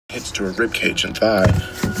hits to her ribcage and thigh.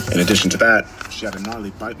 In addition to that, she had a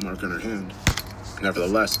gnarly bite mark on her hand.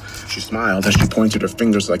 Nevertheless, she smiled as she pointed her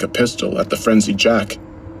fingers like a pistol at the frenzied Jack.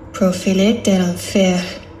 Profilé de l'enfer,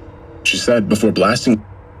 she said before blasting.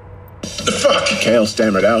 The fuck? Kale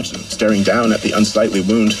stammered out, staring down at the unsightly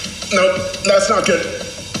wound. No, that's not good.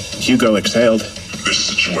 Hugo exhaled. This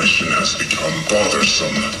situation has become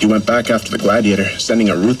bothersome. He went back after the gladiator, sending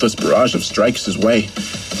a ruthless barrage of strikes his way.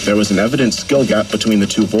 There was an evident skill gap between the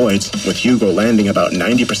two voids, with Hugo landing about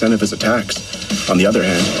 90% of his attacks. On the other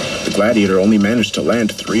hand, the gladiator only managed to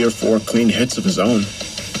land 3 or 4 clean hits of his own.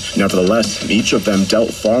 Nevertheless, each of them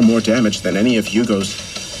dealt far more damage than any of Hugo's.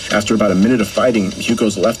 After about a minute of fighting,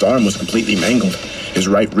 Hugo's left arm was completely mangled. His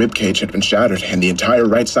right ribcage had been shattered, and the entire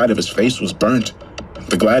right side of his face was burnt.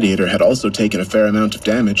 The gladiator had also taken a fair amount of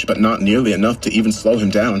damage, but not nearly enough to even slow him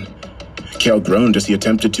down. Kale groaned as he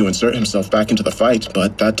attempted to insert himself back into the fight,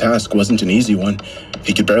 but that task wasn't an easy one.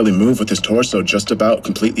 He could barely move with his torso just about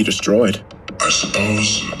completely destroyed. I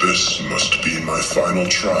suppose this must be my final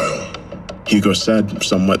trial, Hugo said,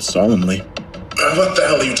 somewhat solemnly. What the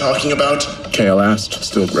hell are you talking about? Kale asked,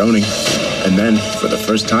 still groaning. And then, for the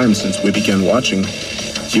first time since we began watching,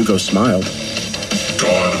 Hugo smiled.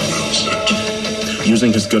 God wills it.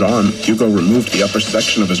 Using his good arm, Hugo removed the upper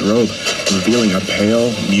section of his robe, revealing a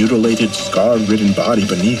pale, mutilated, scar-ridden body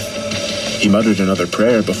beneath. He muttered another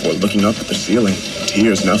prayer before looking up at the ceiling,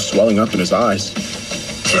 tears now swelling up in his eyes.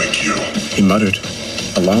 Thank you, he muttered.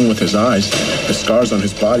 Along with his eyes, the scars on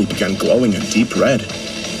his body began glowing a deep red.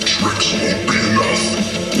 Tricks won't be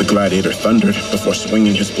enough, the gladiator thundered before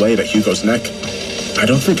swinging his blade at Hugo's neck. I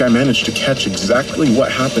don't think I managed to catch exactly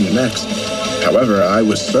what happened next. However, I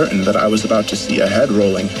was certain that I was about to see a head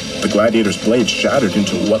rolling. The gladiator's blade shattered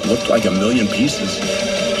into what looked like a million pieces.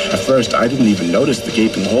 At first, I didn't even notice the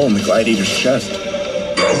gaping hole in the gladiator's chest.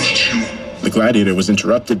 That was you. The gladiator was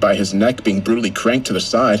interrupted by his neck being brutally cranked to the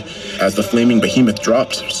side. As the flaming behemoth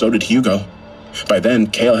dropped, so did Hugo. By then,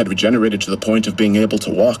 Kale had regenerated to the point of being able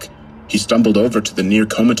to walk. He stumbled over to the near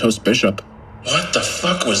comatose bishop. What the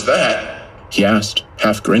fuck was that? He asked,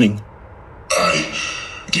 half grinning. I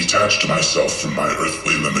detached myself from my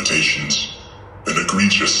earthly limitations. An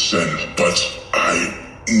egregious sin, but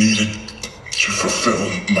I needed to fulfill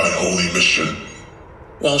my holy mission.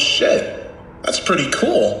 Well, shit. That's pretty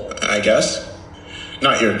cool, I guess.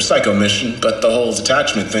 Not your psycho mission, but the whole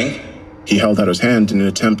detachment thing. He held out his hand in an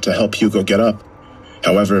attempt to help Hugo get up.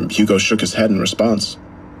 However, Hugo shook his head in response.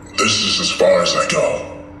 This is as far as I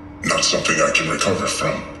go. Not something I can recover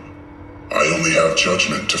from. I only have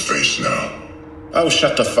judgment to face now. Oh,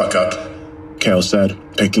 shut the fuck up, Kale said,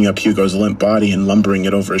 picking up Hugo's limp body and lumbering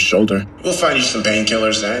it over his shoulder. We'll find you some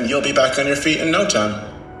painkillers and you'll be back on your feet in no time.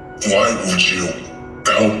 Why would you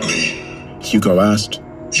help me? Hugo asked.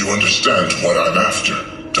 You understand what I'm after,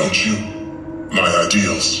 don't you? My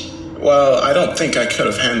ideals. Well, I don't think I could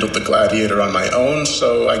have handled the gladiator on my own,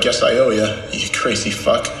 so I guess I owe you crazy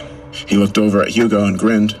fuck. He looked over at Hugo and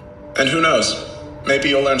grinned. And who knows? Maybe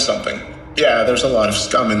you'll learn something. Yeah, there's a lot of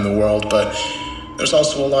scum in the world, but there's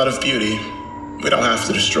also a lot of beauty. We don't have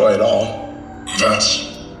to destroy it all.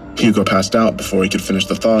 Hugo passed out before he could finish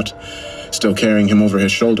the thought. Still carrying him over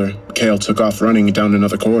his shoulder, Kale took off running down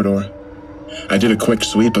another corridor. I did a quick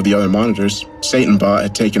sweep of the other monitors. Satanbot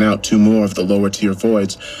had taken out 2 more of the lower-tier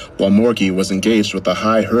voids, while Morgie was engaged with a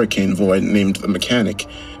high hurricane void named the Mechanic,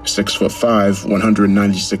 6'5",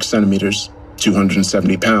 196 centimeters,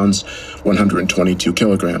 270 pounds, 122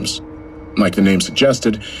 kilograms. Like the name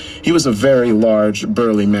suggested, he was a very large,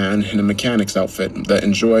 burly man in a mechanic's outfit that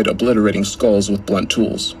enjoyed obliterating skulls with blunt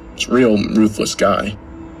tools. It's a real ruthless guy.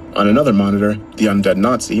 On another monitor, the undead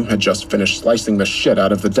Nazi had just finished slicing the shit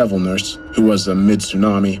out of the devil nurse, who was a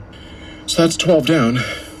mid-tsunami. So that's 12 down,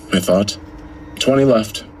 I thought. 20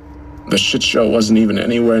 left. The shit show wasn't even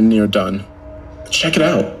anywhere near done. Check it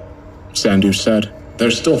out, Sandu said.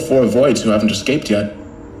 There's still 4 voids who haven't escaped yet.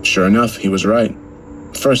 Sure enough, he was right.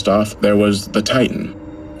 First off, there was the Titan,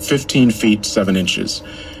 15 feet 7 inches,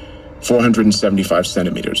 475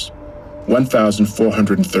 centimeters,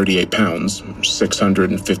 1,438 pounds,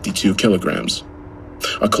 652 kilograms.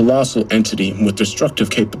 A colossal entity with destructive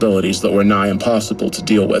capabilities that were nigh impossible to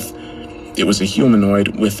deal with. It was a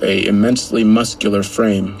humanoid with an immensely muscular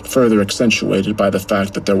frame, further accentuated by the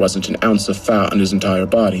fact that there wasn't an ounce of fat on his entire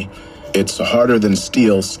body. Its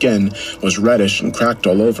harder-than-steel skin was reddish and cracked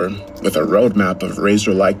all over, with a roadmap of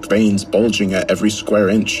razor-like veins bulging at every square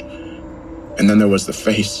inch. And then there was the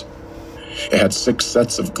face. It had 6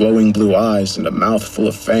 sets of glowing blue eyes and a mouth full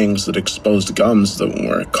of fangs that exposed gums that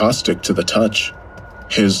were caustic to the touch.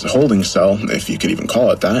 His holding cell, if you could even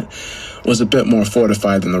call it that, was a bit more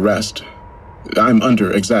fortified than the rest. I'm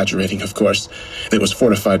under-exaggerating, of course. It was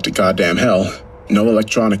fortified to goddamn hell. No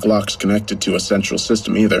electronic locks connected to a central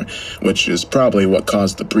system either, which is probably what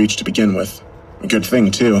caused the breach to begin with. Good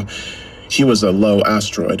thing, too. He was a low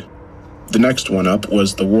asteroid. The next one up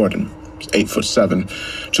was the Warden,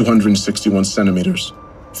 8'7", 261 centimeters,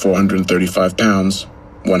 435 pounds,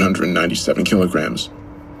 197 kilograms.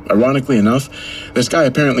 Ironically enough, this guy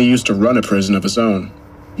apparently used to run a prison of his own.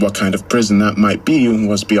 What kind of prison that might be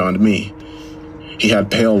was beyond me. He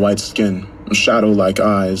had pale white skin, shadow-like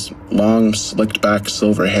eyes, long, slicked-back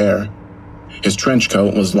silver hair. His trench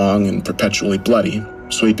coat was long and perpetually bloody,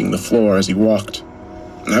 sweeping the floor as he walked.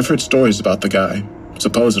 I've heard stories about the guy.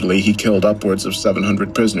 Supposedly, he killed upwards of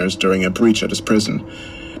 700 prisoners during a breach at his prison,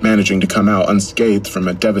 managing to come out unscathed from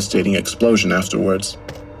a devastating explosion afterwards.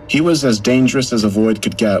 He was as dangerous as a Void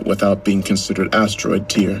could get without being considered asteroid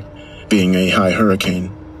tier, being a high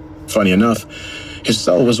hurricane. Funny enough, his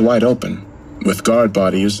cell was wide open, with guard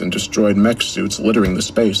bodies and destroyed mech suits littering the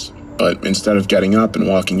space, but instead of getting up and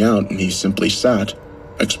walking out, he simply sat,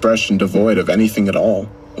 expression devoid of anything at all,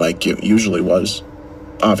 like it usually was.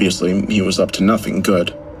 Obviously, he was up to nothing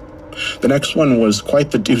good. The next one was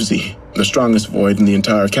quite the doozy, the strongest Void in the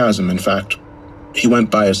entire chasm, in fact. He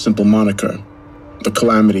went by a simple moniker, the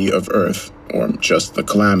Calamity of Earth, or just the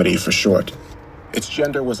Calamity for short. Its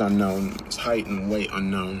gender was unknown, its height and weight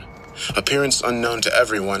unknown. Appearance unknown to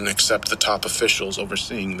everyone except the top officials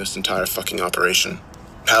overseeing this entire fucking operation.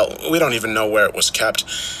 Hell, we don't even know where it was kept.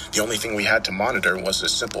 The only thing we had to monitor was a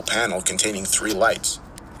simple panel containing 3 lights.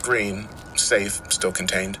 Green, safe, still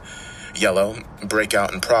contained. Yellow,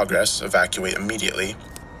 breakout in progress, evacuate immediately.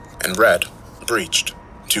 And red, breached,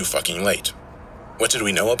 too fucking late. What did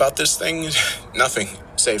we know about this thing? Nothing,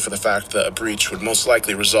 save for the fact that a breach would most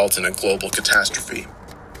likely result in a global catastrophe.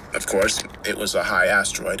 Of course, it was a high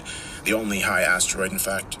asteroid, the only high asteroid in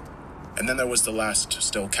fact. And then there was the last,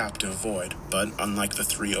 still captive Void, but unlike the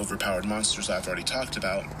 3 overpowered monsters I've already talked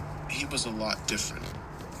about, he was a lot different.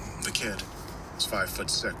 The kid was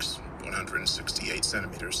 5'6", 168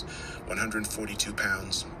 centimeters, 142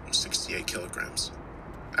 pounds, 68 kilograms.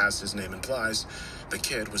 As his name implies, the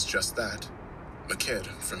kid was just that, a kid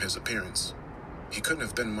from his appearance. He couldn't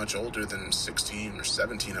have been much older than 16 or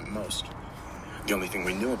 17 at most. The only thing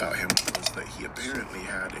we knew about him was that he apparently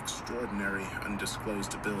had extraordinary,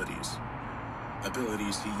 undisclosed abilities.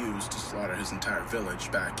 Abilities he used to slaughter his entire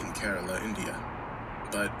village back in Kerala, India.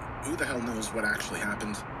 But who the hell knows what actually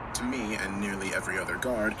happened? To me, and nearly every other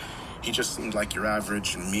guard, he just seemed like your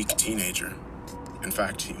average, meek teenager. In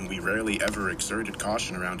fact, we rarely ever exerted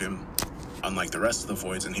caution around him. Unlike the rest of the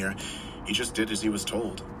Voids in here, he just did as he was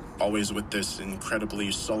told, always with this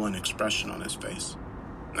incredibly sullen expression on his face.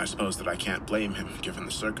 I suppose that I can't blame him, given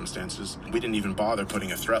the circumstances. We didn't even bother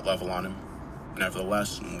putting a threat level on him.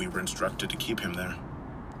 Nevertheless, we were instructed to keep him there.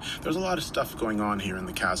 There's a lot of stuff going on here in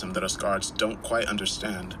the chasm that us guards don't quite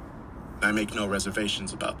understand. I make no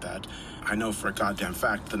reservations about that. I know for a goddamn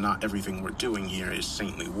fact that not everything we're doing here is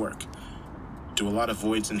saintly work. Do a lot of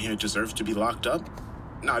Voids in here deserve to be locked up?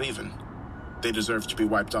 Not even. They deserve to be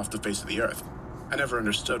wiped off the face of the earth. I never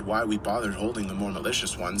understood why we bothered holding the more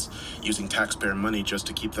malicious ones, using taxpayer money just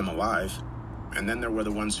to keep them alive. And then there were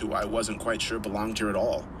the ones who I wasn't quite sure belonged here at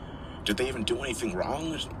all. Did they even do anything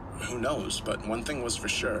wrong? Who knows, but one thing was for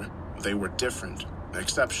sure. They were different.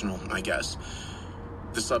 Exceptional, I guess.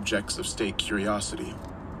 The subjects of state curiosity.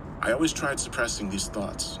 I always tried suppressing these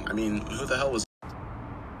thoughts. I mean, who the hell was...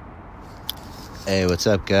 Hey, what's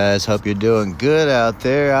up, guys? Hope you're doing good out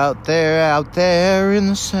there in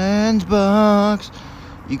the sandbox.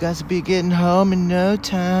 You guys will be getting home in no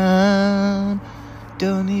time.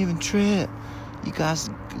 Don't even trip. You guys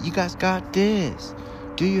got this.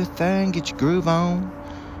 Do your thing, get your groove on.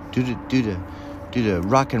 Do the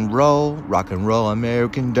rock and roll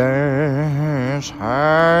American dance.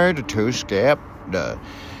 Hey, the two-step, the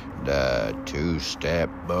two-step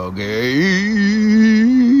boogie.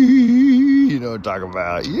 You know what I'm talking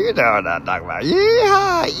about. You know what I'm talking about.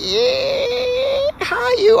 Yeah,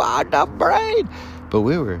 you are the brain. But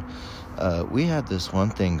we had this one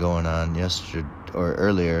thing going on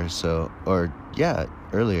earlier. So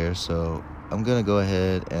I'm going to go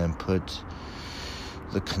ahead and put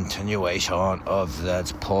the continuation of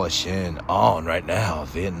that portion on right now.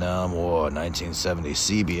 Vietnam War 1970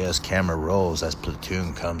 CBS camera rolls as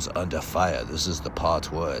platoon comes under fire. This is the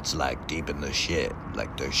part where it's like deep in the shit,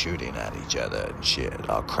 like they're shooting at each other and shit,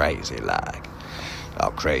 all crazy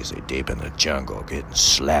deep in the jungle, getting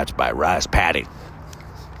slapped by rice paddy.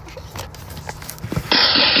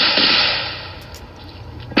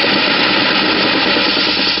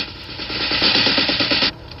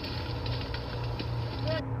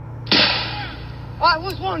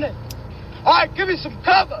 wounded. All right, give me some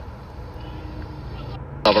cover.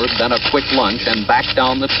 Then a quick lunch and back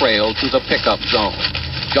down the trail to the pickup zone.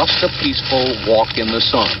 Just a peaceful walk in the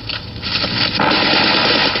sun.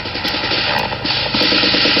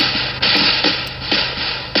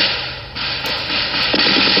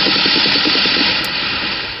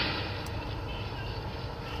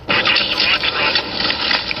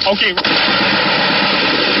 Okay.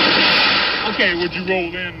 Okay, would you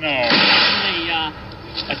roll in a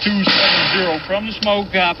 270 from the smoke,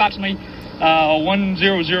 approximately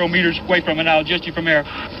 100 meters away from it. I'll adjust you from there.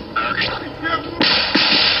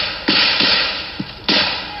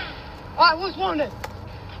 All right, what's wounded?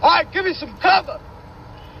 All right, give me some cover.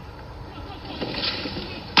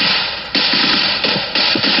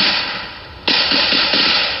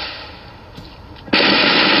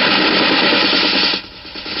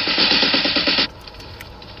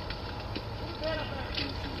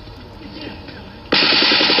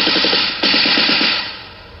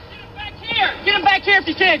 Get him back here if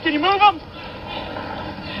you can. Can you move him?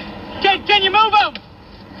 Can you move him?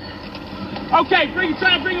 Okay,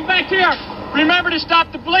 try to bring him back here. Remember to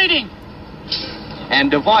stop the bleeding.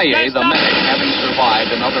 And Devalle, the medic, having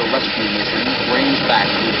survived another rescue mission, brings back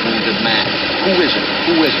his wounded man. Who is it?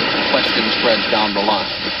 Who is it? The question spreads down the line.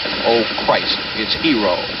 Oh, Christ, it's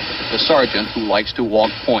Hero, the sergeant who likes to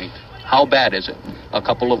walk point. How bad is it? A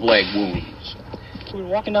couple of leg wounds. We were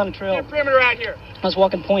walking down the trail. Perimeter out here. I was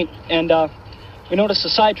walking point, and we noticed a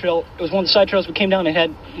side trail. It was one of the side trails we came down and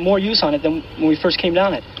had more use on it than when we first came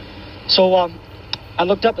down it. So I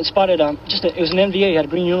looked up and spotted it was an NVA. He had a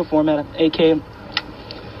green uniform, had an AK,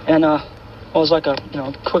 and it was like a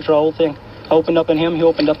quick draw old thing. I opened up in him, he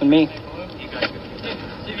opened up in me.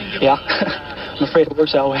 Yeah, I'm afraid it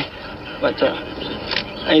works that way. But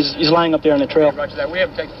he's lying up there on the trail. Roger that. We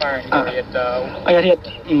haven't taken fire. I got hit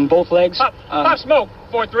in both legs. Pop smoke,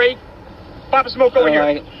 4-3. Pop a smoke over here.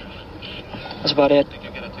 Right. That's about it.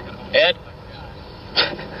 Ed?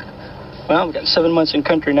 Well, we've got 7 months in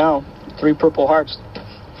country now. 3 Purple Hearts.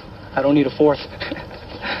 I don't need a 4th.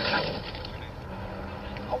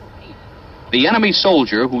 The enemy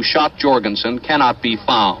soldier who shot Jorgensen cannot be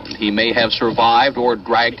found. He may have survived or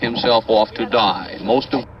dragged himself off to die.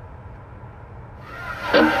 Most of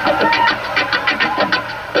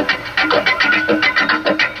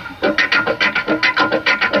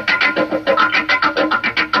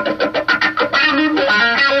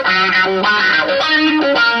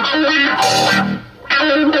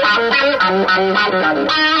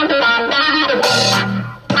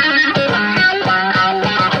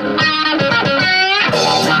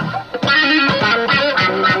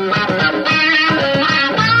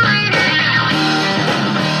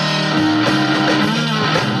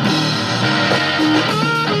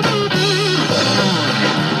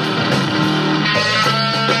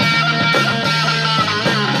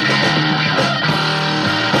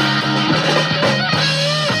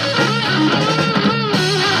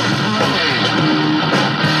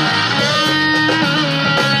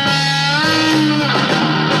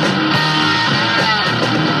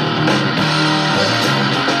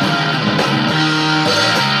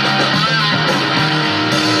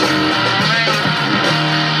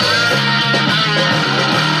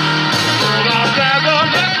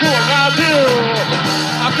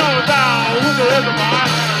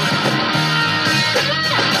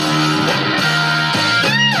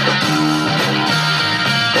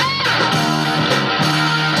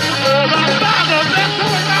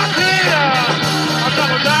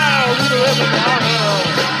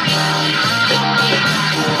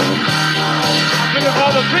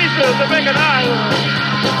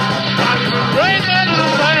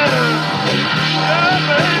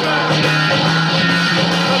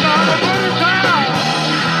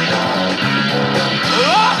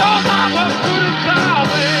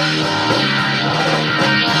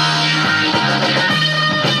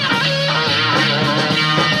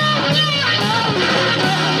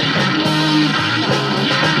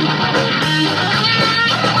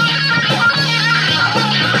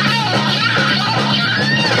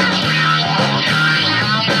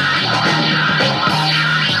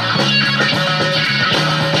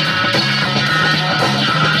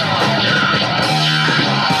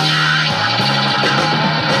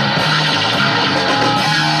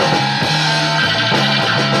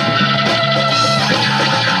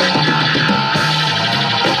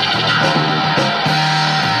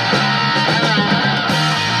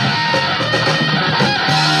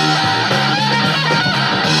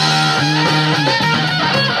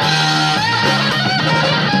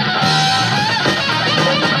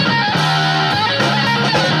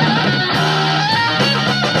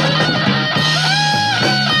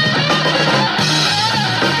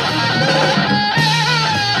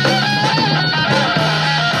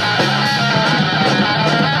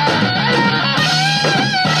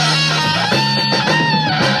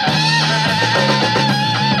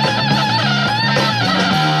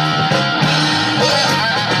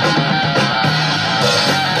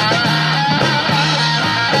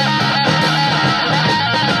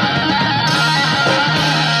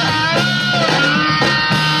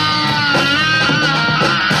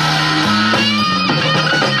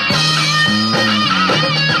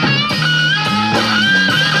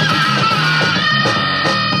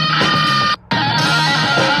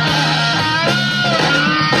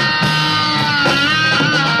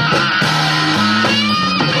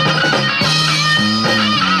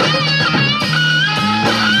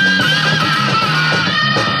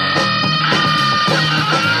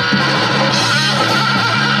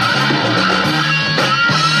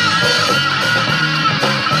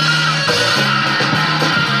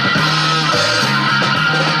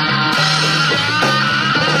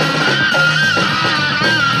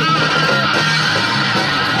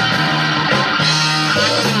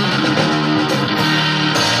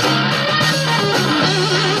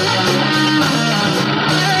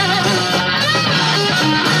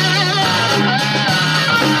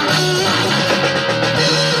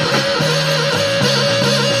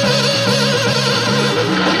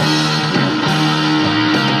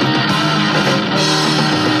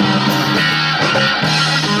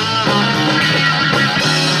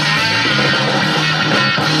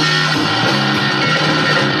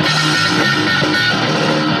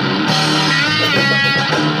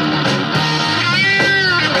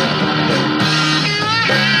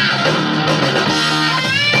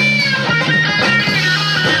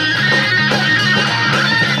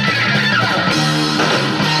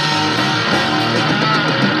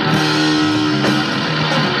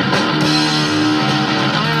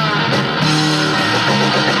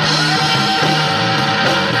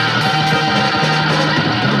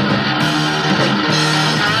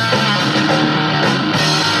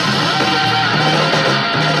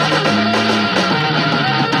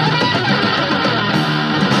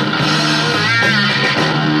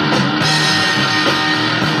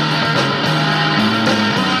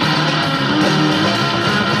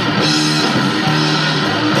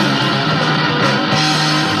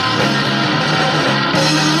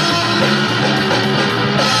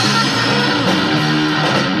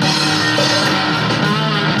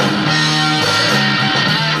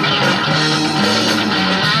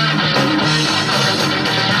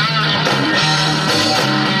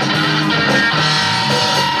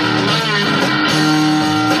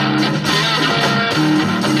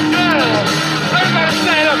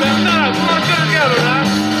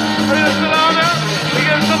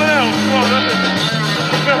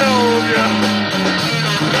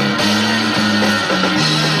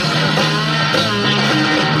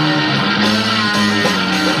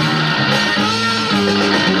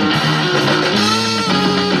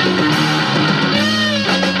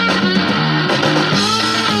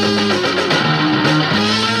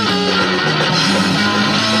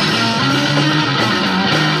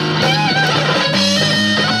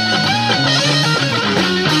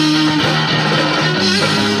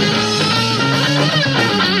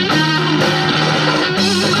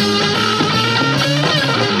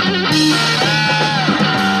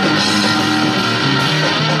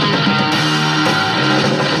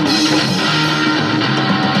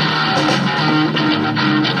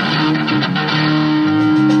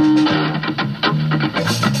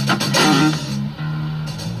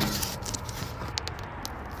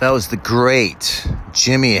That was the great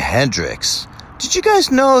Jimi Hendrix. Did you guys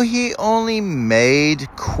know he only made,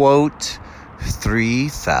 quote,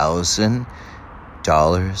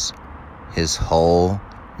 $3,000 his whole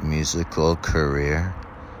musical career?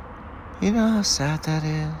 You know how sad that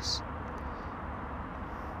is?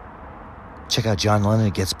 Check out John Lennon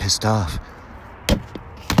gets pissed off.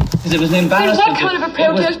 It was an embarrassment. Then what kind of a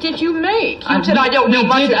protest did you make? You said, I don't know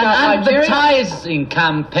much about Nigeria. An advertising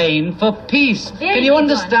campaign for peace. Can you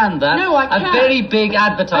understand that? No, I can't. A very big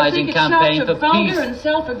advertising campaign for peace. I think it's vulgar and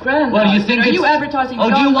self-aggrandizing. Well, you think Are you advertising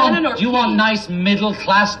John Lennon or do you want nice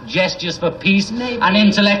middle-class gestures for peace? Maybe. And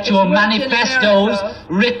intellectual manifestos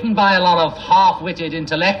written by a lot of half-witted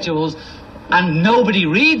intellectuals, and nobody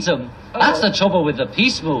reads them? That's the trouble with the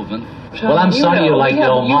peace movement. Well, I'm sorry you liked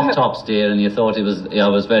your mop tops, dear, and you thought I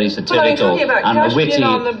was very satirical and witty,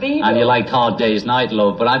 and you liked Hard Day's Night,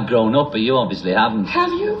 love, but I've grown up, but you obviously haven't.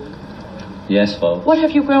 Have you? Yes, folks. What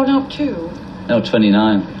have you grown up to? No,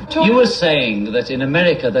 29. You were saying that in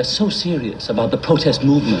America they're so serious about the protest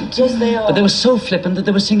movement. Yes, they are. But they were so flippant that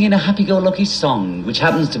they were singing a happy-go-lucky song, which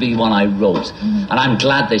happens to be one I wrote, and I'm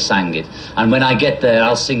glad they sang it. And when I get there,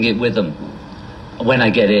 I'll sing it with them, when I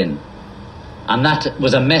get in. And that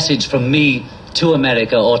was a message from me to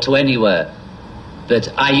America or to anywhere, that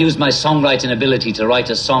I used my songwriting ability to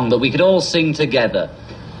write a song that we could all sing together.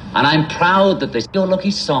 And I'm proud that this Your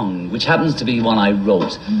Lucky Song, which happens to be one I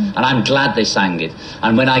wrote, and I'm glad they sang it.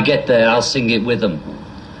 And when I get there, I'll sing it with them,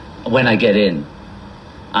 when I get in.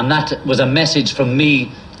 And that was a message from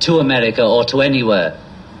me to America or to anywhere,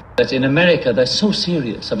 that in America they're so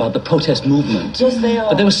serious about the protest movement. Yes, they are.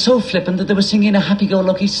 But they were so flippant that they were singing a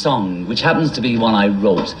happy-go-lucky song, which happens to be one I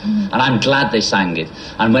wrote, and I'm glad they sang it.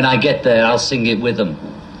 And when I get there, I'll sing it with them,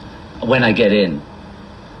 when I get in.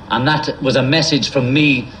 And that was a message from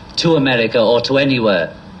me to America or to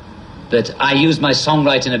anywhere, that I used my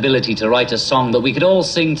songwriting ability to write a song that we could all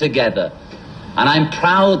sing together. And I'm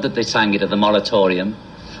proud that they sang it at the Moratorium.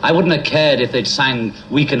 I wouldn't have cared if they'd sang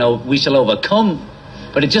We Shall Overcome.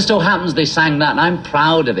 But it just so happens they sang that, and I'm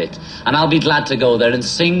proud of it. And I'll be glad to go there and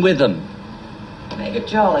sing with them. Make it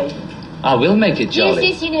jolly. I will make it jolly.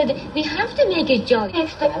 Yes, you know, we have to make it jolly.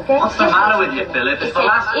 What's the matter with you, Philip? It's the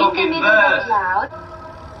last fucking verse.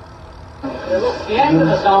 The end of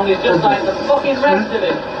the song is just like the fucking rest of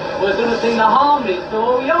it. We're going to sing the harmonies to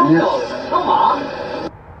all Yoko. Come on.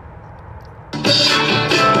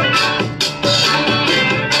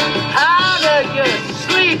 How did you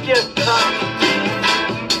sleep, you cunt?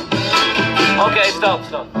 Okay, stop.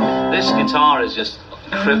 This guitar is just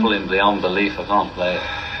crippling beyond belief. I can't play it.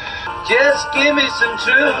 Just give me some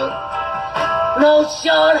truth. No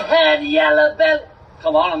short head, yellow belt.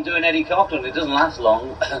 Come on, I'm doing Eddie Cochran. It doesn't last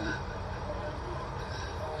long.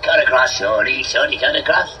 Cut across, shorty, cut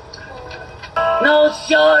across. No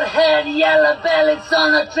short head, yellow belly, it's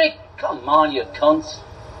on a trick. Come on, you cunts.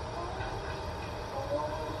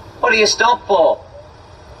 What do you stop for?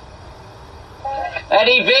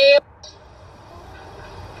 Eddie Veal.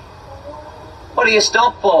 What do you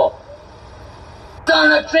stop for? It's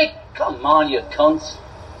on a trick. Come on, you cunts.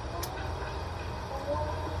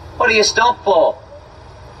 What do you stop for?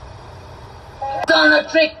 It's on a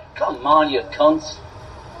trick. Come on, you cunts.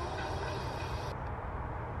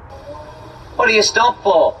 What do you stop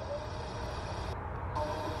for?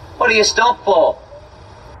 What do you stop for?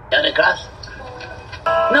 Cut across.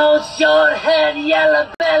 No short head, yellow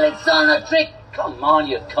belly, it's on a trick. Come on,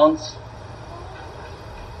 you cunts.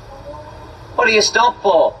 What do you stop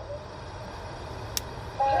for?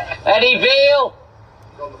 Eddie Veal!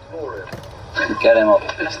 He's on the floor here. Get him up.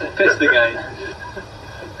 Piss the game.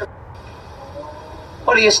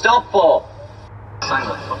 What do you stop for? Sang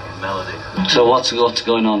that fucking melody. So what's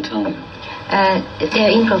going on, tell me?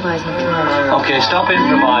 They're improvising. Okay, stop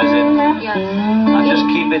improvising. Yeah. And just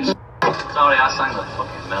keep it... Sorry, I sang that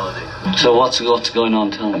fucking melody. So what's going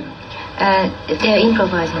on, tell me? They're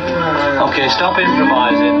improvising. Okay, stop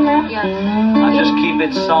improvising. Yeah. And just keep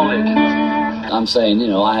it solid. I'm saying, you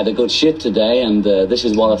know, I had a good shit today, and this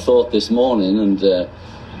is what I thought this morning, and,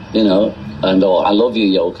 you know, and I love you,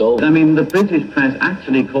 Yoko. I mean, the British press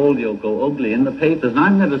actually called Yoko ugly in the papers, and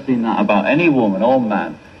I've never seen that about any woman or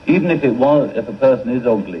man. Even if a person is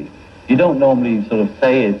ugly, you don't normally sort of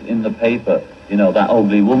say it in the paper, you know, that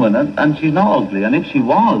ugly woman, and she's not ugly, and if she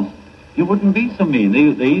was, you wouldn't be so mean.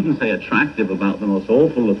 They even say attractive about the most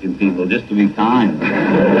awful-looking people just to be kind.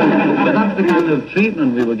 But that's the kind of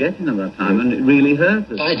treatment we were getting at that time, and it really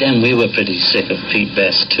hurt us. By then, we were pretty sick of Pete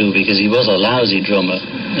Best, too, because he was a lousy drummer,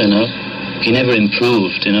 you know. He never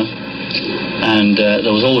improved, you know. And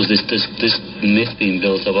there was always this myth being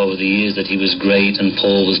built up over the years that he was great and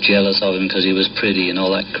Paul was jealous of him because he was pretty and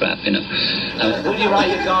all that crap, you know. Who do you write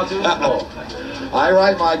your cartoons for? I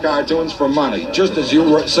write my cartoons for money, just as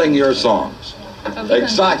you sing your songs.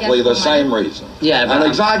 Exactly the same reason. Yeah, and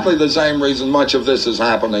exactly the same reason much of this is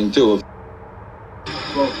happening, too.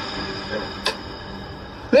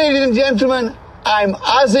 Ladies and gentlemen, I'm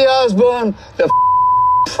Ozzy Osbourne, the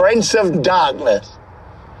Prince of Darkness.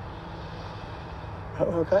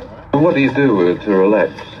 Okay. What do you do to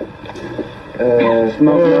relax?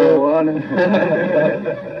 Smoke marijuana.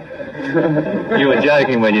 You were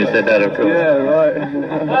joking when you said that, of course. Yeah, right.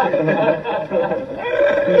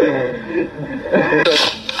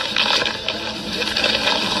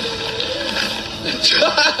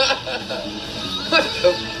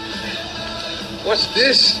 What's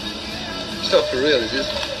this? Stuff for real, is it?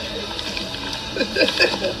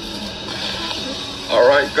 All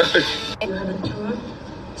right, guys. You have a tour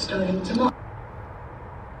starting tomorrow.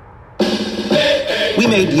 We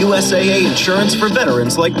made USAA insurance for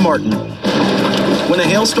veterans like Martin. When a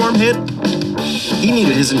hailstorm hit, he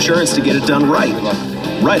needed his insurance to get it done right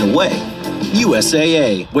away.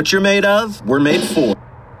 USAA, what you're made of, we're made for.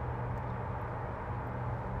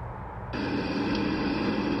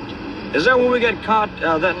 Is that when we got caught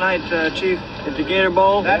that night, Chief, at the Gator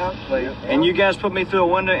Bowl? And you guys put me through a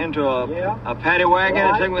window into a paddy wagon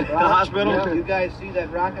and took me to the hospital? Yeah. You guys see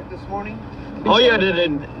that rocket this morning? Oh yeah,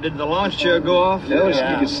 did the launch chair go off? No, You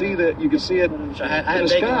can see that. You can see it in the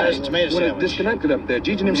sky when it disconnected up there.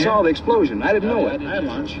 Gigi and him saw the explosion. I didn't know it. I had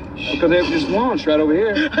lunch. Because it was launched right over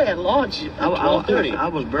here. I had lunch. I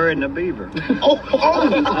was buried in a beaver.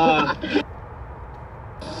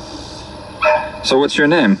 So what's your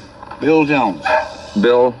name? Bill Jones.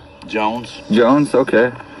 Bill Jones. Jones,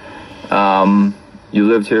 okay. You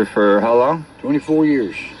lived here for how long? 24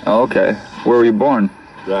 years. Oh, okay. Where were you born?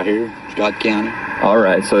 Right here, Scott County. All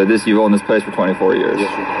right, so you've owned this place for 24 years. Yes,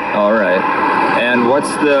 sir. All right. And what's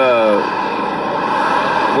this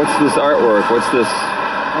artwork? What's this?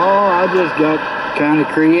 Oh, I just got kind of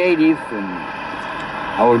creative, and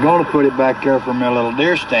I was going to put it back there for my little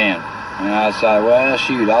deer stand. And I said, well,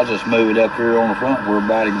 shoot, I'll just move it up here on the front where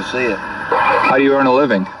everybody can see it. How do you earn a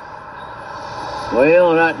living?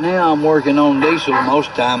 Well, right now I'm working on diesel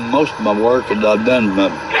most of my work, and I've done my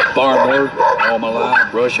farm work all my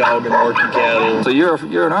life, brush hogging, working cattle. So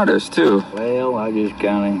you're an artist too? Well, I just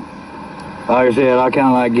kind of, like I said, I kind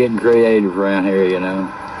of like getting creative around here, you know.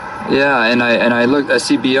 Yeah, and I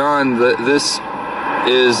see beyond this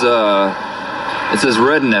is it says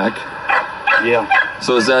Redneck. Yeah.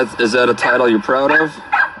 So is that a title you're proud of,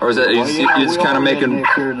 or is that you just kind of making?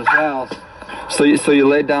 Here in the South. So you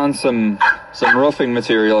laid down some roofing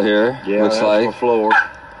material here. Yeah, looks that's like my floor.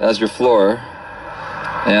 That's your floor.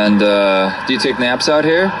 And do you take naps out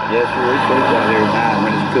here? Yes, sir. We sleep out here at night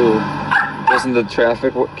when it's cool. Doesn't the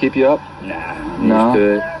traffic keep you up? Nah. No.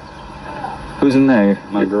 Good. Who's in there?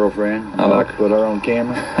 My girlfriend. I like to put her on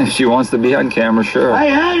camera. If she wants to be on camera, sure.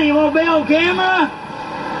 Hey, honey, you want to be on camera?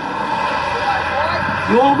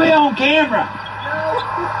 You want to be on camera?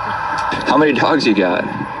 How many dogs you got?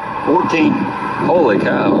 14. Holy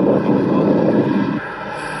cow.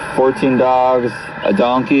 14 dogs, a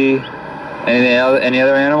donkey. Any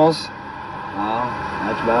other animals? No,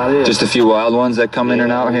 that's about it. Just a few wild ones that come in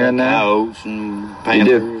and out here and there? Coyotes and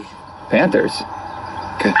panthers. Panthers?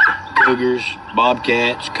 Cougars,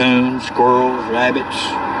 bobcats, coons, squirrels, rabbits.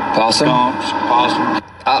 Possum? Skunks, possums.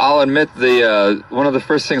 I'll admit one of the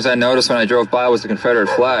first things I noticed when I drove by was the Confederate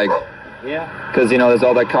flag. Yeah. Because, there's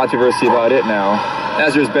all that controversy about it now,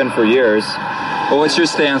 as there's been for years. But what's your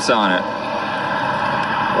stance on it?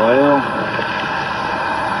 Well,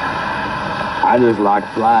 I just like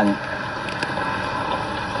flying it.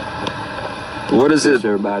 What is it?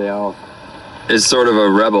 Everybody off. It's sort of a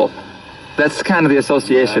rebel. That's kind of the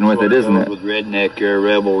association with it, isn't it? With redneck, you're a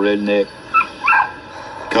rebel, redneck.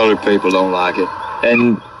 Colored people don't like it.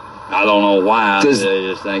 And I don't know why. They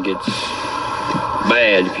just think it's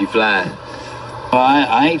bad if you fly. Well,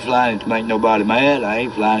 I ain't flying it to make nobody mad. I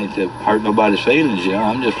ain't flying it to hurt nobody's feelings,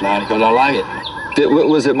 I'm just flying it because I like it.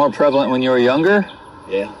 Was it more prevalent when you were younger?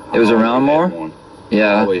 Yeah. It was around more? One.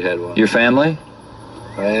 Yeah. I always had one. Your family?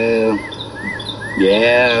 Well,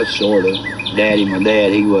 yeah, sort of. My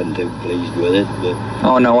dad, he wasn't too pleased with it, but...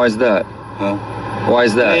 Oh, no, why's that? Huh? Why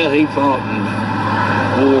is that? Well, he fought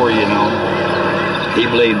in war, He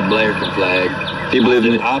believed in the American flag. He believed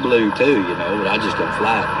in it? I believe too, but I just don't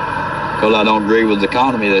fly it. Because I don't agree with the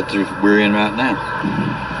economy that we're in right now.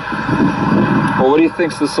 Well, what do you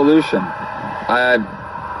think's the solution?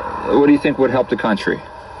 What do you think would help the country?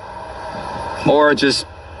 Or just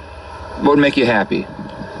What would make you happy?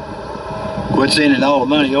 Quit sending all the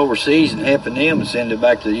money overseas and helping them and send it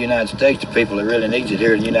back to the United States to people that really needs it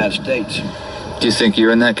here in the United States. Do you think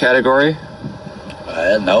you're in that category?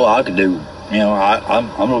 No, I could do. You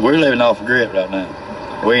know, we're living off the grid right now.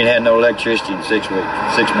 We ain't had no electricity in 6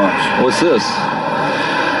 months. What's this?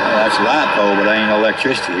 That's a light pole, but there ain't no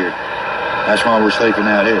electricity here. That's why we're sleeping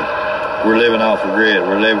out here. We're living off the grid.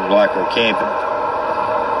 We're living like we're camping.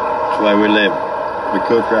 That's the way we live. We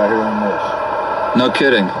cook right here on this. No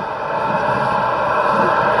kidding.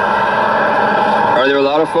 Are there a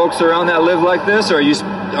lot of folks around that live like this, or is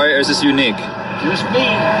this unique? Just me.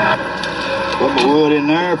 Put the wood in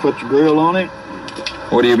there, put the grill on it.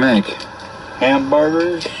 What do you make?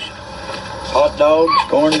 Hamburgers, hot dogs,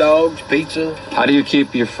 corn dogs, pizza. How do you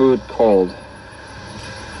keep your food cold?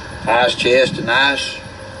 Ice chest and ice.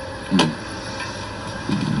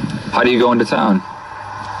 How do you go into town?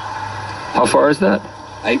 How far is that?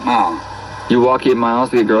 8 miles. You walk 8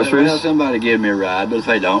 miles to get groceries? Well, somebody give me a ride, but if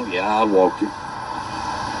they don't, yeah, I'll walk it.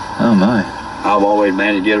 Oh, my. I've always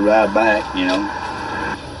managed to get a ride back, you know.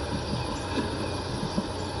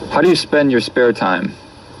 How do you spend your spare time?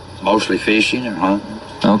 Mostly fishing or hunting.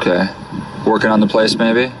 Okay. Working on the place,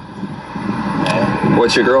 maybe? Yeah.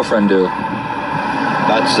 What's your girlfriend do?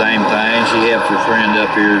 About the same thing. She helps her friend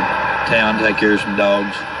up here in town take care of some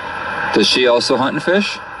dogs. Does she also hunt and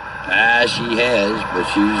fish? She has, but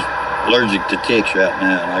she's allergic to ticks right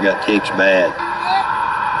now, and I got ticks bad.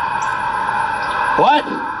 What?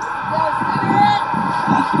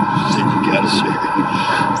 Said you got a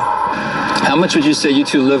cigarette. How much would you say you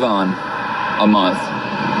two live on a month?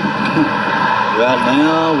 Right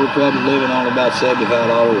now, we're probably living on about $75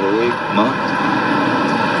 a week, a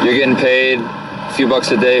month. You're getting paid a few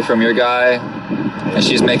bucks a day from your guy, and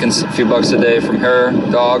she's making a few bucks a day from her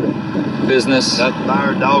dog business. Got to buy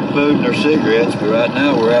her dog food and her cigarettes, but right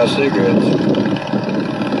now we're out of cigarettes.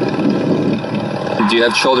 Do you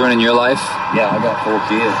have children in your life? Yeah, I got 4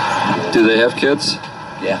 kids. Do they have kids?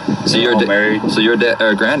 Yeah. So you're married. So you're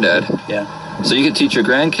granddad. Yeah. So you can teach your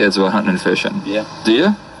grandkids about hunting and fishing. Yeah. Do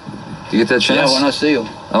you? Do you get that chance? Yeah, when I see them.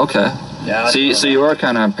 Okay. Yeah. So you are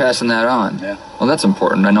kind of passing that on. Yeah. Well, that's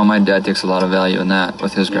important. I know my dad takes a lot of value in that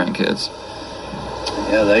with his grandkids.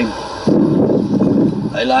 Yeah,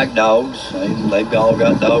 they like dogs. They've all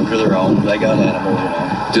got dogs of their own. They got animals, you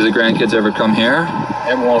know. Do the grandkids ever come here?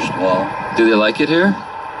 Every once in a while. Do they like it here?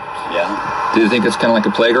 Yeah. Do you think it's kind of like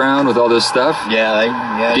a playground with all this stuff?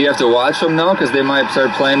 Yeah, Do you have to watch them, though? Because they might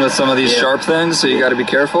start playing with some of these sharp things, so you got to be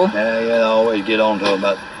careful? Yeah, you gotta always get on to them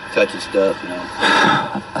about touching stuff, you know.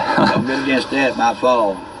 Don't get against that, might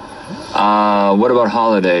fall. What about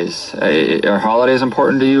holidays? Are holidays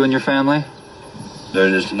important to you and your family? They're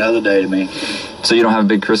just another day to me. So you don't have a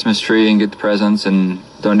big Christmas tree and get the presents and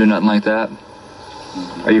don't do nothing like that?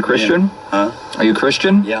 Are you Christian? Yeah. Huh? Are you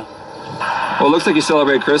Christian? Yeah. Well, it looks like you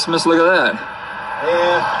celebrate Christmas. Look at that.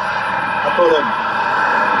 Yeah. I put a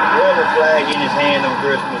rebel flag in his hand on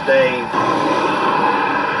Christmas Day.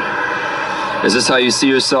 Is this how you see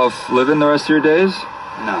yourself living the rest of your days?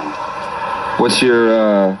 No. What's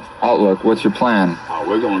your outlook? What's your plan? Oh,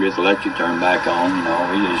 we're going to get the electric turned back on, you know.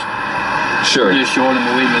 We're just short them,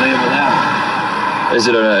 but we can live without it.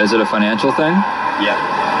 Is it a financial thing? Yeah.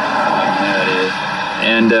 Yeah, it is.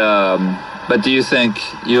 And but do you think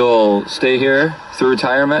you'll stay here through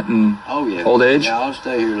retirement and old age? Yeah, I'll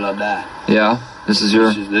stay here till I die. Yeah. This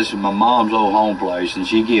is my mom's old home place, and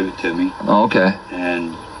she gave it to me. Oh, okay.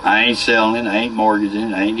 And I ain't selling it, I ain't mortgaging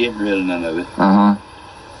it, I ain't getting rid of none of it. Uh-huh.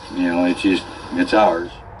 You know, it's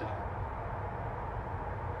ours.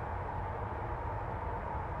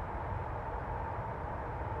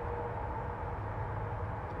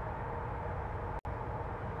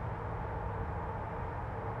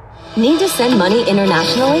 Need to send money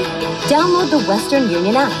internationally? Download the Western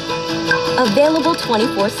Union app. Available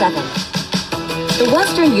 24/7. The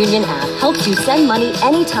Western Union app helps you send money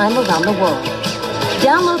anytime around the world.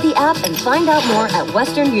 Download the app and find out more at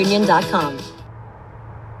westernunion.com.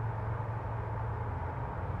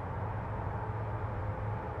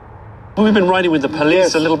 We've been riding with the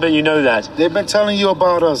police a little bit, you know that. They've been telling you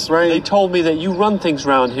about us, right? They told me that you run things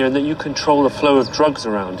around here and that you control the flow of drugs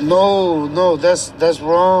around. No, that's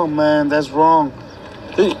wrong, man. That's wrong.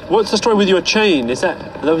 What's the story with your chain? Are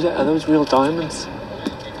those real diamonds?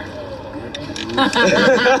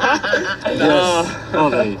 Yes. Are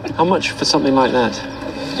they? How much for something like that?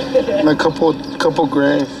 A couple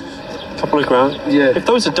grand. Couple of grand? Yeah. If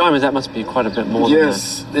those are diamonds, that must be quite a bit more than that.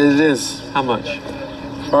 Yes, it is. How much?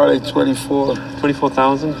 Probably 24.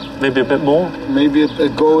 24,000? Maybe a bit more? Maybe a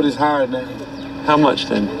gold is higher now. How much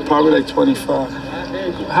then? Probably like 25.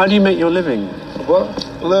 How do you make your living? What?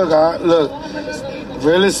 look,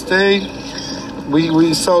 real estate,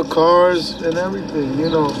 we sell cars and everything, you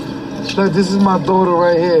know. Look, this is my daughter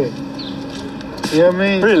right here. You know what I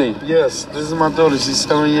mean? Really? Yes, this is my daughter. She's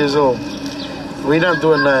 7 years old. We not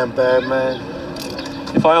doing nothing bad, man.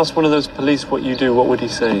 If I asked one of those police what you do, what would he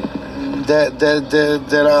say? Whatever.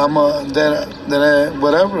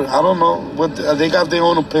 I don't know. They got their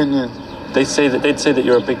own opinion. They'd say that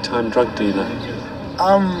you're a big time drug dealer.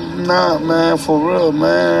 I'm not, man, for real,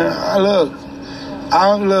 man.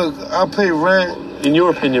 I pay rent. In your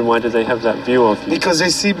opinion, why do they have that view of you? Because they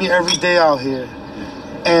see me every day out here.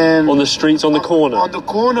 And on the streets, on the corner? On the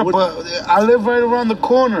corner, but I live right around the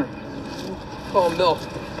corner. Oh, no.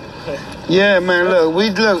 Yeah, man, look,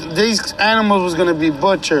 these animals was going to be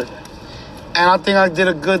butchered. And I think I did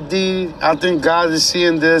a good deed. I think God is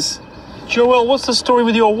seeing this. Joel, what's the story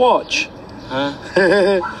with your watch? Huh?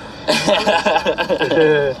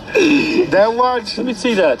 That watch? Let me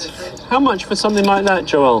see that. How much for something like that,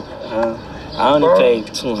 Joel? I only paid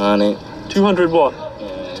 $200. 200 what?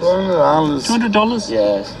 $200. $200?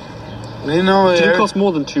 Yes. You know, Did it cost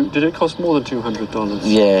more than $200?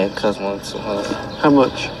 Yeah, it cost more than $200. How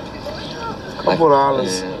much? Couple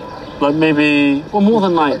dollars. Yeah. Like maybe, more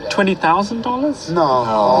than like $20,000? No.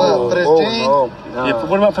 For the chain? No. Yeah, but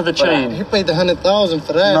what about for the chain? He paid the $100,000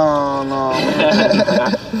 for that. No.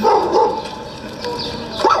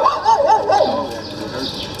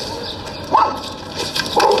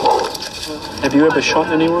 Have you ever shot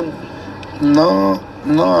anyone? No,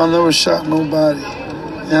 I never shot nobody. You know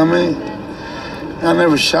what I mean? I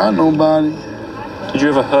never shot nobody. Did you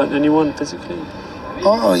ever hurt anyone physically?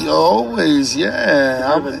 Oh, always,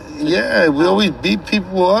 yeah. We always beat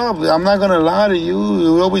people up. I'm not going to lie to you.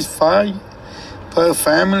 We always fight. But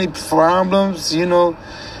family problems, you know,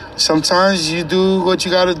 sometimes you do what you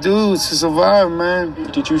got to do to survive, man.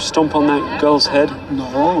 Did you stomp on that girl's head?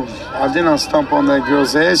 No, I did not stomp on that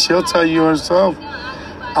girl's head. She'll tell you herself.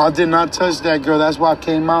 I did not touch that girl. That's why I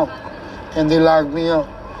came out. And they locked me up.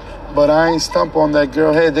 But I ain't stomp on that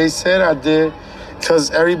girl's head. They said I did because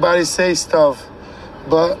everybody say stuff.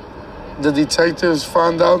 But the detectives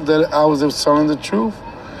found out that I was telling the truth,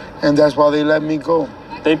 and that's why they let me go.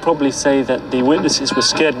 They'd probably say that the witnesses were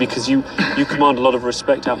scared because you command a lot of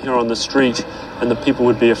respect out here on the street, and the people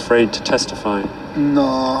would be afraid to testify. No,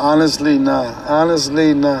 honestly not.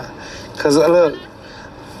 Because look,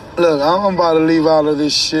 I'm about to leave out of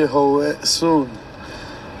this shithole soon.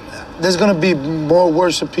 There's going to be more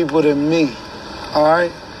worse people than me, all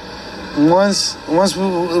right? Once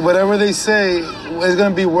whatever they say, it's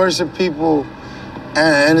gonna be worse of people,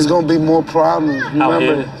 and it's gonna be more problems.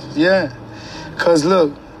 Remember? Yeah. Cause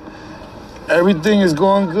look, everything is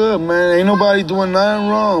going good, man. Ain't nobody doing nothing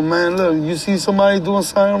wrong, man. Look, you see somebody doing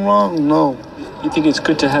something wrong? No. You think it's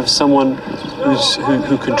good to have someone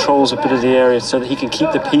who controls a bit of the area so that he can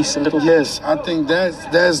keep the peace a little bit? Yes, I think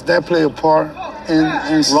that play a part in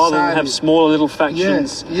society. Rather than have smaller little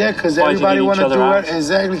factions. Yeah, because everybody want to do it.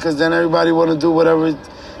 Exactly, because then everybody want to do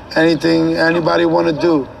anything anybody want to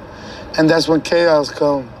do. And that's when chaos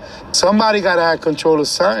comes. Somebody got to have control of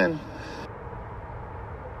something.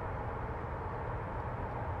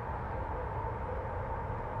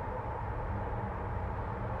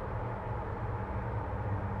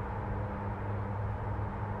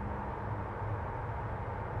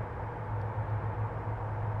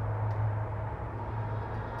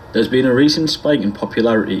 There's been a recent spike in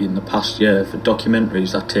popularity in the past year for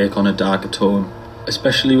documentaries that take on a darker tone,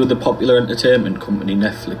 especially with the popular entertainment company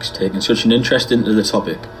Netflix taking such an interest into the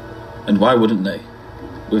topic. And why wouldn't they?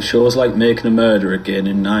 With shows like Making a Murderer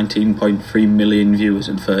gaining 19.3 million viewers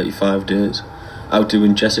in 35 days,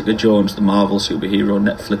 outdoing Jessica Jones, the Marvel superhero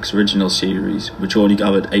Netflix original series, which only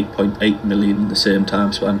gathered 8.8 million in the same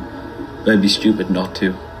time span. They'd be stupid not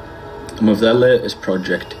to. And with their latest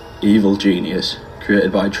project, Evil Genius,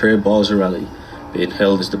 created by Trey Borzarelli, being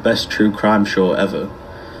hailed as the best true crime show ever,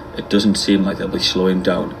 it doesn't seem like they'll be slowing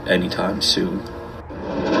down anytime soon.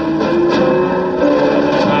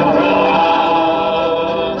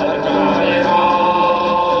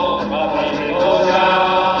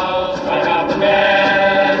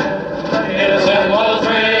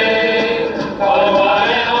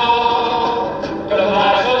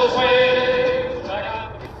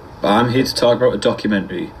 But I'm here to talk about a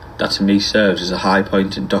documentary that to me serves as a high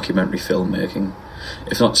point in documentary filmmaking,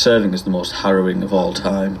 if not serving as the most harrowing of all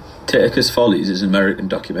time. Taker's Follies is an American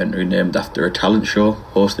documentary named after a talent show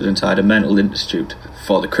hosted inside a mental institute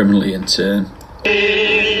for the criminally insane.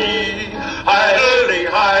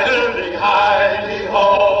 Hi-do-dee-ho,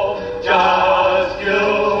 just you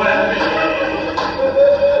and me.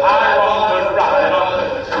 I want to ride on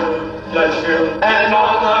the tube, just you and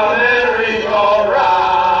all.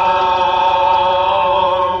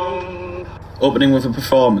 Opening with a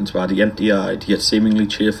performance by the empty-eyed yet seemingly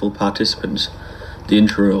cheerful participants, the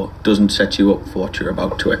intro doesn't set you up for what you're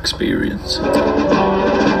about to experience.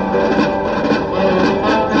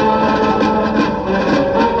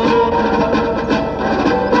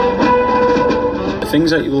 The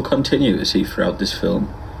things that you will continue to see throughout this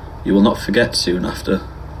film, you will not forget soon after.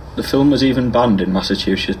 The film was even banned in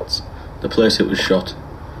Massachusetts, the place it was shot,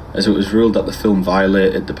 as it was ruled that the film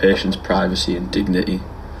violated the patient's privacy and dignity,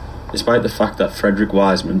 despite the fact that Frederick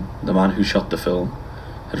Wiseman, the man who shot the film,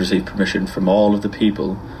 had received permission from all of the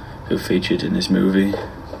people who featured in his movie.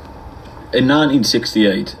 In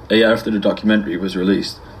 1968, a year after the documentary was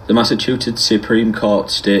released, the Massachusetts Supreme Court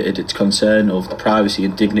stated its concern over the privacy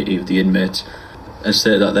and dignity of the inmates and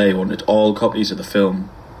stated that they wanted all copies of the film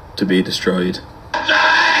to be destroyed.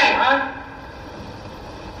 Huh?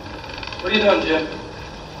 What are you doing, Jim?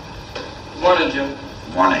 Good morning, Jim.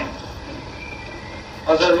 Morning.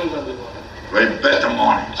 How's that room going to be? Way better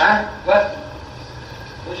morning. Huh? What?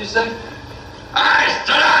 What'd you say? I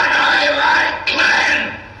stood on my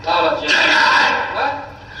clan. Louder, Jim. Tonight. What?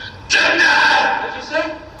 Tonight. What'd you say?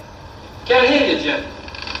 Can't hear you, Jim.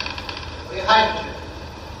 What are you hiding, Jim?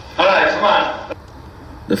 All right, come on.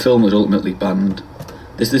 The film was ultimately banned.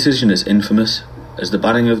 This decision is infamous, as the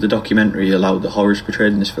banning of the documentary allowed the horrors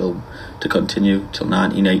portrayed in this film to continue till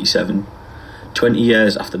 1987, 20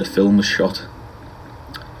 years after the film was shot.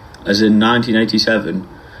 As in 1987,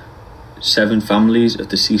 7 families of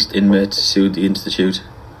deceased inmates sued the Institute.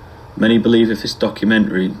 Many believe if this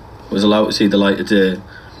documentary was allowed to see the light of day,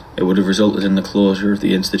 it would have resulted in the closure of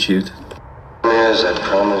the Institute. As I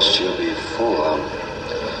promised you'll be full,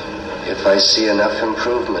 if I see enough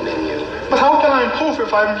improvement in you. But how can I improve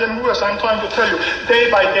if I'm getting worse? I'm trying to tell you,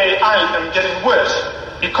 day by day I am getting worse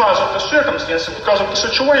because of the circumstances, because of the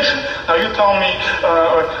situation. Now you tell me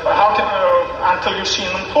how can until you see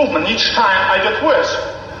an improvement. Each time I get worse.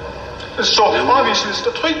 So obviously it's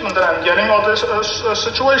the treatment that I'm getting, or the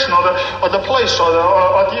situation, or the place, or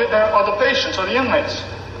the patients, or the inmates.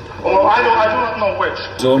 Well, I do not know which.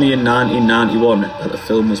 It was only in 1991 that the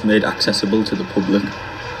film was made accessible to the public.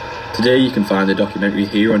 Today you can find the documentary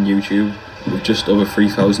here on YouTube with just over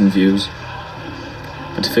 3,000 views.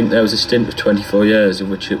 But to think there was a stint of 24 years in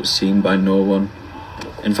which it was seen by no one.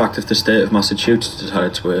 In fact, if the state of Massachusetts had had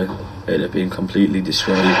its way, it would have been completely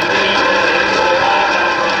destroyed.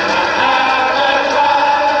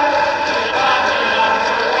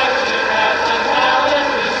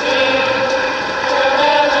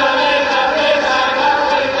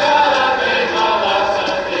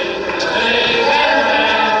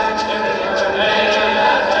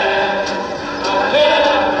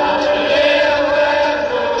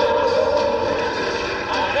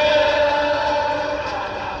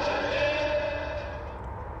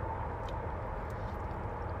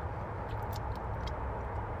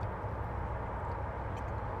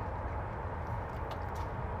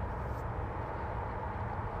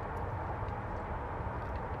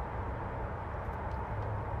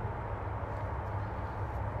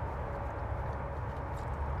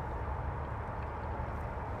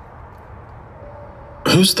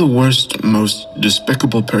 Who's the worst, most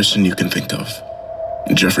despicable person you can think of?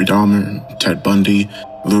 Jeffrey Dahmer, Ted Bundy,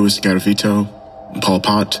 Louis Garavito, Pol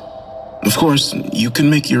Pot? Of course, you can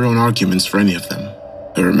make your own arguments for any of them,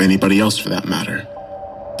 or anybody else for that matter.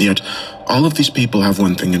 Yet, all of these people have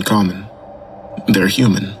one thing in common. They're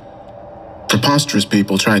human. Preposterous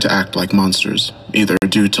people try to act like monsters, either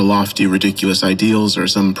due to lofty, ridiculous ideals or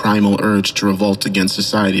some primal urge to revolt against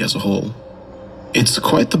society as a whole. It's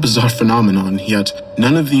quite the bizarre phenomenon, yet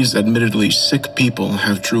none of these admittedly sick people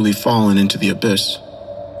have truly fallen into the abyss.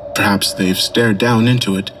 Perhaps they've stared down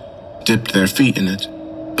into it, dipped their feet in it,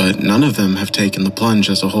 but none of them have taken the plunge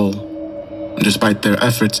as a whole. Despite their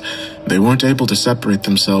efforts, they weren't able to separate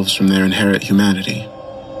themselves from their inherent humanity.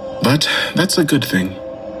 But that's a good thing,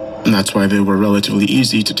 and that's why they were relatively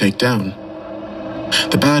easy to take down.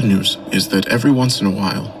 The bad news is that every once in a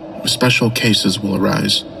while, special cases will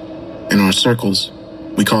arise. In our circles,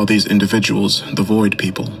 we call these individuals the void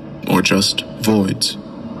people, or just voids.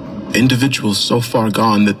 Individuals so far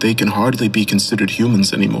gone that they can hardly be considered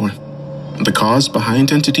humans anymore. The cause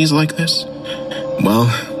behind entities like this? Well,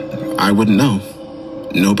 I wouldn't know.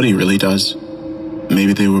 Nobody really does.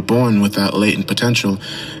 Maybe they were born with that latent potential.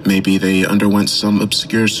 Maybe they underwent some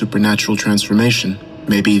obscure supernatural transformation.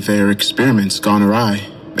 Maybe their experiments gone awry.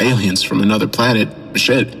 Aliens from another planet.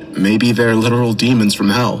 Shit, maybe they're literal demons from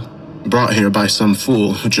hell. Brought here by some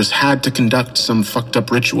fool who just had to conduct some fucked up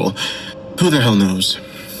ritual. Who the hell knows?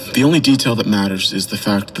 The only detail that matters is the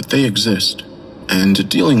fact that they exist, and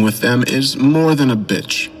dealing with them is more than a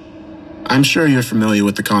bitch. I'm sure you're familiar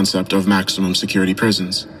with the concept of maximum security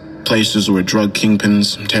prisons. Places where drug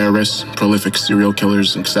kingpins, terrorists, prolific serial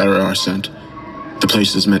killers, etc. are sent. The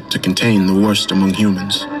places meant to contain the worst among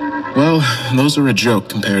humans. Well, those are a joke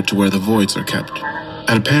compared to where the voids are kept.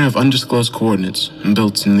 At a pair of undisclosed coordinates,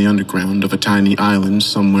 built in the underground of a tiny island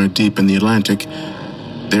somewhere deep in the Atlantic,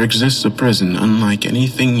 there exists a prison unlike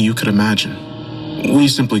anything you could imagine. We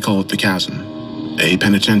simply call it the Chasm, a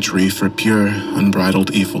penitentiary for pure,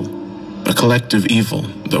 unbridled evil. A collective evil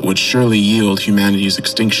that would surely yield humanity's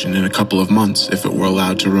extinction in a couple of months if it were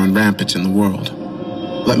allowed to run rampant in the world.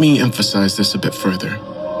 Let me emphasize this a bit further.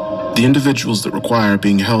 The individuals that require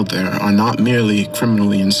being held there are not merely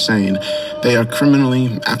criminally insane, they are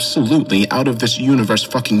criminally, absolutely out of this universe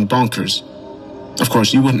fucking bonkers. Of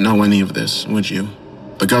course, you wouldn't know any of this, would you?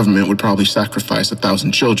 The government would probably sacrifice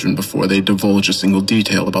 1,000 children before they divulge a single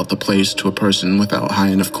detail about the place to a person without high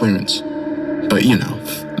enough clearance. But you know,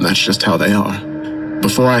 that's just how they are.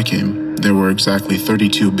 Before I came, there were exactly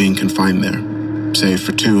 32 being confined there, save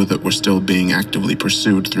for 2 that were still being actively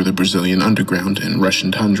pursued through the Brazilian underground and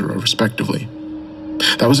Russian tundra, respectively.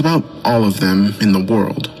 That was about all of them in the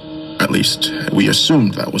world. At least, we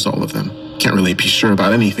assumed that was all of them. Can't really be sure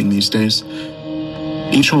about anything these days.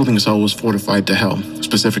 Each holding cell was fortified to hell,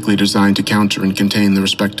 specifically designed to counter and contain the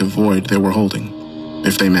respective void they were holding.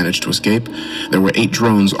 If they managed to escape, there were 8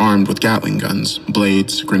 drones armed with Gatling guns,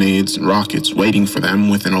 blades, grenades, and rockets waiting for them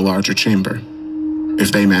within a larger chamber.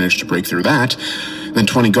 If they managed to break through that, then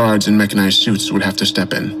 20 guards in mechanized suits would have to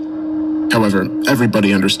step in. However,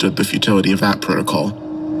 everybody understood the futility of that protocol.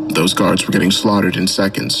 Those guards were getting slaughtered in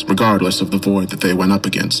seconds, regardless of the void that they went up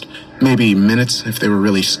against. Maybe minutes if they were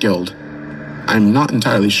really skilled. I'm not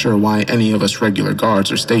entirely sure why any of us regular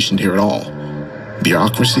guards are stationed here at all.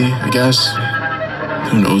 Bureaucracy, I guess?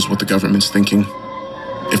 Who knows what the government's thinking?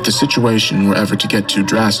 If the situation were ever to get too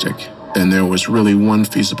drastic, then there was really one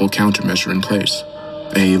feasible countermeasure in place.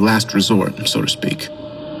 A last resort, so to speak.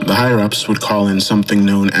 The higher-ups would call in something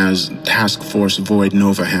known as Task Force Void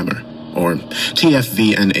Nova Hammer, or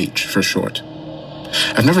TFVNH for short.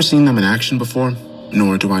 I've never seen them in action before,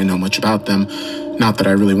 nor do I know much about them. Not that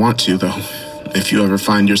I really want to, though. If you ever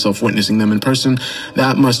find yourself witnessing them in person,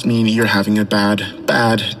 that must mean you're having a bad,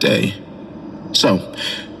 bad day. So,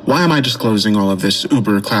 why am I disclosing all of this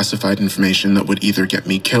uber-classified information that would either get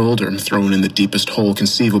me killed or thrown in the deepest hole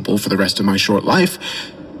conceivable for the rest of my short life?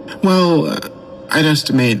 Well, I'd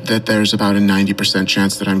estimate that there's about a 90%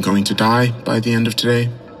 chance that I'm going to die by the end of today.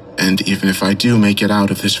 And even if I do make it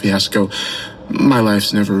out of this fiasco, my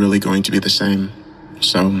life's never really going to be the same.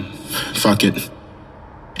 So, fuck it.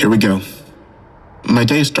 Here we go. My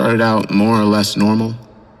day started out more or less normal.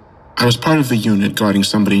 I was part of the unit guarding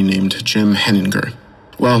somebody named Jim Henninger.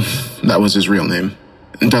 Well, that was his real name.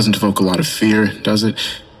 It doesn't evoke a lot of fear, does it?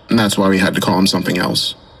 And that's why we had to call him something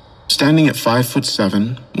else. Standing at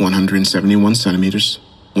 5'7", 171 centimeters,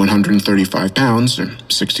 135 pounds, or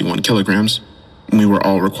 61 kilograms, we were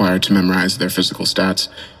all required to memorize their physical stats.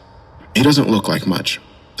 He doesn't look like much.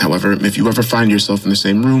 However, if you ever find yourself in the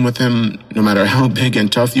same room with him, no matter how big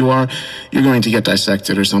and tough you are, you're going to get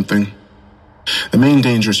dissected or something. The main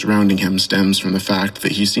danger surrounding him stems from the fact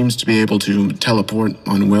that he seems to be able to teleport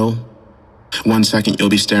on will. 1 second you'll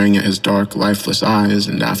be staring at his dark, lifeless eyes,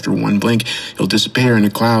 and after one blink, he'll disappear in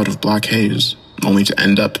a cloud of black haze, only to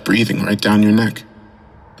end up breathing right down your neck.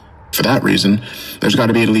 For that reason, there's got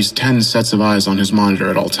to be at least 10 sets of eyes on his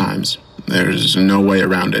monitor at all times. There's no way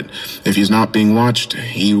around it. If he's not being watched,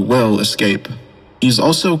 he will escape. He's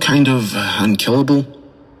also kind of unkillable.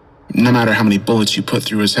 No matter how many bullets you put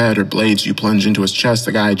through his head or blades you plunge into his chest,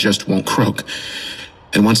 the guy just won't croak.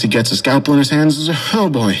 And once he gets a scalpel in his hands, oh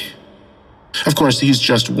boy. Of course, he's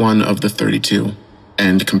just one of the 32,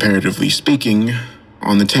 and comparatively speaking,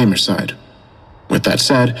 on the tamer side. With that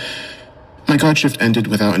said, my guard shift ended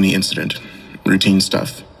without any incident. Routine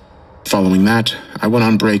stuff. Following that, I went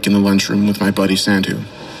on break in the lunchroom with my buddy Sandhu.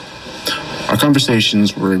 Our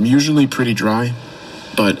conversations were usually pretty dry,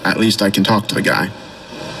 but at least I can talk to the guy.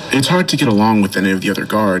 It's hard to get along with any of the other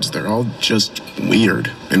guards. They're all just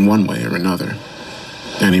weird in one way or another.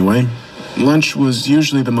 Anyway, lunch was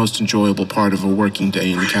usually the most enjoyable part of a working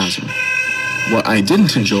day in the Chasm. What I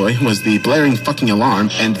didn't enjoy was the blaring fucking alarm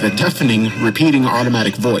and the deafening, repeating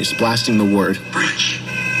automatic voice blasting the word "breach"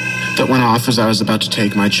 that went off as I was about to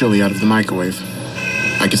take my chili out of the microwave.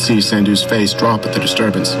 I could see Sandhu's face drop at the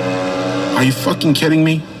disturbance. "Are you fucking kidding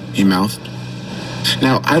me?" he mouthed.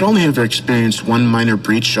 Now, I'd only ever experienced one minor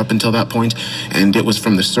breach up until that point, and it was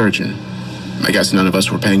from the surgeon. I guess none of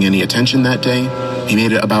us were paying any attention that day. He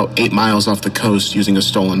made it about 8 miles off the coast using a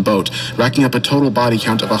stolen boat, racking up a total body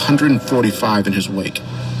count of 145 in his wake.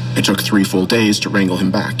 It took 3 full days to wrangle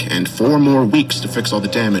him back, and 4 more weeks to fix all the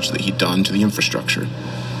damage that he'd done to the infrastructure.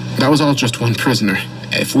 That was all just one prisoner.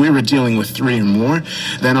 If we were dealing with 3 or more,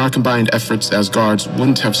 then our combined efforts as guards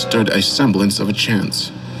wouldn't have stood a semblance of a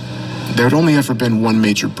chance. There had only ever been one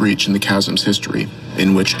major breach in the chasm's history,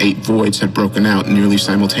 in which 8 voids had broken out nearly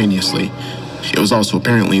simultaneously. It was also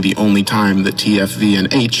apparently the only time that TFV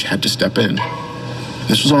and H had to step in.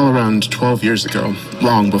 This was all around 12 years ago,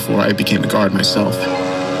 long before I became a guard myself.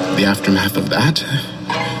 The aftermath of that,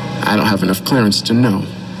 I don't have enough clearance to know,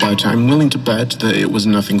 but I'm willing to bet that it was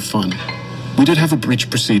nothing fun. We did have a breach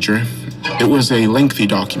procedure. It was a lengthy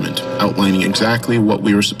document outlining exactly what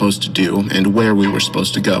we were supposed to do and where we were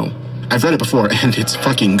supposed to go. I've read it before, and it's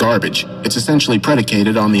fucking garbage. It's essentially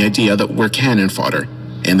predicated on the idea that we're cannon fodder,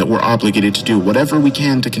 and that we're obligated to do whatever we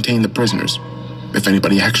can to contain the prisoners. If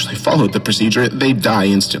anybody actually followed the procedure, they'd die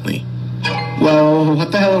instantly. Well,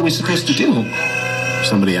 what the hell are we supposed to do?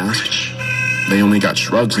 Somebody asked. They only got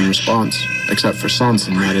shrugs in response, except for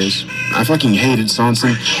Sonson, that is. I fucking hated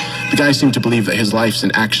Sonson. The guy seemed to believe that his life's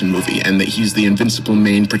an action movie and that he's the invincible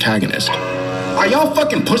main protagonist. Are y'all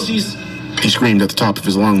fucking pussies? He screamed at the top of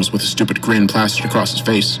his lungs with a stupid grin plastered across his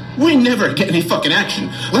face. We never get any fucking action.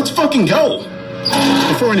 Let's fucking go!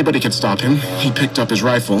 Before anybody could stop him, he picked up his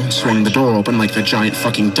rifle, swung the door open like the giant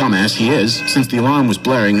fucking dumbass he is. Since the alarm was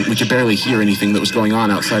blaring, we could barely hear anything that was going on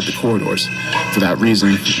outside the corridors. For that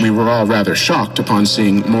reason, we were all rather shocked upon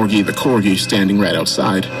seeing Morgie the Corgi standing right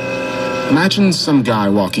outside. Imagine some guy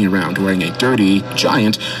walking around wearing a dirty,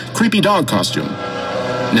 giant, creepy dog costume.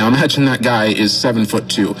 Now imagine that guy is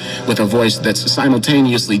 7'2", with a voice that's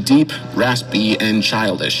simultaneously deep, raspy, and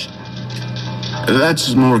childish.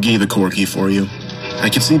 That's Morgie the Corgi for you. I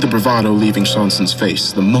could see the bravado leaving Sonson's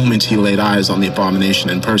face the moment he laid eyes on the abomination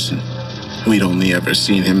in person. We'd only ever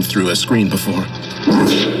seen him through a screen before.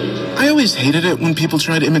 I always hated it when people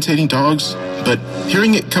tried imitating dogs, but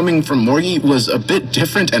hearing it coming from Morgie was a bit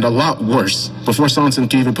different and a lot worse. Before Sonson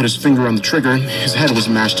could even put his finger on the trigger, his head was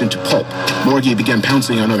mashed into pulp. Morgie began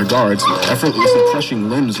pouncing on other guards, effortlessly crushing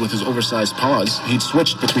limbs with his oversized paws. He'd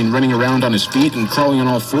switched between running around on his feet and crawling on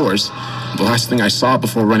all fours. The last thing I saw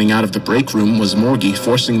before running out of the break room was Morgie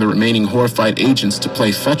forcing the remaining horrified agents to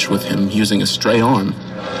play fetch with him using a stray arm.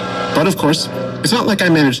 But of course, it's not like I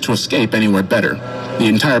managed to escape anywhere better. The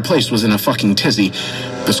entire place was in a fucking tizzy.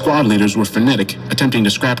 The squad leaders were frenetic, attempting to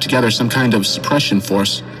scrap together some kind of suppression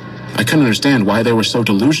force. I couldn't understand why they were so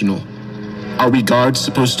delusional. Are we guards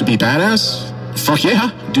supposed to be badass? Fuck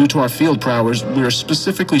yeah! Due to our field prowess, we were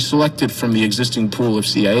specifically selected from the existing pool of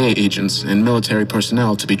CIA agents and military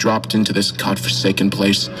personnel to be dropped into this godforsaken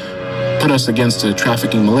place. Put us against a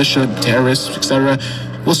trafficking militia, terrorists, etc.,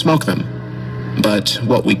 we'll smoke them. But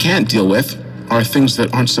what we can't deal with are things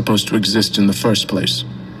that aren't supposed to exist in the first place.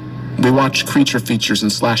 We watch creature features and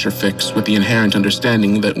slasher fics with the inherent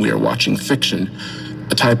understanding that we are watching fiction,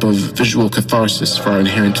 a type of visual catharsis for our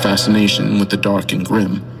inherent fascination with the dark and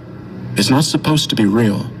grim. It's not supposed to be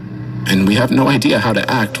real, and we have no idea how to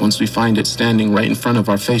act once we find it standing right in front of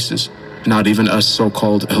our faces, not even us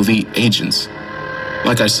so-called elite agents.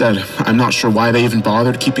 Like I said, I'm not sure why they even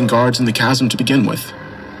bothered keeping guards in the chasm to begin with.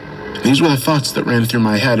 These were the thoughts that ran through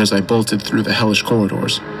my head as I bolted through the hellish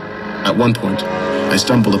corridors. At one point, I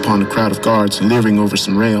stumbled upon a crowd of guards leering over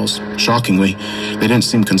some rails. Shockingly, they didn't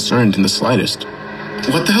seem concerned in the slightest.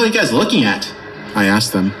 What the hell are you guys looking at? I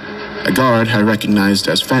asked them. A guard I recognized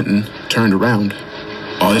as Fenton turned around.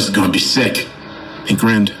 Oh, this is gonna be sick. He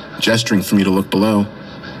grinned, gesturing for me to look below.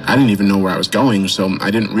 I didn't even know where I was going, so I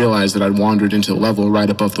didn't realize that I'd wandered into the level right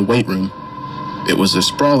above the weight room. It was a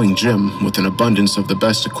sprawling gym with an abundance of the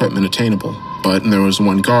best equipment attainable, but there was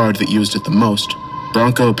one guard that used it the most,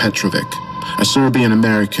 Branko Petrovic, a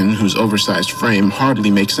Serbian-American whose oversized frame hardly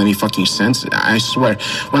makes any fucking sense. I swear,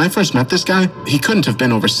 when I first met this guy, he couldn't have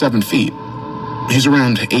been over 7 feet. He's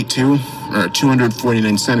around 8'2", or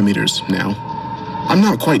 249 centimeters now. I'm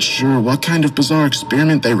not quite sure what kind of bizarre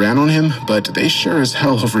experiment they ran on him, but they sure as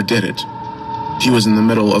hell overdid it. He was in the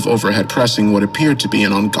middle of overhead pressing what appeared to be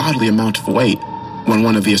an ungodly amount of weight when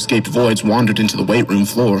one of the escaped voids wandered into the weight room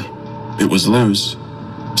floor. It was Luz,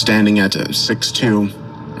 standing at 6'2",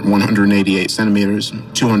 188 centimeters,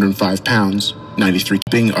 205 pounds, 93,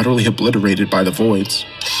 being utterly obliterated by the voids.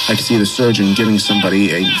 I could see the surgeon giving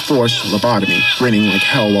somebody a forced lobotomy, grinning like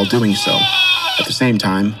hell while doing so. At the same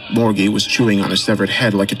time, Morgie was chewing on a severed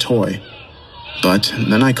head like a toy. But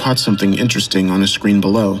then I caught something interesting on a screen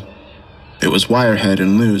below. It was Wirehead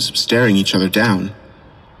and Luz staring each other down.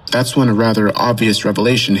 That's when a rather obvious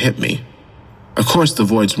revelation hit me. Of course the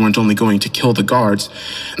voids weren't only going to kill the guards,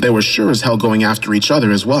 they were sure as hell going after each other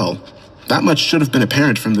as well. That much should have been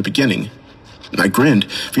apparent from the beginning. I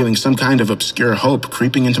grinned, feeling some kind of obscure hope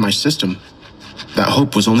creeping into my system. That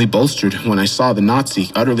hope was only bolstered when I saw the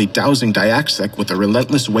Nazi utterly dousing Diaksek with a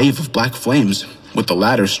relentless wave of black flames, with the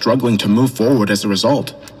latter struggling to move forward as a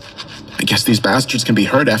result. I guess these bastards can be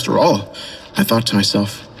hurt after all, I thought to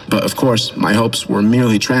myself. But of course, my hopes were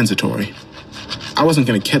merely transitory. I wasn't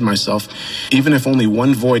going to kid myself. Even if only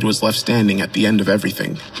one void was left standing at the end of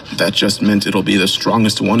everything, that just meant it'll be the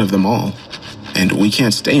strongest one of them all. And we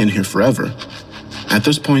can't stay in here forever. At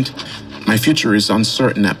this point, my future is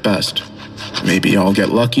uncertain at best. Maybe I'll get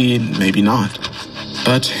lucky, maybe not.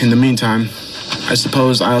 But in the meantime, I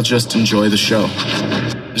suppose I'll just enjoy the show.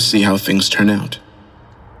 See how things turn out.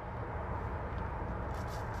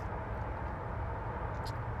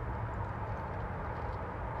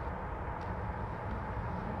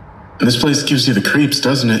 This place gives you the creeps,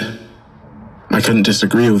 doesn't it? I couldn't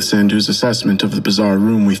disagree with Sandhu's assessment of the bizarre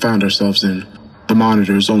room we found ourselves in. The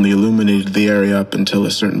monitors only illuminated the area up until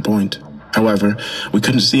a certain point. However, we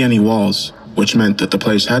couldn't see any walls, which meant that the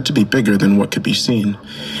place had to be bigger than what could be seen,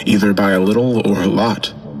 either by a little or a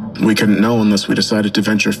lot. We couldn't know unless we decided to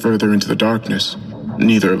venture further into the darkness.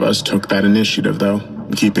 Neither of us took that initiative, though,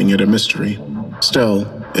 keeping it a mystery. Still,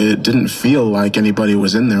 it didn't feel like anybody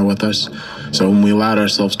was in there with us, so we allowed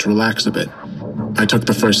ourselves to relax a bit. I took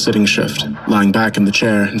the first sitting shift, lying back in the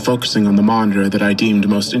chair and focusing on the monitor that I deemed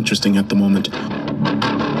most interesting at the moment.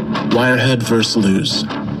 Wirehead vs. Luz.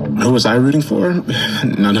 Who was I rooting for?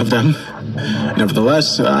 None of them.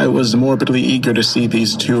 Nevertheless, I was morbidly eager to see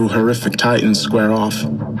these two horrific titans square off.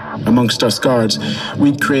 Amongst us guards,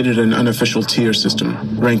 we'd created an unofficial tier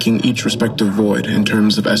system, ranking each respective void in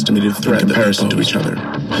terms of estimated threat in comparison to each other.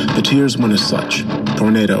 The tiers went as such: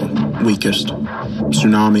 Tornado, weakest;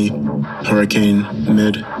 Tsunami, Hurricane,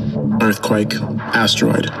 mid; Earthquake,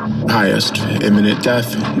 Asteroid, highest; Imminent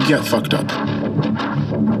death, get fucked up.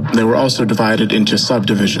 They were also divided into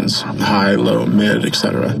subdivisions: high, low, mid,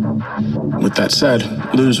 etc. With that said,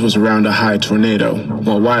 Luz was around a high tornado,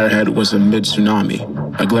 while Wirehead was a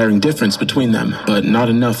mid-tsunami. A glaring difference between them, but not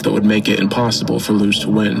enough that would make it impossible for Luz to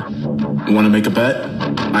win. Want to make a bet?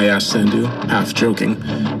 I asked Sandhu, half joking.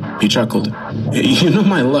 He chuckled. You know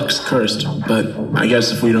my luck's cursed, but I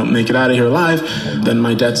guess if we don't make it out of here alive, then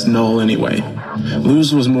my debt's null anyway.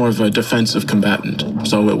 Luz was more of a defensive combatant,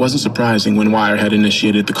 so it wasn't surprising when Wirehead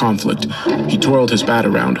initiated the conflict. He twirled his bat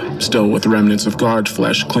around, still with remnants of guard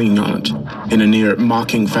flesh clinging on it, in a near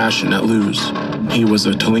mocking fashion at Luz. He was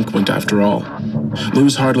a delinquent after all.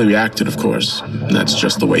 Luz hardly reacted, of course. That's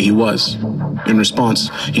just the way he was. In response,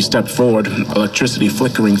 he stepped forward, electricity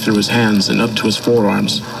flickering through his hands and up to his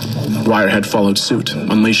forearms. Wirehead followed suit,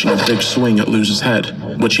 unleashing a big swing at Luz's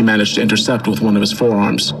head, which he managed to intercept with one of his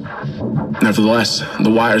forearms. Nevertheless, the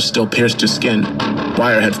wires still pierced his skin.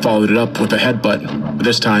 Wirehead followed it up with a headbutt.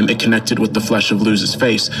 This time, it connected with the flesh of Luz's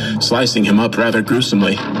face, slicing him up rather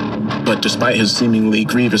gruesomely. But despite his seemingly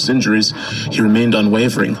grievous injuries, he remained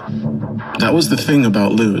unwavering. That was the thing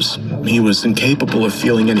about Luz. He was incapable of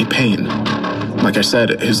feeling any pain. Like I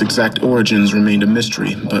said, his exact origins remained a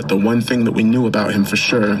mystery, but the one thing that we knew about him for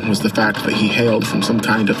sure was the fact that he hailed from some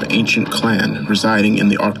kind of ancient clan residing in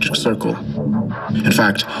the Arctic Circle. In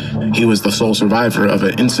fact, he was the sole survivor of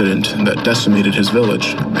an incident that decimated his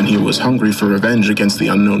village, and he was hungry for revenge against the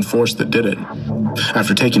unknown force that did it.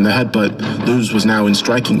 After taking the headbutt, Luz was now in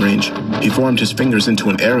striking range. He formed his fingers into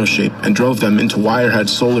an arrow shape and drove them into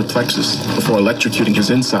Wirehead's solar plexus before electrocuting his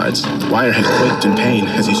insides. Wirehead quaked in pain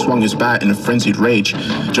as he swung his bat in a frenzied rage,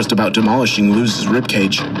 just about demolishing Luz's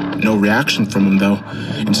ribcage. No reaction from him, though.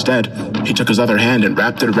 Instead, he took his other hand and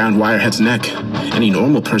wrapped it around Wirehead's neck. Any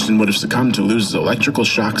normal person would have succumbed to Luz's electrical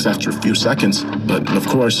shocks after a few seconds, but of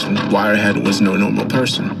course, Wirehead was no normal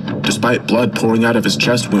person. Despite blood pouring out of his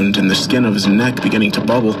chest wound and the skin of his neck beginning to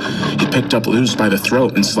bubble, he picked up Luz by the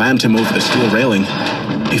throat and slammed him over the steel railing.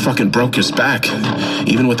 He fucking broke his back.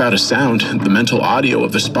 Even without a sound, the mental audio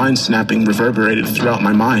of the spine snapping reverberated throughout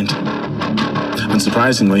my mind.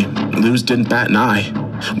 Unsurprisingly, Luz didn't bat an eye.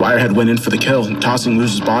 Wirehead went in for the kill, tossing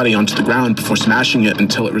Luz's body onto the ground before smashing it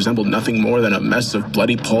until it resembled nothing more than a mess of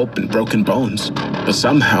bloody pulp and broken bones. But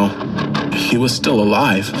somehow, he was still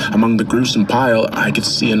alive. Among the gruesome pile, I could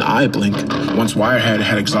see an eye blink. Once Wirehead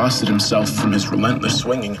had exhausted himself from his relentless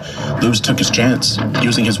swinging, Luz took his chance.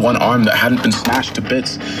 Using his one arm that hadn't been smashed to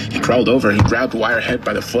bits, he crawled over and grabbed Wirehead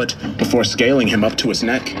by the foot before scaling him up to his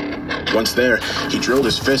neck. Once there, he drilled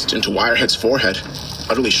his fist into Wirehead's forehead,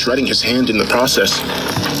 utterly shredding his hand in the process.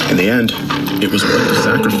 In the end, it was worth the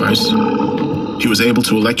sacrifice. He was able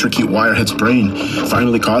to electrocute Wirehead's brain,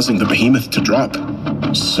 finally causing the behemoth to drop.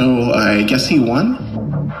 So, I guess he won?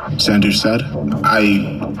 Sandhu said.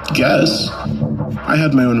 I guess. I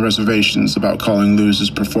had my own reservations about calling Luz's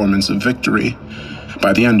performance a victory.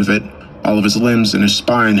 By the end of it, all of his limbs and his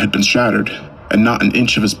spine had been shattered, and not an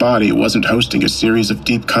inch of his body wasn't hosting a series of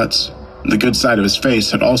deep cuts. The good side of his face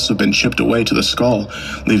had also been chipped away to the skull,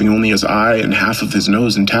 leaving only his eye and half of his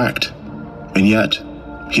nose intact. And yet,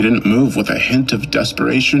 he didn't move with a hint of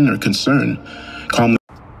desperation or concern. Calmly.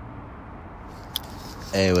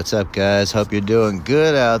 Hey, what's up, guys? Hope you're doing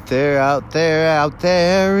good out there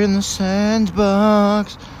in the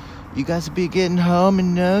sandbox. You guys will be getting home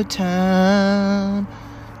in no time.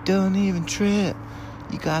 Don't even trip.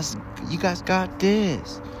 You guys got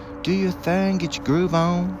this. Do your thing, get your groove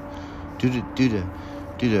on. Do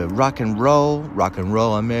the rock and roll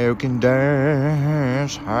American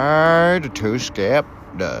dance. Hey, the two-step,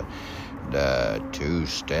 the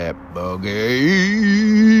two-step boogie.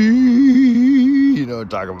 You know what I'm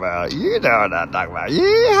talking about. You know what I'm talking about.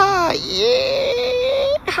 Yeah,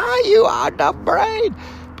 you are the brain.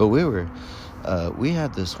 But we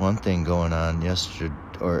had this one thing going on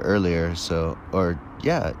earlier, so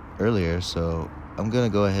I'm gonna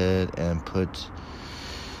go ahead and put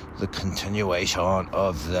the continuation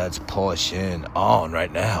of that portion on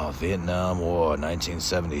right now. Vietnam War,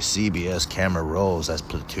 1970, CBS camera rolls as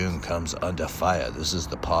platoon comes under fire. This is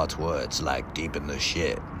the part where it's like deep in the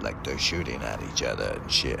shit, like they're shooting at each other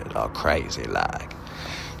and shit, all crazy,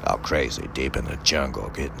 deep in the jungle,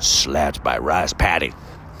 getting slapped by rice paddy.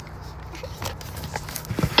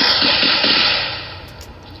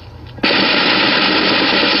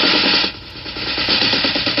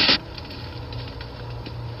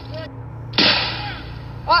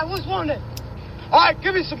 Alright, what's wanted? Alright,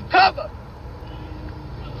 give me some cover.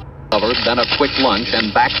 Then a quick lunch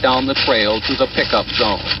and back down the trail to the pickup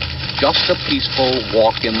zone. Just a peaceful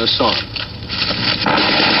walk in the sun.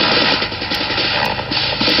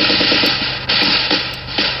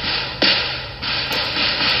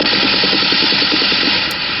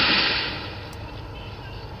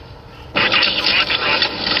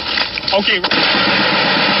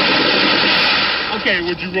 Okay,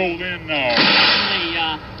 would you roll in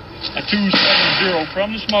a 270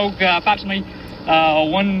 from the smoke, approximately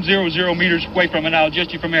 100 meters away from it. I'll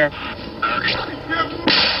adjust you from there.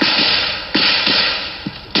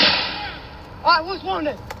 Alright, what's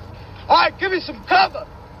wanted? Alright, give me some cover.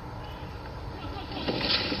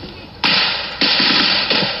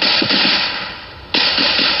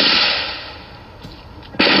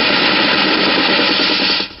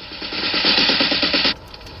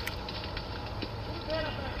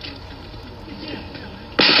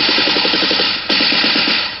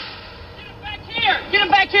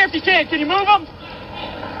 If you can you move them?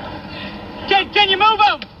 Can you move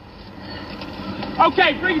them?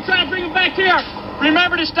 Okay, try to bring them back here.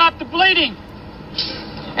 Remember to stop the bleeding.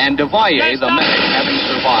 And Devalle, the medic, having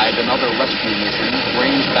survived another rescue mission,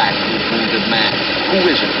 brings back his wounded man. Who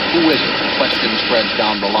is it? Question spreads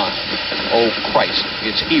down the line. Oh, Christ,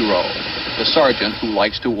 it's Hero, the sergeant who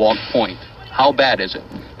likes to walk point. How bad is it?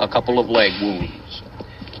 A couple of leg wounds.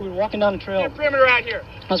 We were walking down the trail. Perimeter out here.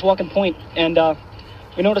 I was walking point, and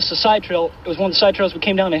we noticed a side trail. It was one of the side trails we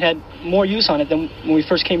came down. It had more use on it than when we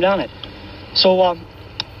first came down it. So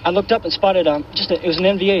I looked up and spotted it was an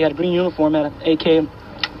NVA. He had a green uniform, had an AK,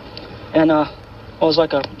 and it was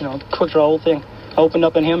like a quick draw old thing. I opened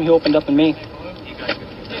up in him. He opened up in me.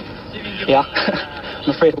 Yeah, I'm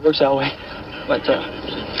afraid it works that way. But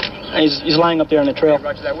he's lying up there on the trail.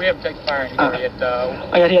 Roger that. We haven't taken fire.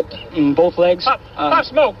 I got hit in both legs. Pop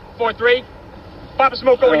smoke, 4-3. Pop a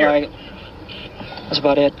smoke over here. That's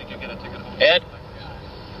about it. Ed?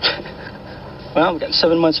 Well, we've got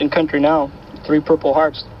 7 months in country now. 3 Purple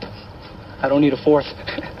Hearts. I don't need a 4th.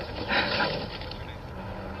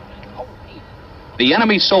 The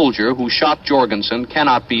enemy soldier who shot Jorgensen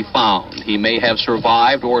cannot be found. He may have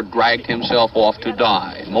survived or dragged himself off to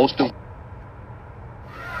die. Most of...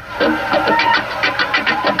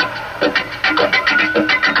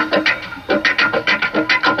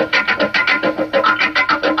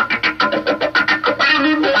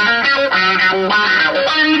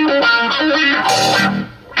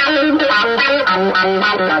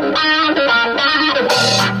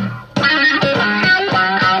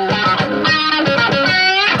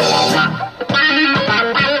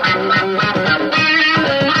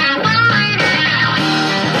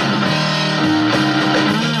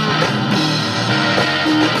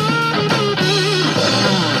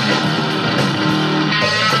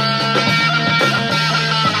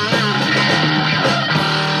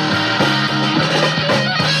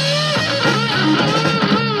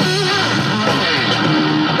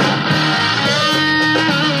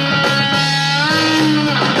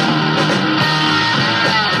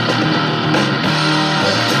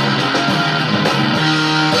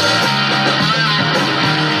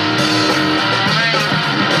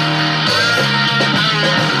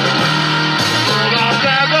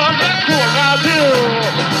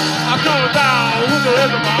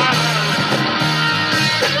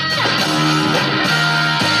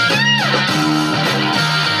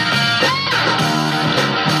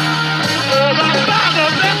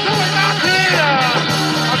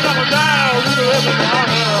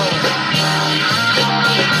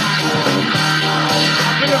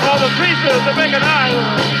 to make an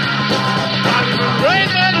island. I'm raining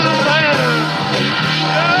in Atlanta.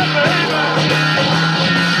 Yeah, baby.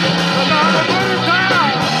 I'm a good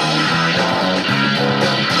child.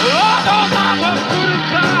 Lord, oh, I'm a good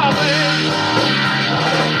child, baby.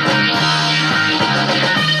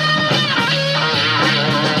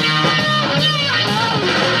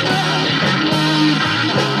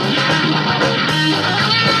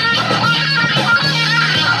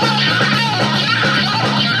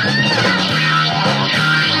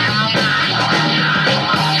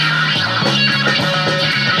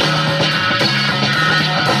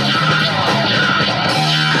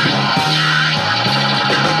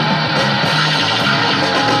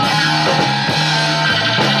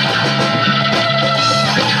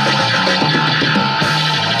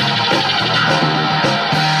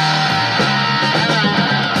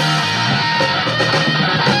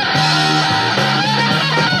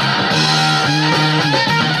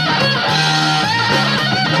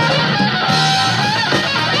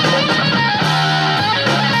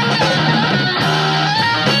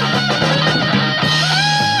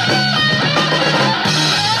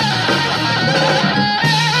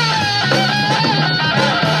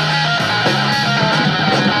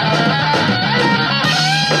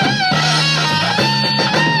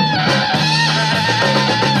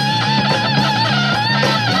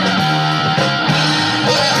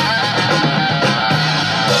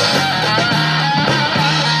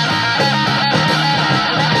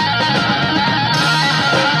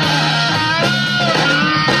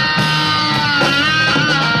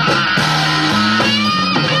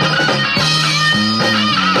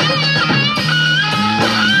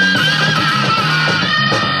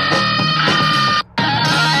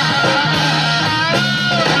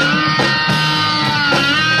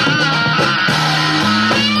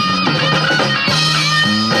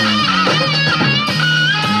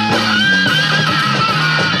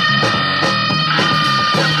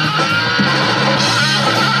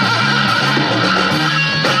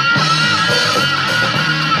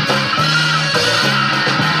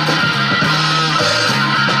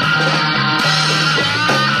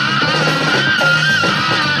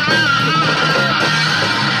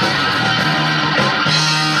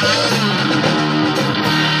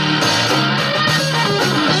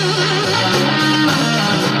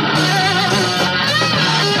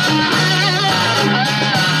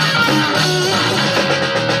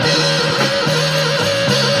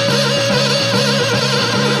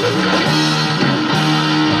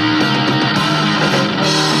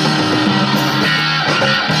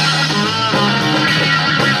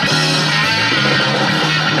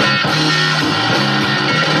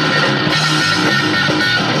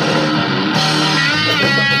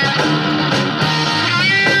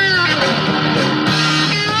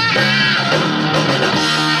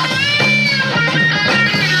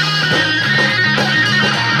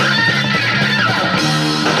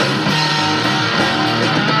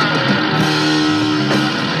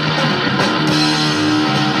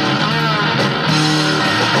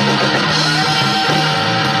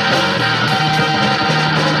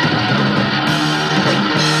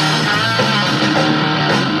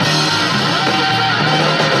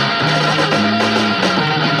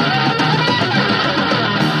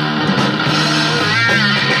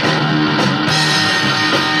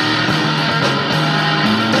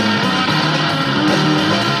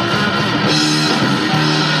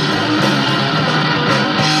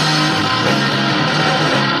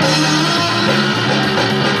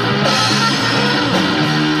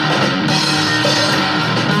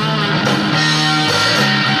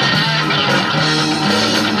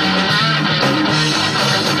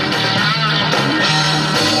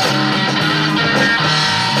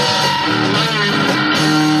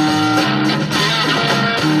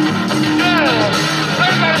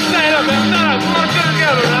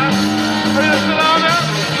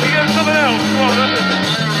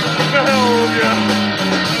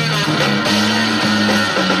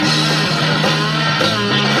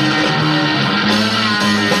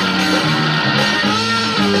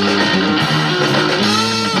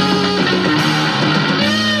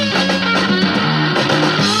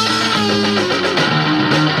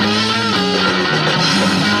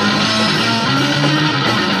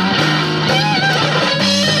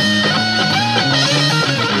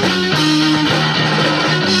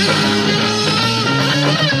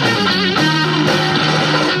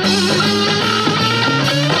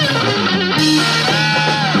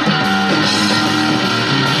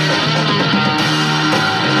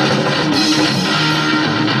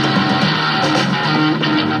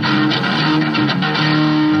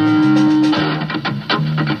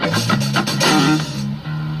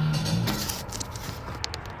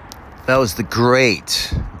 That was the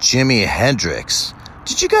great Jimi Hendrix.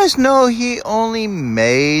 Did you guys know he only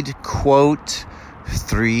made, quote,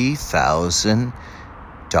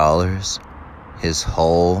 $3,000 his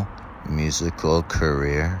whole musical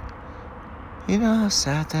career? You know how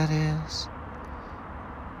sad that is?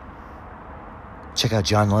 Check out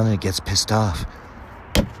John Lennon gets pissed off.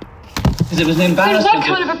 It was an embarrassment. What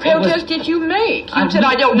kind of a protest did you make? You said,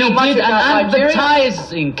 I don't know much about Nigeria. An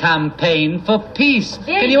advertising campaign for peace.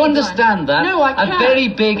 Can you understand that? No, I can't. A very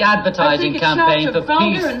big advertising campaign for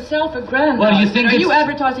peace. And self-aggrandizing. Well, you think Are you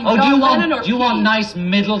advertising John Lennon or do you want nice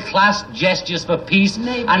middle-class gestures for peace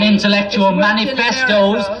Maybe. and intellectual It's worked in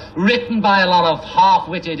manifestos America. written by a lot of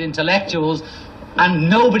half-witted intellectuals and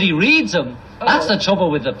nobody reads them? That's the trouble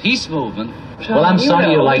with the peace movement. Well, I'm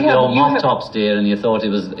sorry you liked your mop tops, dear, and you thought it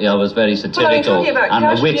was very satirical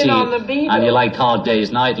and witty, and you liked Hard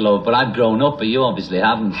Day's Night, love. But I've grown up, but you obviously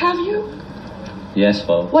haven't. Have you? Yes,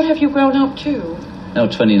 folks. What have you grown up to? No,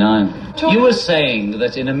 29. You were saying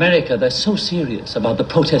that in America they're so serious about the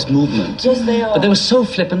protest movement. Yes, they are. But they were so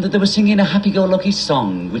flippant that they were singing a happy-go-lucky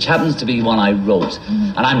song, which happens to be one I wrote.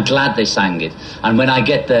 And I'm glad they sang it. And when I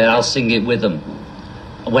get there, I'll sing it with them.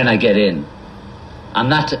 When I get in. And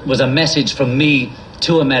that was a message from me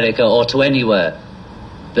to America or to anywhere,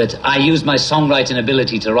 that I used my songwriting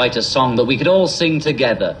ability to write a song that we could all sing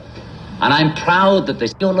together. And I'm proud that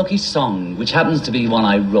this Your Lucky Song, which happens to be one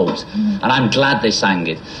I wrote, and I'm glad they sang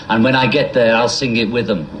it. And when I get there, I'll sing it with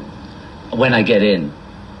them when I get in.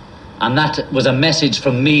 And that was a message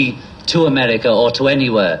from me to America or to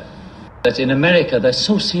anywhere, that in America they're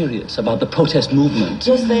so serious about the protest movement.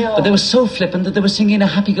 Yes, they are. But they were so flippant that they were singing a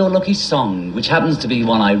happy-go-lucky song, which happens to be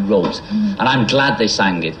one I wrote. And I'm glad they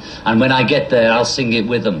sang it. And when I get there, I'll sing it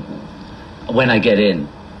with them when I get in.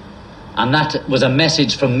 And that was a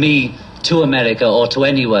message from me to America or to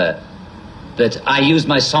anywhere, that I used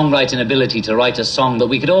my songwriting ability to write a song that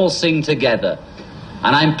we could all sing together.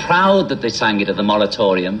 And I'm proud that they sang it at the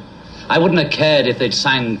Moratorium. I wouldn't have cared if they'd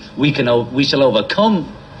sang We Shall Overcome.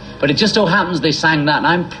 But it just so happens they sang that, and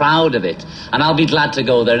I'm proud of it. And I'll be glad to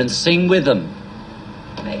go there and sing with them.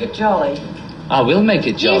 Make it jolly. I will make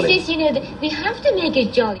it jolly. Yes, you know, we have to make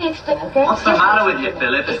it jolly. What's the matter with you,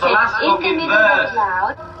 Philip? It's the last fucking verse.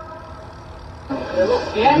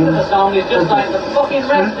 The end of the song is just like the fucking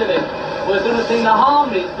rest of it. We're going to sing the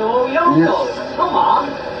harmonies to all Yoko. Come on.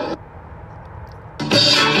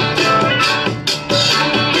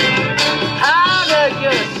 How did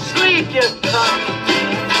you sleep, you cunt?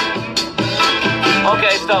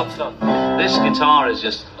 Okay, stop. This guitar is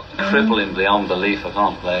just crippling beyond belief. I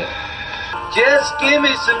can't play it. Just give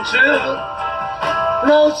me some truth.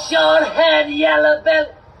 No short head, yellow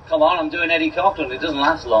belt. Come on, I'm doing Eddie Cochran. It doesn't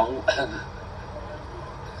last long.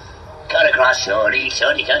 Cut across, shorty,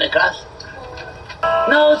 cut across.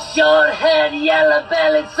 No short head, yellow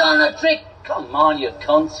belly's on a trick. Come on, you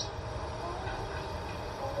cunts.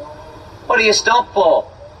 What do you stop for?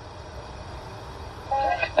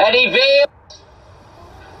 Eddie Veal.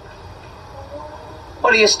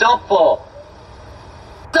 What do you stop for?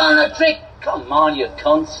 It's on a trick. Come on, you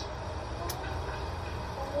cunts.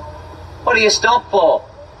 What do you stop for?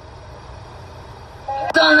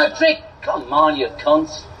 It's on a trick. Come on, you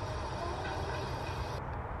cunts.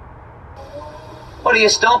 What do you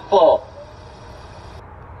stop for?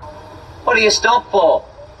 What do you stop for?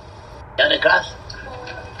 Cut across.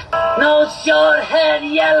 No short head,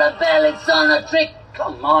 yellow belly's on a trick.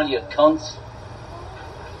 Come on, you cunts.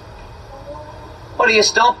 What do you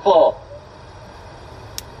stop for?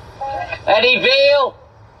 Eddie Veal!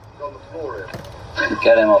 He's on the floor here.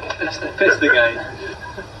 Get him up. Piss the game.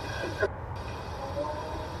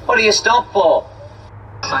 What do you stop for?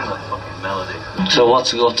 Sang that fucking melody. So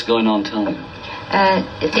what's going on, tell me?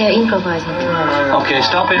 They're improvising. Okay,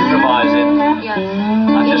 stop improvising. Yeah.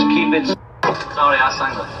 And just keep it... Sorry, I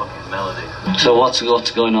sang that fucking melody. So what's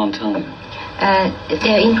going on, tell me?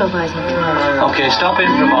 They're improvising. Okay, stop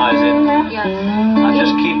improvising. Yeah. And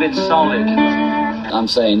just keep it solid. I'm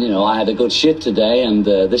saying, I had a good shit today, and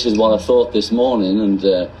this is what I thought this morning, and,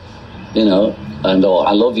 I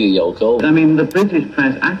love you, Yoko. I mean, the British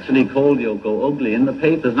press actually called Yoko ugly in the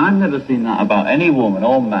papers, and I've never seen that about any woman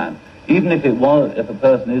or man. Even if a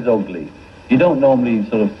person is ugly, you don't normally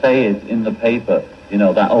sort of say it in the paper,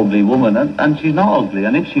 that ugly woman, and she's not ugly,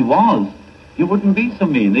 and if she was, you wouldn't be so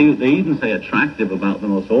mean. They even say attractive about the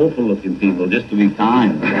most awful-looking people just to be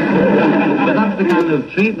kind. But that's the kind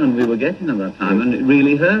of treatment we were getting at that time, and it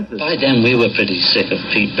really hurt us. By then, we were pretty sick of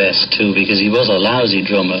Pete Best, too, because he was a lousy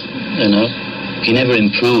drummer, He never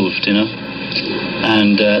improved,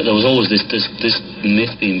 And there was always this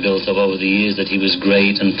myth being built up over the years that he was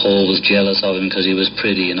great and Paul was jealous of him because he was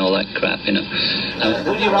pretty and all that crap, you know.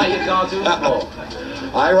 Who do you write your cartoons for?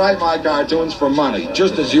 I write my cartoons for money,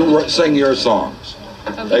 just as you sing your songs.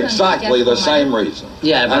 Exactly the same reason.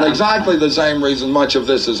 Yeah, and exactly the same reason much of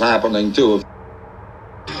this is happening, too.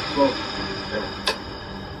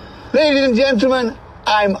 Ladies and gentlemen,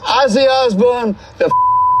 I'm Ozzy Osbourne, the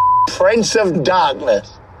Prince of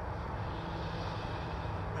Darkness.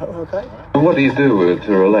 Okay. What do you do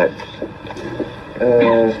to relax?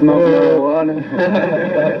 Smoke marijuana.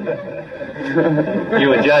 You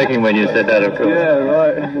were joking when you said that, of course. Yeah,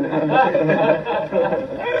 right.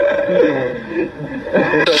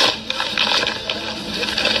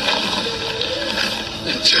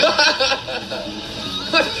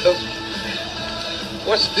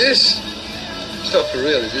 What's this? It's not for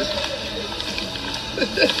real, is it?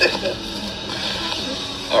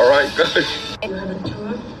 All right, guys. You have a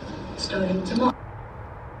tour starting tomorrow.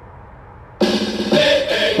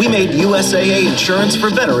 We made USAA insurance for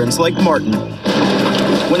veterans like Martin.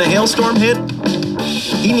 When a hailstorm hit,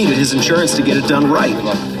 he needed his insurance to get it done right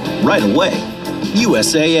away.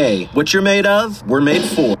 USAA, what you're made of, we're made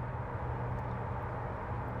for.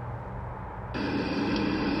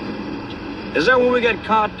 Is that when we got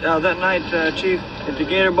caught that night, Chief, at the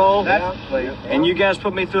Gator Bowl? And you guys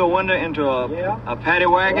put me through a window into a paddy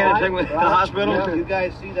wagon and took me to the hospital? You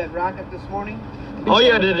guys see that rocket this morning? Oh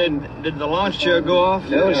yeah, did the launch chair go off?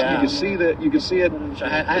 Yes, you could see that. You could see it in I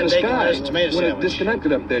had the bacon, sky lettuce, tomato when it sandwich.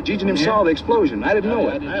 disconnected up there. Gigi and him saw the explosion. I didn't know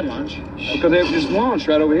it I had lunch. because it was launched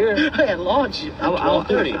right over here. I had lunch at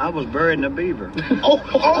 12:30. I was buried in a beaver.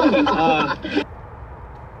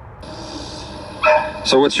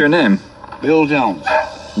 So what's your name? Bill Jones.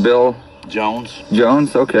 Bill Jones.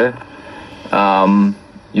 Jones, okay.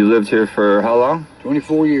 You lived here for how long?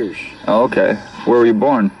 24 years. Oh, okay. Where were you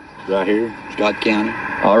born? Right here, Scott County.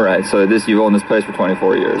 All right, so you've owned this place for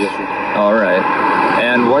 24 years. Yes, sir. All right.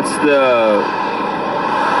 And what's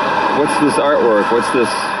this artwork? What's this?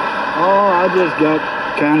 Oh, I just got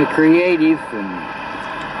kind of creative, and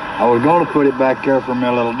I was going to put it back there for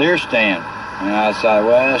my little deer stand. And I said,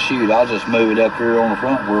 well, shoot, I'll just move it up here on the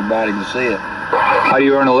front where everybody can see it. How do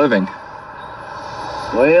you earn a living?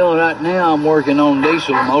 Well, right now I'm working on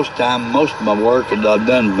diesel most time. Most of my work, and I've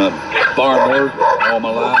done my farm work all my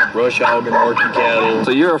life, brush hogging, working cattle.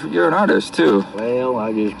 So you're an artist too? Well,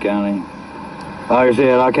 I just kind of, like I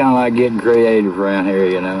said, I kind of like getting creative around here,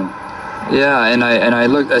 you know. Yeah, and I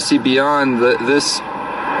looked. I see beyond this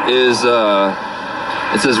is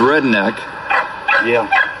it says redneck. Yeah.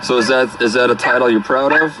 So is that a title you're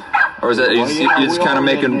proud of, or is that Well, you're just kind of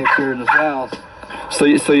making? Here in the South. So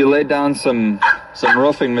you laid down some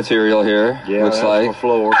roofing material here. Yeah, looks that's like my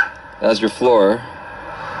floor. That's your floor.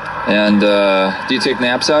 And do you take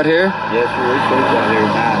naps out here? Yes, sir. We sleep out here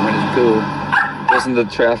at night when it's cool. Doesn't the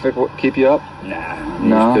traffic keep you up? Nah,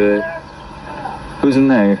 No? it's good. Who's in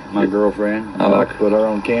there? My girlfriend. I Oh. like to put her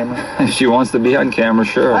on camera. If she wants to be on camera,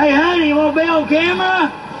 sure. Hey, honey, you want to be on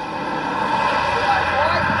camera?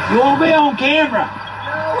 You want to be on camera?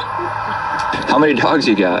 How many dogs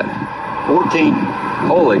you got? 14.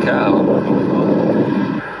 Holy cow.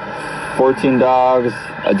 14 dogs,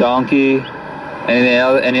 a donkey. Any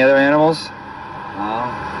other animals?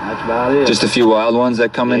 No, that's about it. Just a few wild ones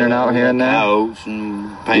that come in and out here and there? Coyotes and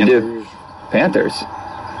You panthers. do? Panthers?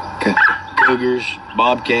 Cougars,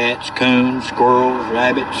 bobcats, coons, squirrels,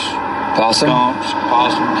 rabbits, Possum? skunks,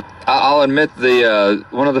 possums. I'll admit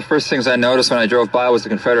one of the first things I noticed when I drove by was the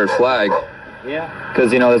Confederate flag. Yeah. Because,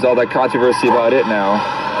 there's all that controversy about it now,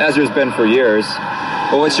 as there's been for years.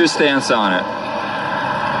 But what's your stance on it?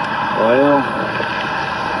 Well,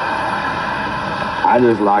 I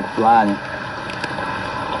just like flying it.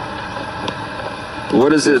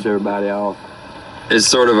 What is it? Puts everybody off. Is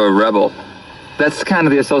sort of a rebel. That's kind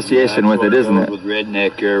of the association with it, isn't it? With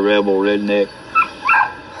redneck here, rebel, redneck.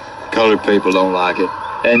 Colored people don't like it.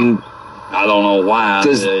 And I don't know why.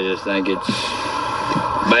 Does- They just think it's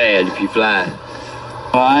bad if you fly it.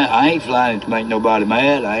 Well, I ain't flying it to make nobody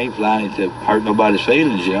mad. I ain't flying it to hurt nobody's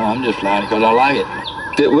feelings, I'm just flying it because I like it.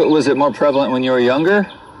 Was it more prevalent when you were younger?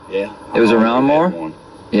 Yeah. It was around more? One.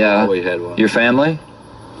 Yeah. Always had one. Your family?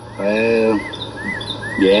 Well,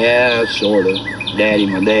 yeah, sort of.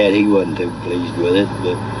 My dad, he wasn't too pleased with it,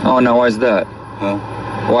 but... Oh, no, why's that? Huh?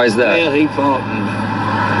 Why is that? Well, he fought in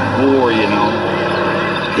war,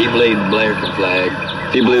 He believed in the American flag.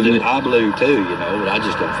 He believed in it? I believe too, but I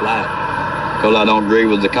just don't fly it. Because I don't agree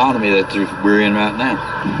with the economy that we're in right now.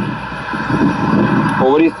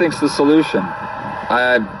 Well, what do you think's the solution?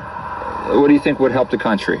 What do you think would help the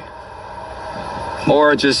country?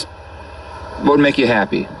 Or just What would make you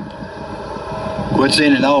happy? Quit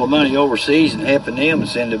sending all the money overseas and helping them and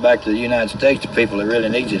send it back to the United States to people that really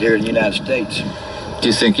need it here in the United States. Do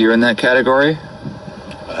you think you're in that category?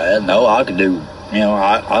 No, I could do. You know,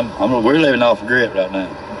 we're living off the grid right now.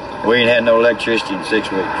 We ain't had no electricity in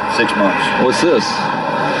 6 weeks, 6 months. What's this?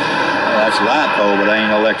 That's a light pole, but there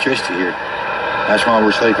ain't no electricity here. That's why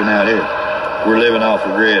we're sleeping out here. We're living off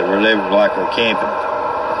the grid. We're living like we're camping.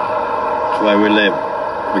 That's the way we live.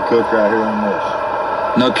 We cook right here on this.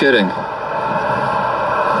 No kidding.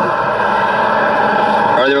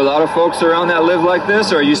 Are there a lot of folks around that live like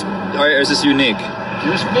this, or is this unique?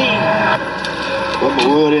 Just me. Put the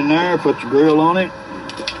wood in there, put the grill on it.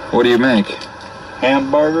 What do you make?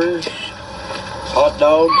 Hamburgers, hot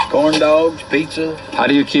dogs, corn dogs, pizza. How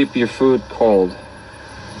do you keep your food cold?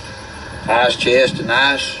 Ice chest and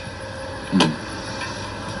ice.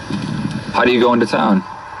 How do you go into town?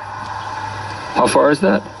 How far is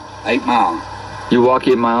that? 8 miles. You walk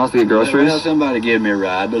 8 miles to get groceries? Well, somebody give me a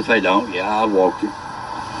ride, but if they don't, yeah, I'll walk it.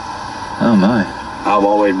 Oh, my. I've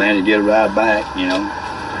always managed to get a ride back, you know.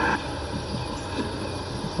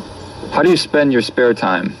 How do you spend your spare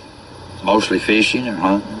time? Mostly fishing or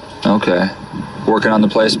hunting. Okay. Working on the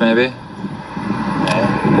place, maybe?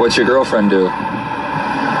 Yeah. What's your girlfriend do?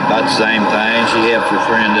 About the same thing. She helps her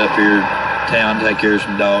friend up here in town take care of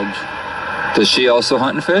some dogs. Does she also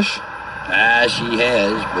hunt and fish? She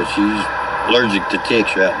has, but she's allergic to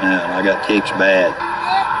ticks right now, and I got ticks bad.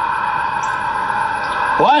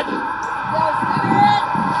 What?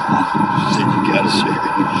 You got a cigarette.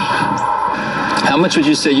 How much would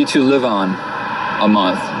you say you two live on a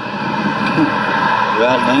month?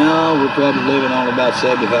 Right now, we're probably living on about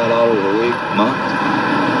 $75 a week, a month.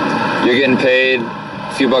 You're getting paid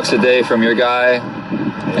a few bucks a day from your guy,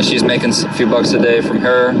 and she's making a few bucks a day from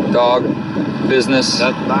her dog business.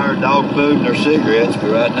 Got to buy her dog food and her cigarettes, but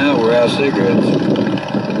right now we're out of cigarettes.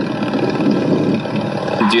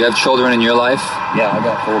 Do you have children in your life? Yeah, I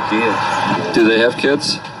got 4 kids. Do they have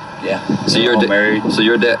kids? Yeah. So you're married. So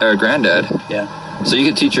you're granddad. Yeah. So you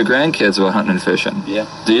can teach your grandkids about hunting and fishing. Yeah.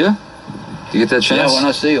 Do you? Do you get that chance? Yeah, when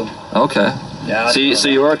I see them. Okay. Yeah. So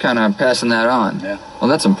you are kind of passing that on. Yeah. Well,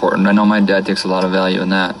 that's important. I know my dad takes a lot of value in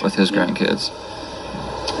that with his grandkids.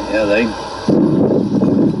 Yeah,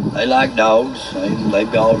 they like dogs.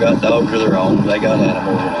 They've all got dogs of their own. They got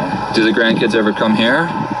animals of their own. Do the grandkids ever come here?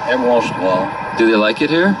 Every once in a while. Do they like it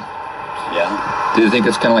here? Yeah. Do you think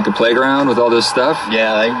it's kind of like a playground with all this stuff?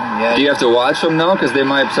 Yeah. Do you have to watch them though, because they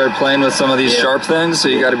might start playing with some of these sharp things? So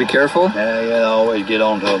you got to be careful. Yeah, you gotta always get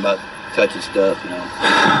on to them about touching stuff, you know.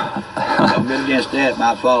 Don't get against that, it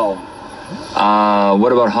might fall.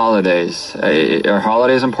 What about holidays? Are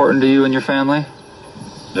holidays important to you and your family?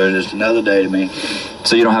 They're just another day to me.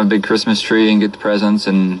 So you don't have a big Christmas tree and get the presents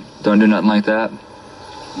and don't do nothing like that?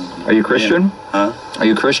 Are you Christian? Huh? Are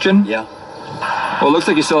you Christian? Yeah. Well, it looks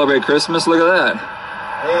like you celebrate Christmas. Look at that.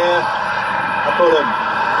 Yeah. I put a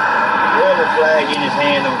rebel flag in his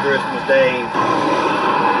hand on Christmas Day.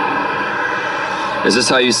 Is this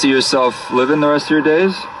how you see yourself living the rest of your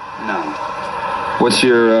days? No. What's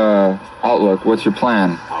your outlook? What's your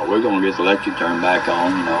plan? Oh, we're going to get the electric turned back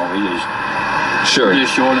on, you know. We just... Sure. We're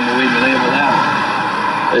just short them we can live without.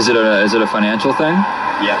 Is it a financial thing?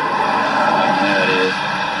 Yeah. Yeah, it is.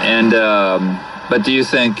 And but do you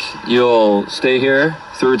think you'll stay here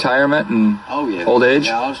through retirement and old age?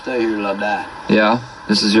 Yeah, I'll stay here till I die. Yeah.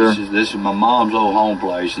 This is my mom's old home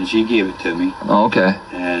place, and she gave it to me. Oh, okay.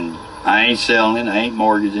 And I ain't selling it. I ain't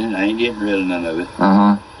mortgaging it. I ain't getting rid of none of it.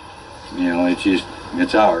 Uh huh. You know,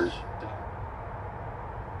 it's ours.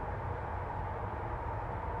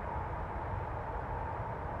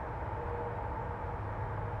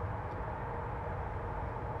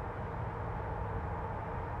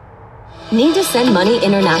 Need to send money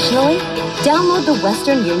internationally? Download the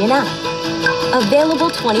Western Union app. Available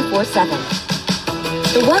 24/7.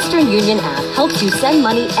 The Western Union app helps you send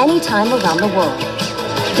money anytime around the world.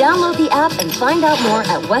 Download the app and find out more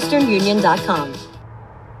at westernunion.com.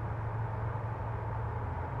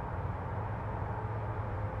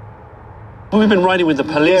 We've been riding with the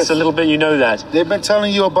police a little bit, you know that. They've been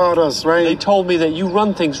telling you about us, right? They told me that you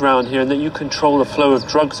run things around here and that you control the flow of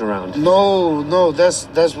drugs around. No,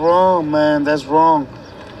 that's wrong, man. That's wrong.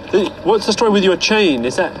 What's the story with your chain?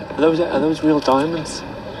 Are those real diamonds?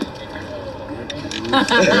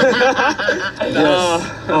 Yes.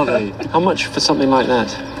 Are they? How much for something like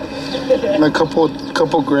that? Like couple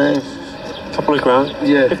grand. Couple of grand?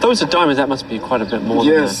 Yeah. If those are diamonds, that must be quite a bit more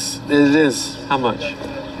than that. Yes, it is. How much?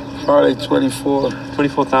 Probably 24.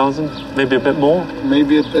 24,000? Maybe a bit more?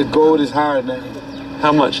 Maybe a gold is higher now.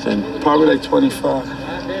 How much then? Probably like 25.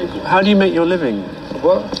 How do you make your living?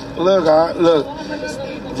 What? Look,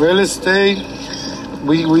 real estate.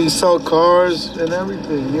 We sell cars and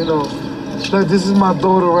everything, you know. Look, this is my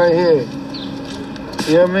daughter right here.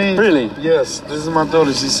 You know what I mean? Really? Yes, this is my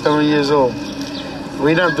daughter. She's 7 years old.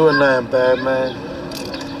 We not doing nothing bad, man.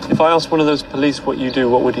 If I asked one of those police what you do,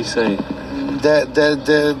 what would he say? That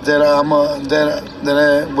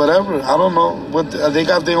whatever. I don't know. They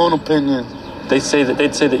got their own opinion. They'd say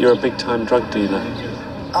that you're a big time drug dealer.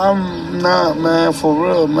 I'm not, man, for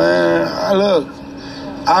real, man.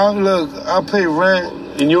 I pay rent.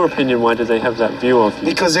 In your opinion, why do they have that view of you?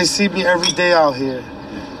 Because they see me every day out here.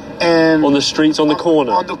 And on the streets, on the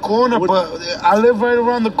corner? On the corner, but I live right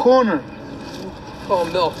around the corner. Oh,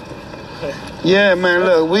 milk. Yeah, man,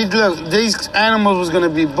 look, these animals was going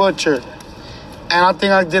to be butchered. And I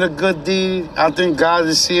think I did a good deed. I think God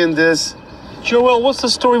is seeing this. Joel, what's the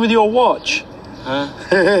story with your watch? Huh?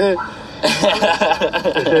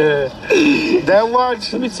 That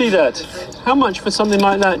watch? Let me see that. How much for something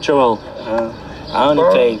like that, Joel? I only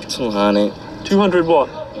paid $200. 200 what?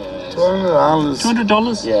 $200.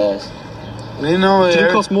 $200? Yes. You know, Did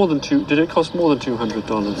it cost more than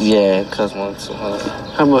 $200? Yeah, it cost more than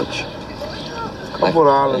 $200. How much? Couple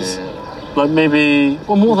dollars. Yeah. Like maybe,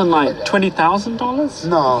 more than like $20,000?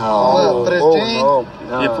 No. For the chain? No.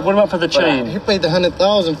 Yeah, but what about for the chain? He paid the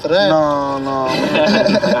 $100,000 for that. No.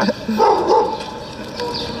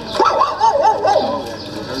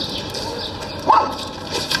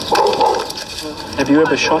 Have you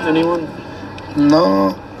ever shot anyone?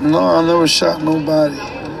 No, I never shot nobody. You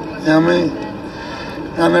know what I mean?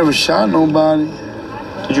 I never shot nobody.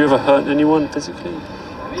 Did you ever hurt anyone physically?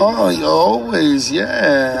 Oh, always,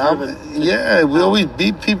 yeah. We always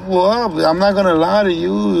beat people up. I'm not going to lie to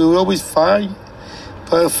you. We always fight.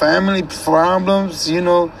 But family problems, you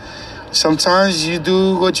know. Sometimes you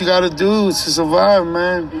do what you got to do to survive,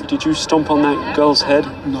 man. Did you stomp on that girl's head?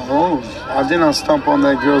 No, I did not stomp on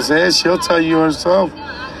that girl's head. She'll tell you herself.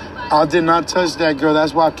 I did not touch that girl.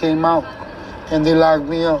 That's why I came out. And they locked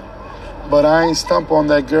me up. But I ain't stomp on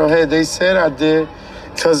that girl's head. They said I did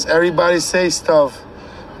because everybody say stuff.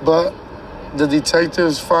 But the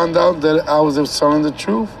detectives found out that I was telling the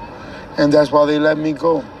truth. And that's why they let me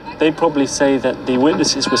go. They'd probably say that the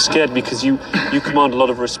witnesses were scared because you command a lot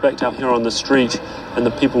of respect out here on the street and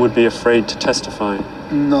the people would be afraid to testify.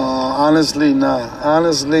 No, honestly not.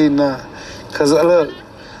 Because look,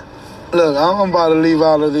 I'm about to leave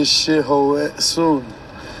out of this shithole soon.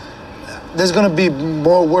 There's going to be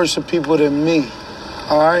more worse people than me,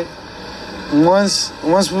 all right? Once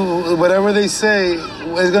whatever they say,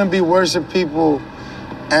 it's going to be worse people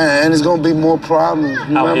and it's going to be more problems.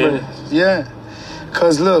 Remember? Yeah.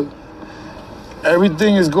 Because, look,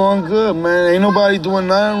 everything is going good, man. Ain't nobody doing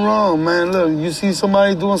nothing wrong, man. Look, you see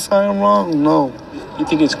somebody doing something wrong? No. You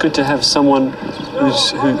think it's good to have someone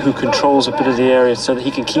who controls a bit of the area so that he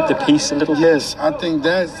can keep the peace a little bit? Yes, I think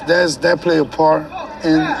that play a part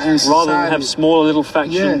in society. Rather than have smaller little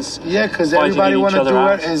factions. Yeah, because everybody want to do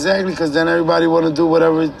it. Exactly, because then everybody want to do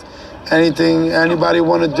whatever, anything anybody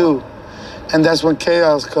want to do. And that's when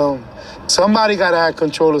chaos comes. Somebody got to have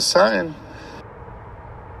control of something.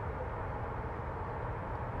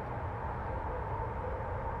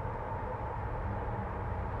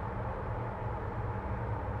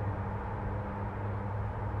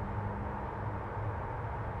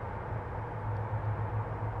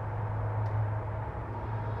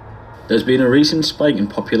 There's been a recent spike in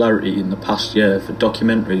popularity in the past year for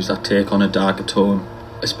documentaries that take on a darker tone,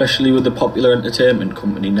 especially with the popular entertainment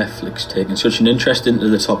company Netflix taking such an interest into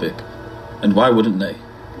the topic. And why wouldn't they?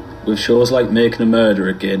 With shows like Making a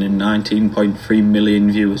Murderer gaining 19.3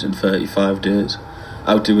 million viewers in 35 days,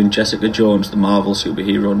 outdoing Jessica Jones, the Marvel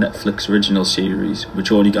superhero Netflix original series,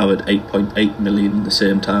 which only gathered 8.8 million in the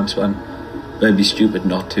same time span, they'd be stupid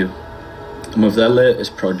not to. And with their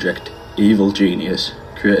latest project, Evil Genius,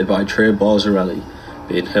 created by Trey Borzarelli,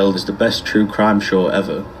 being hailed as the best true crime show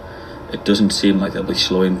ever, it doesn't seem like they'll be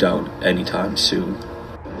slowing down anytime soon.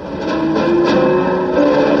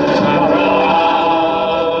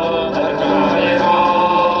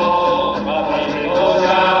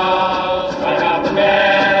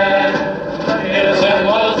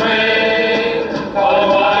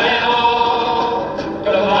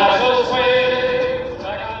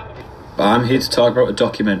 But I'm here to talk about a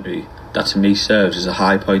documentary that to me serves as a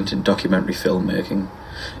high point in documentary filmmaking,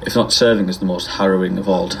 if not serving as the most harrowing of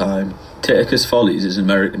all time. Tita's Follies is an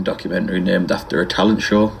American documentary named after a talent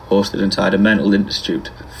show hosted inside a mental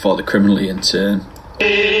institute for the criminally insane.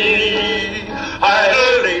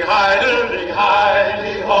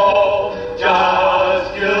 Hi-do-ly-hi-do-ly-hi-do-ho,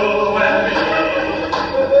 just you and me.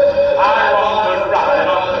 I want to ride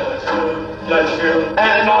on the tune, let you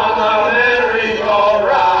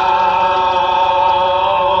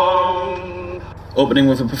Opening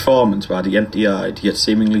with a performance by the empty-eyed yet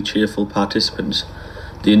seemingly cheerful participants,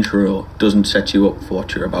 the intro doesn't set you up for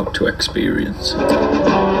what you're about to experience.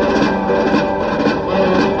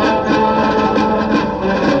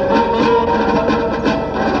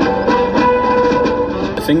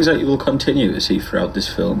 The things that you will continue to see throughout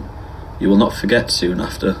this film, you will not forget soon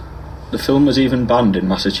after. The film was even banned in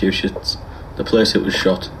Massachusetts, the place it was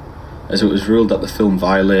shot, as it was ruled that the film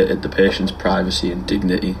violated the patient's privacy and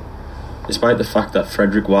dignity, despite the fact that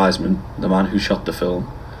Frederick Wiseman, the man who shot the film,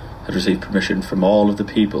 had received permission from all of the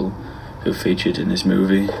people who featured in this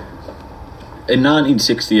movie. In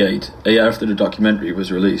 1968, a year after the documentary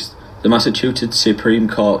was released, the Massachusetts Supreme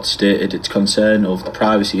Court stated its concern over the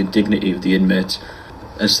privacy and dignity of the inmates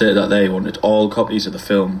and stated that they wanted all copies of the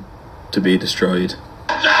film to be destroyed.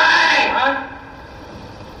 Huh?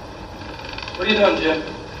 What are you doing, Jim?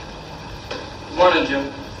 Good morning,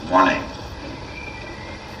 Jim. Morning.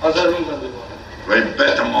 How's that room gonna be? Way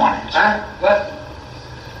better mornings. Huh? What?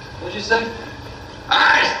 What'd you say?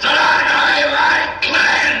 I stood on my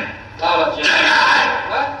clan. Louder, Jim.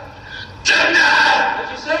 What? Tonight.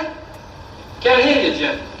 What'd you say? Can't hear you,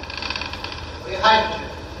 Jim. What are you hiding, Jim?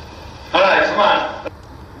 All right, come on.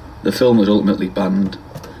 The film was ultimately banned.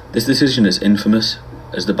 This decision is infamous,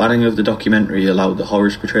 as the banning of the documentary allowed the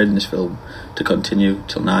horrors portrayed in this film to continue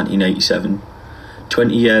till 1987,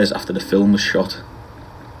 20 years after the film was shot.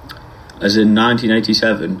 As in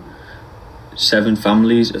 1987, 7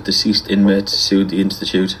 families of deceased inmates sued the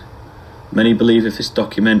Institute. Many believe if this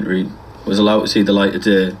documentary was allowed to see the light of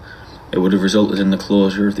day, it would have resulted in the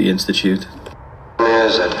closure of the Institute.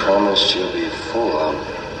 As I promised you before,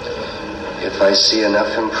 if I see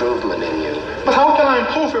enough improvement in you. But how can I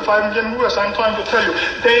improve if I'm getting worse? I'm trying to tell you,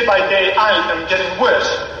 day by day I am getting worse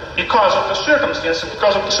because of the circumstances,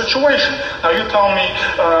 because of the situation. Now you tell me,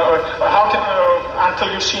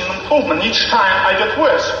 until you see an improvement, each time I get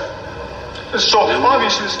worse. So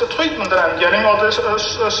obviously it's the treatment that I'm getting, or the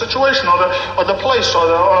situation, or the place, or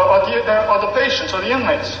the patients, or the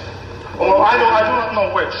inmates. Well, I do not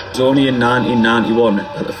know which. It was only in 1991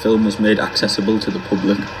 that the film was made accessible to the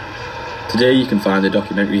public. Today you can find the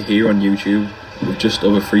documentary here on YouTube with just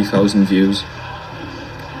over 3,000 views.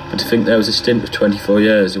 But to think there was a stint of 24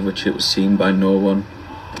 years of which it was seen by no one.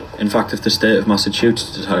 In fact, if the state of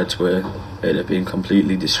Massachusetts had had its way, it'd have been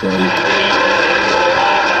completely destroyed.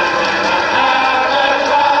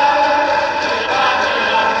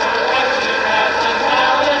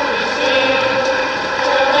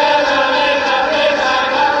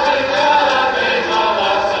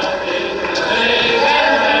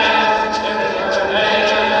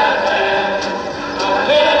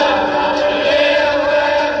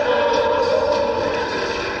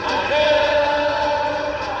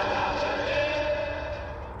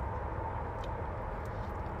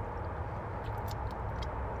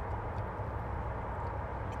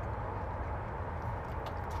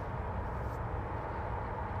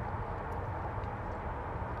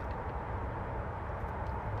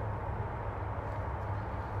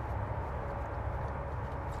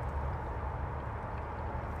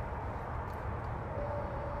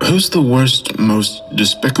 Who's the worst, most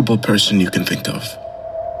despicable person you can think of?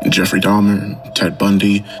 Jeffrey Dahmer, Ted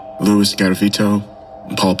Bundy, Louis Garavito,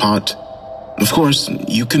 Pol Pot? Of course,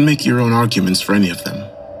 you can make your own arguments for any of them,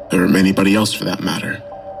 or anybody else for that matter.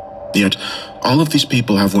 Yet, all of these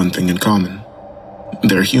people have one thing in common.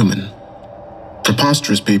 They're human.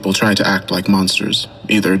 Preposterous people try to act like monsters,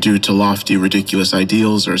 either due to lofty, ridiculous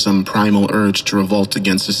ideals or some primal urge to revolt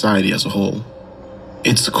against society as a whole.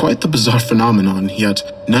 It's quite the bizarre phenomenon, yet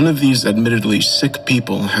none of these admittedly sick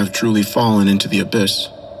people have truly fallen into the abyss.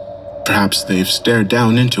 Perhaps they've stared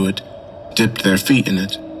down into it, dipped their feet in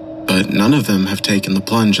it, but none of them have taken the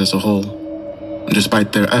plunge as a whole.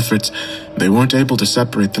 Despite their efforts, they weren't able to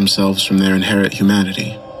separate themselves from their inherent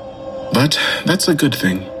humanity. But that's a good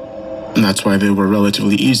thing, and that's why they were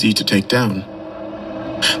relatively easy to take down.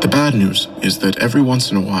 The bad news is that every once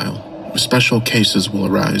in a while, special cases will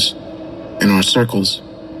arise. In our circles,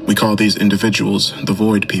 we call these individuals the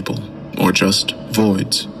void people, or just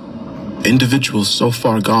voids. Individuals so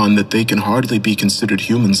far gone that they can hardly be considered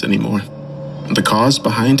humans anymore. The cause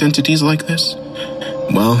behind entities like this?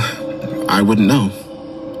 Well, I wouldn't know.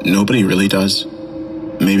 Nobody really does.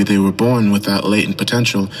 Maybe they were born with that latent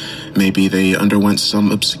potential. Maybe they underwent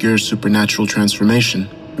some obscure supernatural transformation.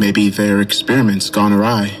 Maybe their experiments gone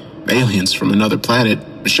awry. Aliens from another planet.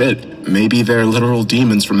 Shit, maybe they're literal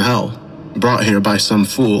demons from hell. Brought here by some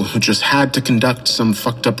fool who just had to conduct some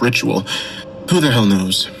fucked up ritual. Who the hell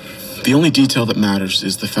knows? The only detail that matters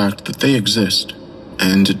is the fact that they exist,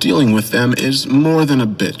 and dealing with them is more than a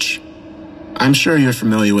bitch. I'm sure you're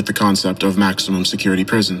familiar with the concept of maximum security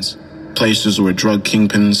prisons. Places where drug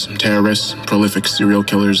kingpins, terrorists, prolific serial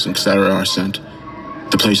killers, etc. are sent.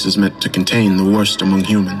 The places meant to contain the worst among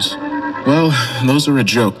humans. Well, those are a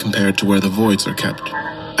joke compared to where the voids are kept.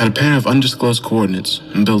 At a pair of undisclosed coordinates,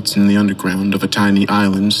 built in the underground of a tiny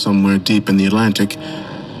island somewhere deep in the Atlantic,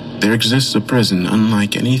 there exists a prison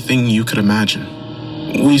unlike anything you could imagine.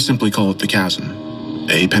 We simply call it the Chasm,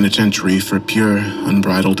 a penitentiary for pure,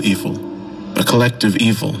 unbridled evil. A collective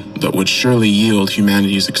evil that would surely yield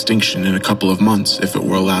humanity's extinction in a couple of months if it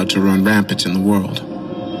were allowed to run rampant in the world.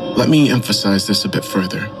 Let me emphasize this a bit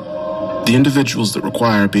further. The individuals that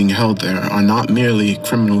require being held there are not merely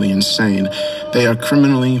criminally insane, they are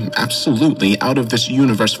criminally, absolutely out of this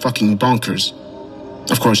universe fucking bonkers.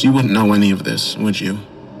 Of course, you wouldn't know any of this, would you?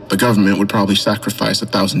 The government would probably sacrifice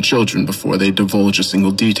 1,000 children before they divulge a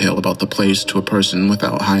single detail about the place to a person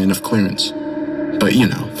without high enough clearance. But you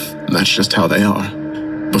know, that's just how they are.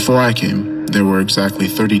 Before I came, there were exactly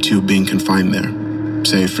 32 being confined there,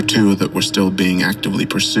 save for 2 that were still being actively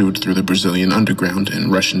pursued through the Brazilian underground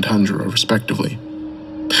and Russian tundra, respectively.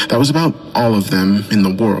 That was about all of them in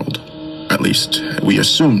the world. At least, we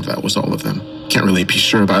assumed that was all of them. Can't really be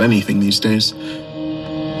sure about anything these days.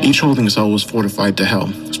 Each holding cell was fortified to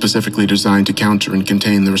hell, specifically designed to counter and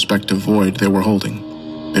contain the respective void they were holding.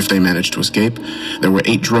 If they managed to escape, there were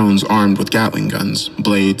 8 drones armed with Gatling guns,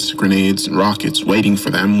 blades, grenades, and rockets waiting for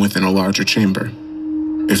them within a larger chamber.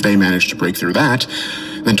 If they managed to break through that,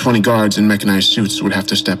 then 20 guards in mechanized suits would have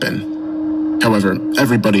to step in. However,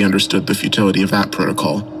 everybody understood the futility of that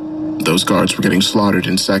protocol. Those guards were getting slaughtered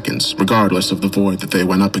in seconds, regardless of the void that they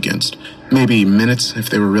went up against. Maybe minutes if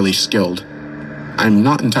they were really skilled. I'm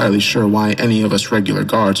not entirely sure why any of us regular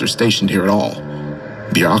guards are stationed here at all.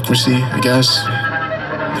 Bureaucracy, I guess?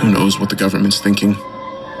 Who knows what the government's thinking?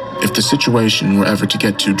 If the situation were ever to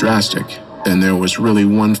get too drastic, then there was really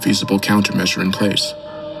one feasible countermeasure in place.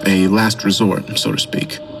 A last resort, so to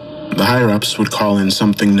speak. The higher-ups would call in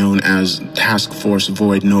something known as Task Force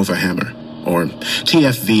Void Nova Hammer, or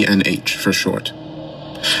TFVNH for short.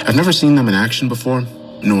 I've never seen them in action before,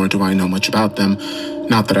 nor do I know much about them.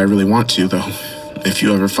 Not that I really want to, though. If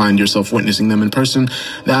you ever find yourself witnessing them in person,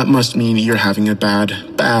 that must mean you're having a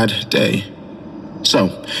bad, bad day. So,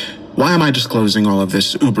 why am I disclosing all of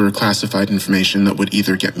this uber-classified information that would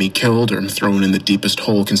either get me killed or thrown in the deepest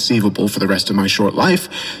hole conceivable for the rest of my short life?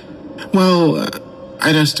 Well,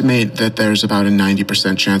 I'd estimate that there's about a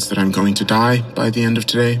 90% chance that I'm going to die by the end of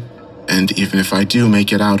today. And even if I do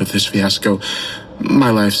make it out of this fiasco,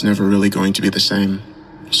 my life's never really going to be the same.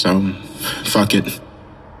 So, fuck it.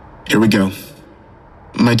 Here we go.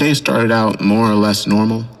 My day started out more or less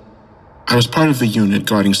normal. I was part of the unit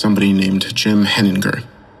guarding somebody named Jim Henninger.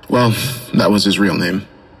 Well, that was his real name.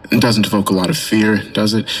 It doesn't evoke a lot of fear,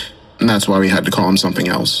 does it? And that's why we had to call him something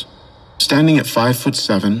else. Standing at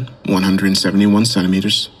 5'7", 171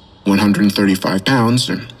 centimeters, 135 pounds,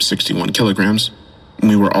 or 61 kilograms,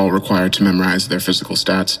 we were all required to memorize their physical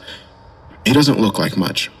stats. He doesn't look like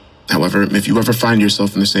much. However, if you ever find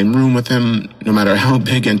yourself in the same room with him, no matter how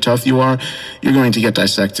big and tough you are, you're going to get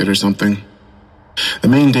dissected or something. The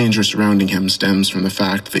main danger surrounding him stems from the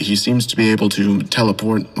fact that he seems to be able to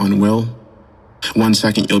teleport on will. 1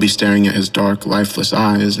 second you'll be staring at his dark, lifeless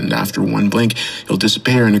eyes, and after one blink, he'll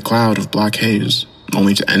disappear in a cloud of black haze,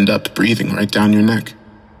 only to end up breathing right down your neck.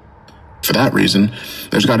 For that reason,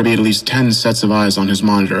 there's got to be at least 10 sets of eyes on his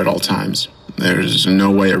monitor at all times. There's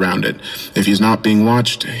no way around it. If he's not being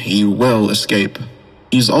watched, he will escape.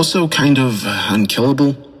 He's also kind of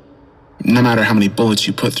unkillable. No matter how many bullets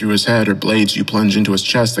you put through his head or blades you plunge into his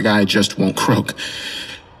chest, the guy just won't croak.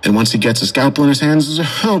 And once he gets a scalpel in his hands,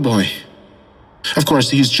 oh boy. Of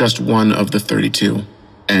course, he's just one of the 32,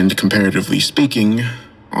 and comparatively speaking,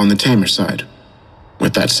 on the tamer side.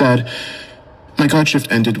 With that said, my guard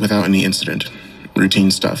shift ended without any incident.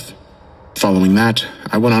 Routine stuff. Following that,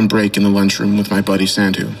 I went on break in the lunchroom with my buddy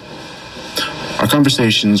Sandhu. Our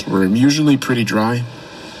conversations were usually pretty dry,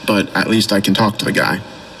 but at least I can talk to the guy.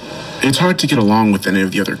 It's hard to get along with any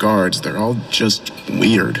of the other guards. They're all just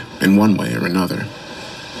weird in one way or another.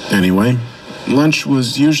 Anyway, lunch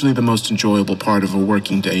was usually the most enjoyable part of a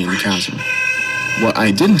working day in the Chasm. What I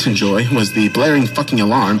didn't enjoy was the blaring fucking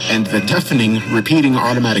alarm and the deafening, repeating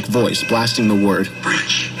automatic voice blasting the word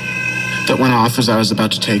 "Breach" that went off as I was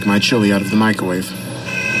about to take my chili out of the microwave.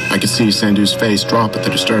 I could see Sandhu's face drop at the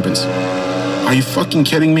disturbance. "Are you fucking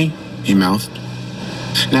kidding me?" he mouthed.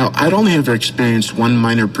 Now, I'd only ever experienced one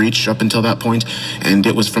minor breach up until that point, and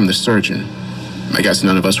it was from the surgeon. I guess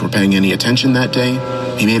none of us were paying any attention that day.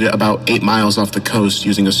 He made it about 8 miles off the coast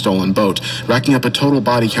using a stolen boat, racking up a total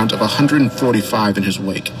body count of 145 in his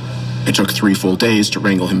wake. It took 3 full days to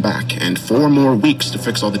wrangle him back, and 4 more weeks to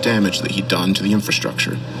fix all the damage that he'd done to the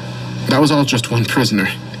infrastructure. That was all just one prisoner.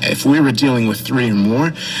 If we were dealing with 3 or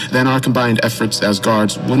more, then our combined efforts as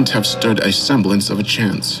guards wouldn't have stood a semblance of a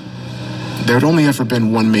chance. There had only ever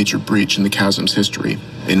been one major breach in the chasm's history,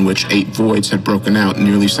 in which 8 voids had broken out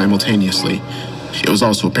nearly simultaneously. It was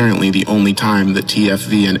also apparently the only time that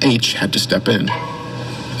TFV and H had to step in.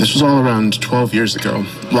 This was all around 12 years ago,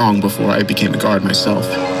 long before I became a guard myself.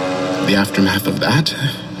 The aftermath of that,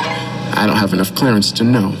 I don't have enough clearance to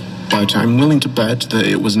know, but I'm willing to bet that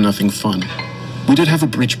it was nothing fun. We did have a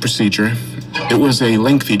breach procedure. It was a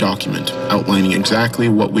lengthy document outlining exactly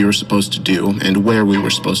what we were supposed to do and where we were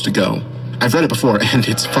supposed to go. I've read it before, and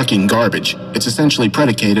it's fucking garbage. It's essentially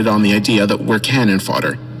predicated on the idea that we're cannon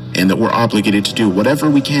fodder, and that we're obligated to do whatever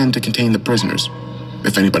we can to contain the prisoners.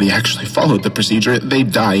 If anybody actually followed the procedure,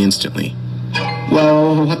 they'd die instantly.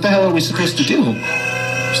 Well, what the hell are we supposed to do?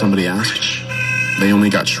 Somebody asked. They only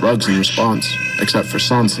got shrugs in response, except for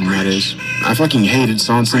Sonson, that is. I fucking hated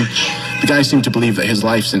Sonson. The guy seemed to believe that his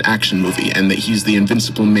life's an action movie and that he's the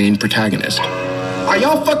invincible main protagonist. Are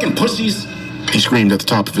y'all fucking pussies? He screamed at the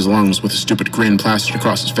top of his lungs with a stupid grin plastered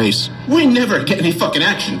across his face. We never get any fucking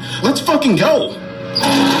action. Let's fucking go!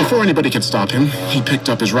 Before anybody could stop him, he picked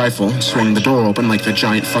up his rifle and swung the door open like the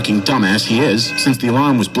giant fucking dumbass he is. Since the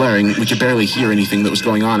alarm was blaring, we could barely hear anything that was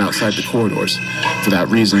going on outside the corridors. For that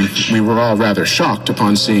reason, we were all rather shocked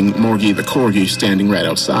upon seeing Morgie the Corgi standing right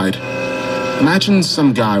outside. Imagine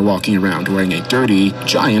some guy walking around wearing a dirty,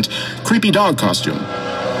 giant, creepy dog costume.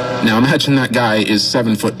 Now imagine that guy is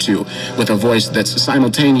 7'2", with a voice that's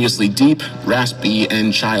simultaneously deep, raspy,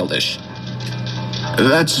 and childish.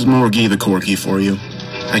 That's Morgie the Corgi for you.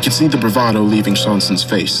 I could see the bravado leaving Sonson's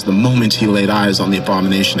face the moment he laid eyes on the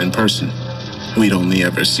abomination in person. We'd only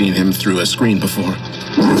ever seen him through a screen before.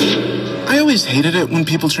 I always hated it when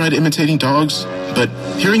people tried imitating dogs, but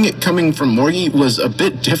hearing it coming from Morgie was a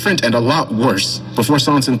bit different and a lot worse. Before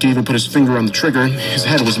Sonson could even put his finger on the trigger, his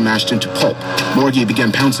head was mashed into pulp. Morgie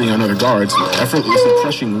began pouncing on other guards, effortlessly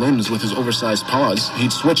crushing limbs with his oversized paws.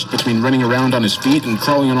 He'd switched between running around on his feet and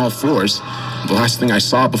crawling on all fours. The last thing I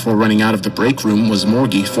saw before running out of the break room was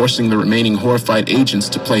Morgie forcing the remaining horrified agents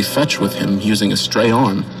to play fetch with him using a stray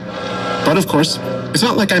arm. But of course, it's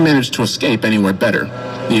not like I managed to escape anywhere better.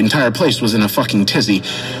 The entire place was in a fucking tizzy.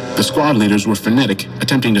 The squad leaders were frenetic,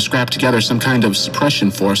 attempting to scrap together some kind of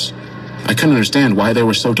suppression force. I couldn't understand why they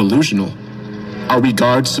were so delusional. Are we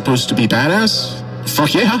guards supposed to be badass?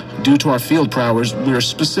 Fuck yeah! Due to our field prowess, we were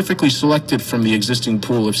specifically selected from the existing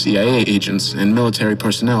pool of CIA agents and military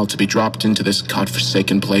personnel to be dropped into this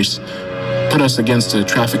godforsaken place. Put us against a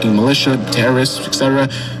trafficking militia, terrorists, etc.,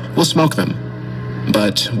 we'll smoke them.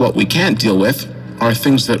 But what we can't deal with are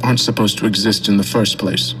things that aren't supposed to exist in the first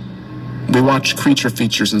place. We watch creature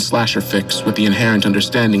features and slasher fics with the inherent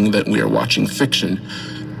understanding that we are watching fiction,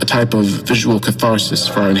 a type of visual catharsis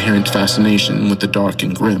for our inherent fascination with the dark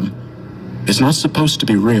and grim. It's not supposed to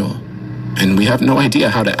be real, and we have no idea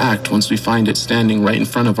how to act once we find it standing right in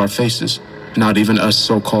front of our faces, not even us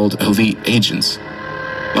so-called elite agents.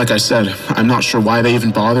 Like I said, I'm not sure why they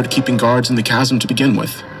even bothered keeping guards in the chasm to begin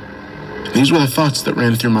with. These were the thoughts that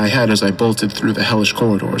ran through my head as I bolted through the hellish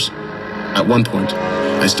corridors. At one point,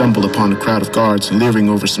 I stumbled upon a crowd of guards leering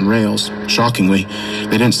over some rails. Shockingly,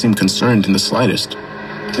 they didn't seem concerned in the slightest.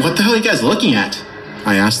 What the hell are you guys looking at?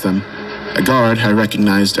 I asked them. A guard I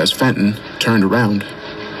recognized as Fenton turned around.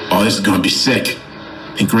 Oh, this is gonna be sick.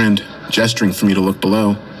 He grinned, gesturing for me to look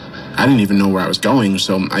below. I didn't even know where I was going,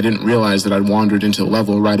 so I didn't realize that I'd wandered into the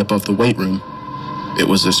level right above the weight room. It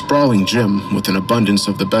was a sprawling gym with an abundance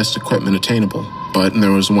of the best equipment attainable, but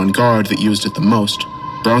there was one guard that used it the most,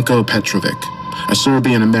 Branko Petrovic, a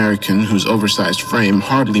Serbian-American whose oversized frame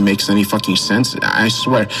hardly makes any fucking sense. I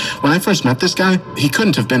swear, when I first met this guy, he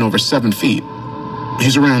couldn't have been over 7 feet.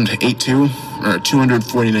 He's around 8'2", or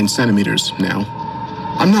 249 centimeters now.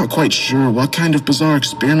 I'm not quite sure what kind of bizarre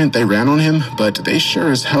experiment they ran on him, but they sure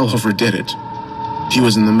as hell overdid it. He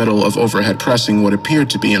was in the middle of overhead pressing what appeared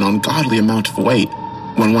to be an ungodly amount of weight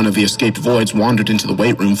when one of the escaped voids wandered into the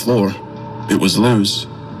weight room floor. It was Luz,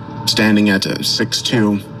 standing at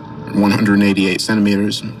 6'2", 188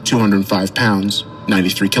 centimeters, 205 pounds,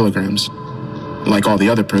 93 kilograms. Like all the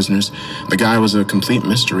other prisoners, the guy was a complete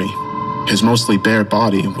mystery. His mostly bare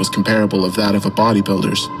body was comparable of that of a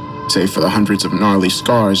bodybuilder's, save for the hundreds of gnarly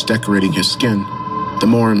scars decorating his skin. The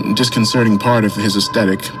more disconcerting part of his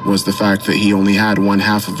aesthetic was the fact that he only had one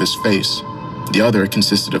half of his face. The other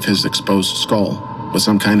consisted of his exposed skull, with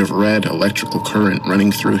some kind of red electrical current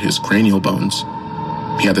running through his cranial bones.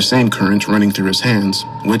 He had the same current running through his hands,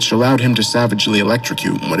 which allowed him to savagely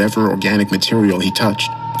electrocute whatever organic material he touched.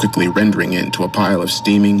 quickly rendering it into a pile of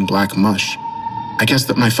steaming black mush. I guess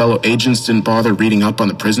that my fellow agents didn't bother reading up on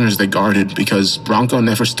the prisoners they guarded because Bronco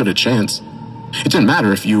never stood a chance. It didn't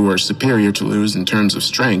matter if you were superior to Luz in terms of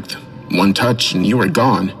strength. One touch and you were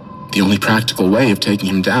gone. The only practical way of taking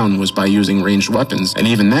him down was by using ranged weapons, and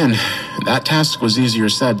even then, that task was easier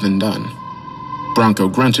said than done. Bronco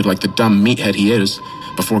grunted like the dumb meathead he is,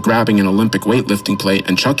 before grabbing an Olympic weightlifting plate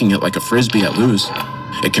and chucking it like a frisbee at Luz.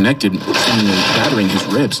 It connected, seemingly shattering his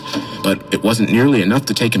ribs, but it wasn't nearly enough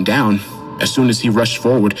to take him down. As soon as he rushed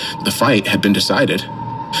forward, the fight had been decided.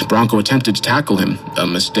 Bronco attempted to tackle him, a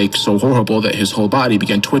mistake so horrible that his whole body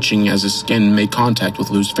began twitching as his skin made contact with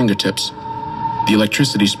Luz's fingertips. The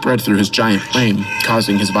electricity spread through his giant frame,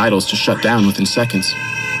 causing his vitals to shut down within seconds.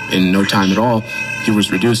 In no time at all, he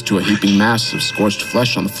was reduced to a heaping mass of scorched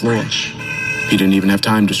flesh on the floor. He didn't even have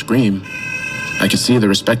time to scream. I could see the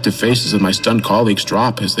respective faces of my stunned colleagues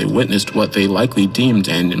drop as they witnessed what they likely deemed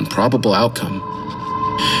an improbable outcome.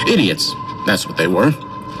 Idiots, that's what they were.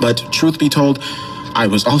 But truth be told, I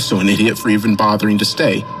was also an idiot for even bothering to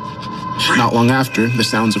stay. Not long after, the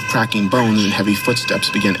sounds of cracking bones and heavy footsteps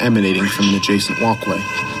began emanating from an adjacent walkway.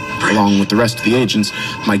 Along with the rest of the agents,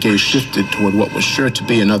 my gaze shifted toward what was sure to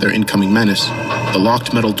be another incoming menace. The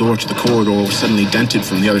locked metal door to the corridor was suddenly dented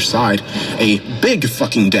from the other side. A big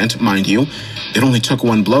fucking dent, mind you. It only took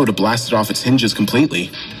one blow to blast it off its hinges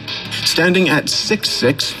completely. Standing at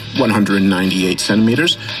 6'6", 198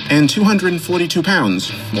 centimeters, and 242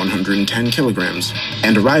 pounds, 110 kilograms,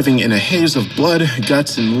 and arriving in a haze of blood,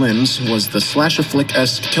 guts, and limbs was the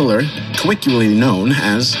slasher-flick-esque killer, colloquially known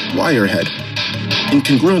as Wirehead. In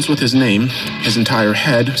congruence with his name, his entire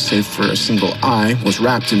head, save for a single eye, was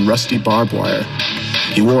wrapped in rusty barbed wire.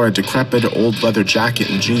 He wore a decrepit old leather jacket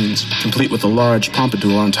and jeans, complete with a large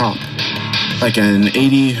pompadour on top. Like an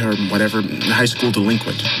 80 or whatever high school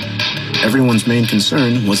delinquent. Everyone's main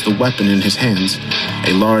concern was the weapon in his hands,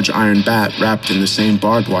 a large iron bat wrapped in the same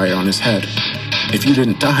barbed wire on his head. If you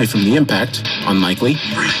didn't die from the impact, unlikely,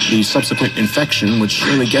 the subsequent infection would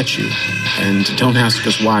surely get you. And don't ask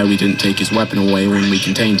us why we didn't take his weapon away when we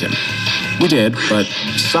contained him. We did, but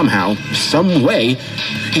somehow, some way,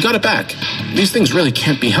 he got it back. These things really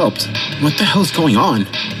can't be helped. What the hell's going on?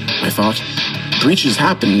 I thought. Breaches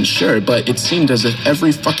happened, sure, but it seemed as if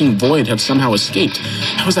every fucking void had somehow escaped.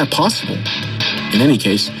 How is that possible? In any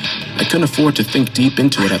case, I couldn't afford to think deep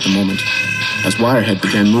into it at the moment. As Wirehead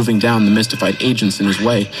began moving down the mystified agents in his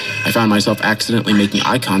way, I found myself accidentally making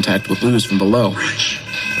eye contact with Luz from below.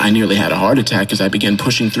 I nearly had a heart attack as I began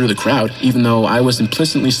pushing through the crowd, even though I was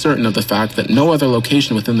implicitly certain of the fact that no other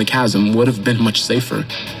location within the chasm would have been much safer.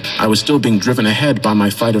 I was still being driven ahead by my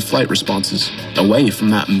fight-or-flight responses, away from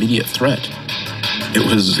that immediate threat. It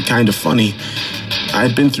was kind of funny. I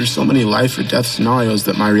had been through so many life-or-death scenarios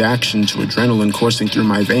that my reaction to adrenaline coursing through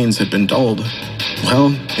my veins had been dulled.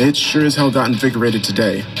 Well, it sure as hell got invigorated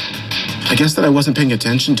today. I guess that I wasn't paying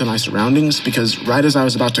attention to my surroundings because right as I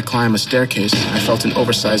was about to climb a staircase, I felt an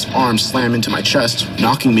oversized arm slam into my chest,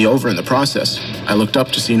 knocking me over in the process. I looked up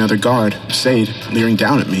to see another guard, Sade, leering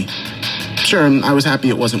down at me. Sure, I was happy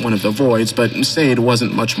it wasn't one of the voids, but Sade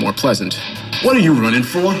wasn't much more pleasant. What are you running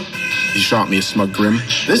for? He shot me a smug grin.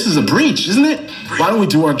 This is a breach, isn't it? Why don't we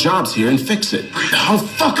do our jobs here and fix it? Oh,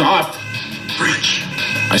 fuck off! Breach.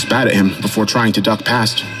 I spat at him before trying to duck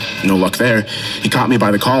past. No luck there. He caught me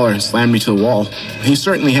by the collar and slammed me to the wall. He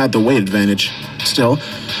certainly had the weight advantage. Still,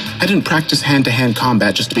 I didn't practice hand-to-hand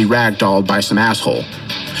combat just to be ragdolled by some asshole.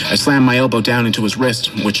 I slammed my elbow down into his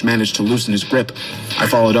wrist, which managed to loosen his grip. I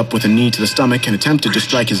followed up with a knee to the stomach and attempted to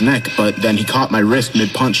strike his neck, but then he caught my wrist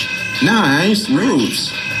mid-punch. Nice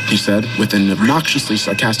moves, he said, with an obnoxiously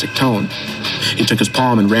sarcastic tone. He took his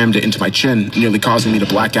palm and rammed it into my chin, nearly causing me to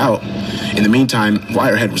black out. In the meantime,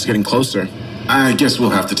 Wirehead was getting closer. I guess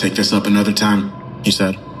we'll have to take this up another time, he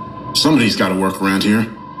said. Somebody's got to work around here.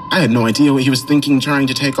 I had no idea what he was thinking trying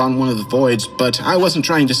to take on one of the voids, but I wasn't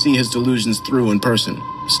trying to see his delusions through in person.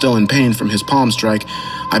 Still in pain from his palm strike,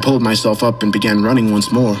 I pulled myself up and began running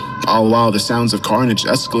once more, all while the sounds of carnage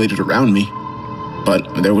escalated around me.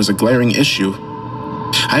 But there was a glaring issue.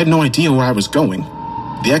 I had no idea where I was going.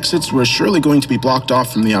 The exits were surely going to be blocked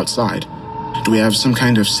off from the outside. Do we have some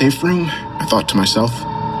kind of safe room? I thought to myself.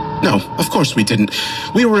 No, of course we didn't.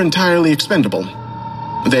 We were entirely expendable.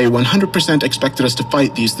 They 100% expected us to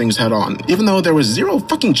fight these things head on, even though there was zero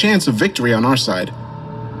fucking chance of victory on our side.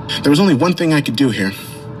 There was only one thing I could do here.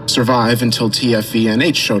 Survive until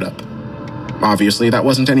TFE&H showed up. Obviously, that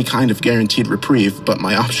wasn't any kind of guaranteed reprieve, but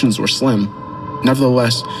my options were slim.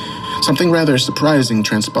 Nevertheless, something rather surprising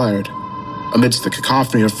transpired. Amidst the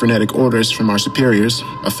cacophony of frenetic orders from our superiors,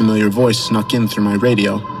 a familiar voice snuck in through my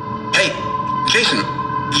radio. Hey, Jason,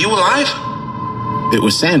 You alive? It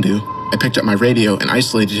was Sandu. I picked up my radio and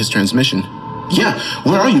isolated his transmission. Yeah,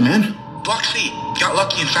 where are you, man? Block C. Got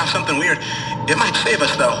lucky and found something weird. It might save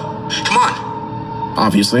us, though. Come on.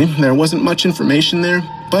 Obviously, there wasn't much information there,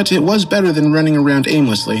 but it was better than running around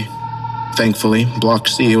aimlessly. Thankfully, Block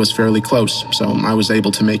C was fairly close, so I was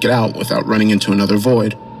able to make it out without running into another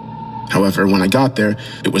void. However, when I got there,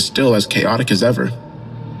 it was still as chaotic as ever.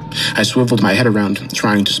 I swiveled my head around,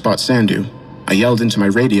 trying to spot Sandu. I yelled into my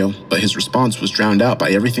radio, but his response was drowned out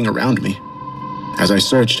by everything around me. As I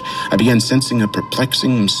searched, I began sensing a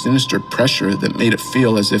perplexing, sinister pressure that made it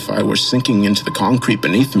feel as if I were sinking into the concrete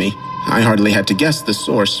beneath me. I hardly had to guess the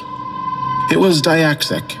source. It was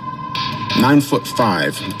Diaxek.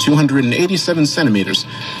 9'5", 287 centimeters.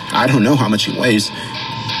 I don't know how much he weighs.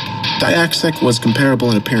 Diaxek was comparable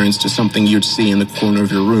in appearance to something you'd see in the corner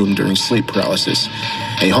of your room during sleep paralysis.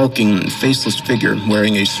 A hulking, faceless figure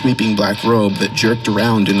wearing a sweeping black robe that jerked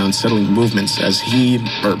around in unsettling movements as he,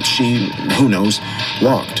 or she, who knows,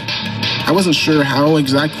 walked. I wasn't sure how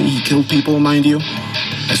exactly he killed people, mind you.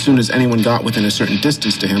 As soon as anyone got within a certain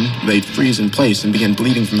distance to him, they'd freeze in place and begin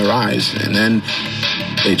bleeding from their eyes, and then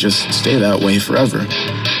they'd just stay that way forever.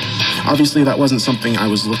 Obviously, that wasn't something I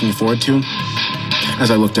was looking forward to. As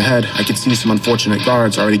I looked ahead, I could see some unfortunate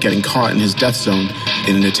guards already getting caught in his death zone.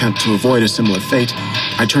 In an attempt to avoid a similar fate,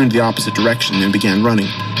 I turned the opposite direction and began running.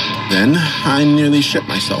 Then, I nearly shit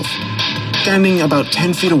myself. Standing about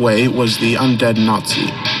 10 feet away was the undead Nazi.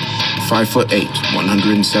 5'8",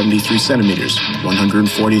 173 centimeters,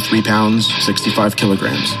 143 pounds, 65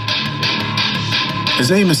 kilograms. His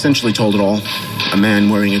name essentially told it all. A man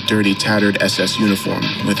wearing a dirty, tattered SS uniform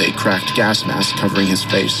with a cracked gas mask covering his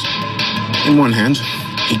face. In one hand,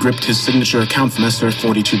 he gripped his signature Kampfmesser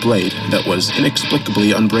 42 blade that was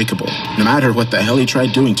inexplicably unbreakable, no matter what the hell he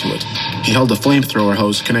tried doing to it. He held a flamethrower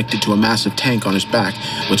hose connected to a massive tank on his back,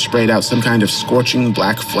 which sprayed out some kind of scorching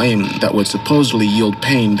black flame that would supposedly yield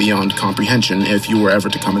pain beyond comprehension if you were ever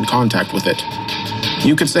to come in contact with it.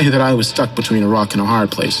 You could say that I was stuck between a rock and a hard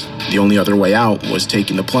place. The only other way out was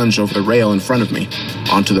taking the plunge over the rail in front of me,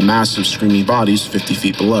 onto the massive screaming bodies 50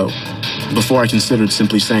 feet below. Before I considered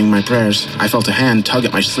simply saying my prayers, I felt a hand tug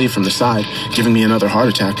at my sleeve from the side, giving me another heart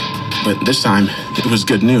attack. But this time, it was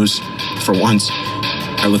good news. For once,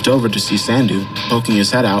 I looked over to see Sandu poking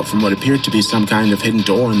his head out from what appeared to be some kind of hidden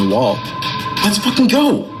door in the wall. "Let's fucking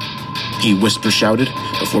go!" he whisper-shouted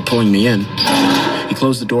before pulling me in. He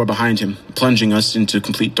closed the door behind him, plunging us into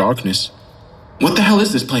complete darkness. "What the hell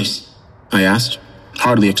is this place?" I asked,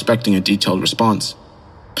 hardly expecting a detailed response.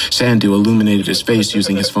 Sandu illuminated his face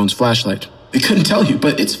using his phone's flashlight. "I couldn't tell you,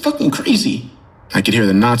 but it's fucking crazy." I could hear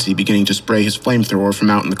the Nazi beginning to spray his flamethrower from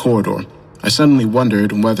out in the corridor. I suddenly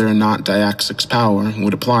wondered whether or not Diaxek's power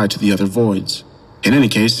would apply to the other voids. In any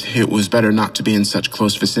case, it was better not to be in such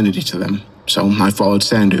close vicinity to them, so I followed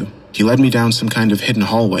Sandu. He led me down some kind of hidden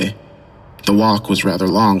hallway. The walk was rather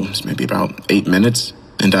long, maybe about 8 minutes,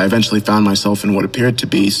 and I eventually found myself in what appeared to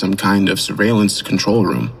be some kind of surveillance control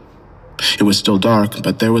room. It was still dark,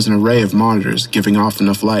 but there was an array of monitors giving off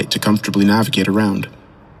enough light to comfortably navigate around.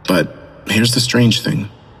 But here's the strange thing.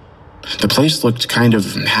 The place looked kind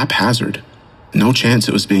of haphazard. No chance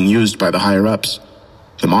it was being used by the higher-ups.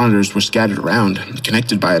 The monitors were scattered around,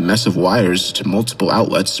 connected by a mess of wires to multiple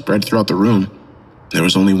outlets spread throughout the room. There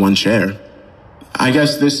was only one chair. "I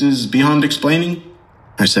guess this is beyond explaining?"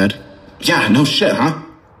 I said. "Yeah, no shit, huh?"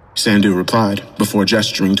 Sandu replied, before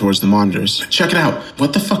gesturing towards the monitors. "Check it out.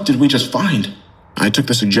 What the fuck did we just find?" I took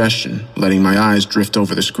the suggestion, letting my eyes drift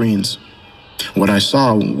over the screens. What I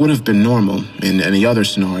saw would have been normal in any other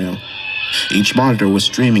scenario. Each monitor was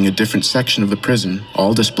streaming a different section of the prison,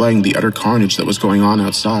 all displaying the utter carnage that was going on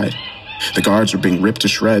outside. The guards were being ripped to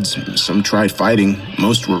shreds. Some tried fighting,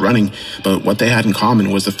 most were running, but what they had in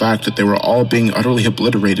common was the fact that they were all being utterly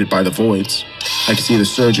obliterated by the voids. I could see the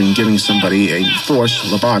surgeon giving somebody a forced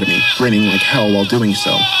lobotomy, grinning like hell while doing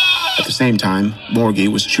so. At the same time, Morgie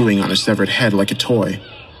was chewing on a severed head like a toy.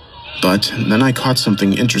 But then I caught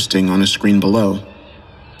something interesting on a screen below.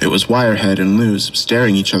 It was Wirehead and Luz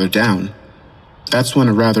staring each other down. That's when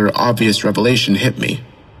a rather obvious revelation hit me.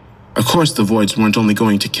 Of course the voids weren't only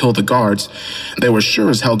going to kill the guards, they were sure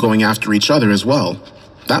as hell going after each other as well.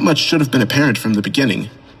 That much should have been apparent from the beginning.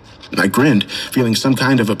 I grinned, feeling some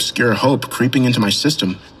kind of obscure hope creeping into my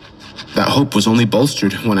system. That hope was only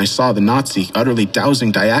bolstered when I saw the Nazi utterly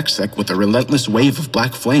dousing Diaxek with a relentless wave of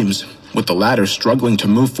black flames, with the latter struggling to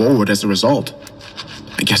move forward as a result.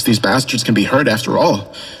 I guess these bastards can be hurt after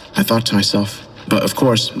all, I thought to myself. But of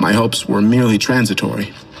course, my hopes were merely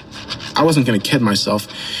transitory. I wasn't going to kid myself.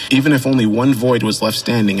 Even if only one void was left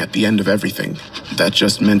standing at the end of everything, that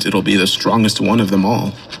just meant it'll be the strongest one of them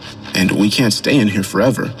all. And we can't stay in here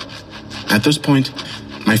forever. At this point,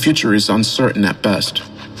 my future is uncertain at best.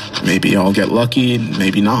 Maybe I'll get lucky,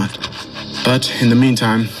 maybe not. But in the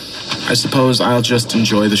meantime, I suppose I'll just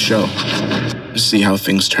enjoy the show. See how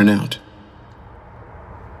things turn out.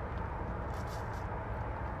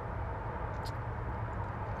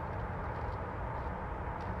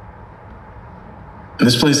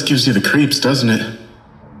 This place gives you the creeps, doesn't it?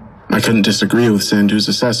 I couldn't disagree with Sandhu's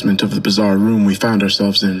assessment of the bizarre room we found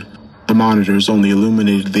ourselves in. The monitors only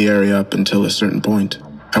illuminated the area up until a certain point.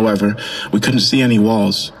 However, we couldn't see any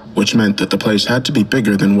walls, which meant that the place had to be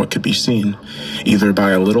bigger than what could be seen, either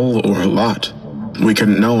by a little or a lot. We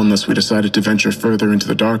couldn't know unless we decided to venture further into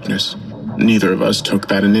the darkness. Neither of us took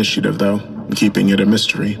that initiative, though, keeping it a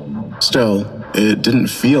mystery. Still, it didn't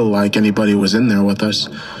feel like anybody was in there with us,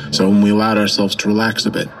 so we allowed ourselves to relax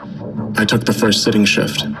a bit. I took the first sitting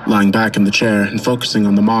shift, lying back in the chair and focusing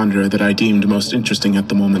on the monitor that I deemed most interesting at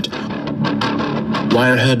the moment.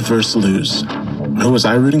 Wirehead versus Luz. Who was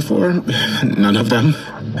I rooting for? None of them.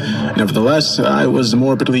 Nevertheless, I was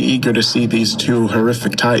morbidly eager to see these two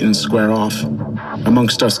horrific titans square off.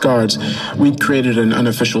 Amongst us guards, we'd created an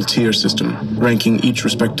unofficial tier system, ranking each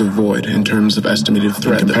respective void in terms of estimated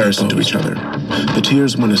threat in comparison to each other. The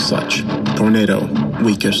tiers went as such: Tornado,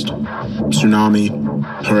 weakest; Tsunami,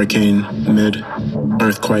 Hurricane, mid;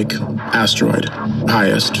 Earthquake, Asteroid,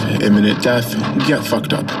 highest; Imminent death, get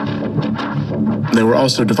fucked up. They were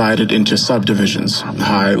also divided into subdivisions: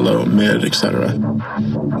 high, low, mid, etc.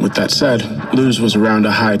 With that said, Luz was around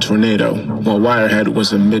a high tornado, while Wirehead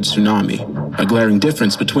was a mid-tsunami. A glaring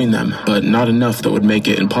difference between them, but not enough that would make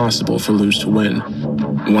it impossible for Luz to win.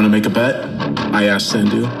 Want to make a bet? I asked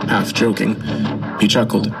Sandhu, half joking. He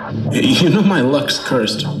chuckled. You know my luck's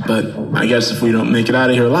cursed, but I guess if we don't make it out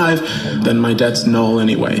of here alive, then my debt's null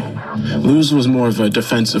anyway. Luz was more of a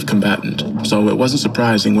defensive combatant, so it wasn't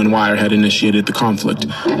surprising when Wirehead initiated the conflict.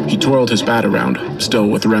 He twirled his bat around, still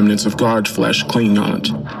with remnants of guard flesh clinging on it,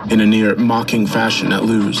 in a near mocking fashion at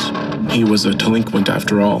Luz. He was a delinquent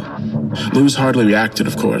after all. Luz hardly reacted,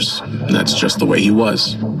 of course. That's just the way he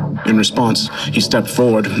was. In response, he stepped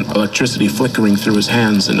forward, electricity flickering through his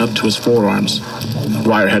hands and up to his forearms.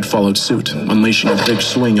 Wirehead followed suit, unleashing a big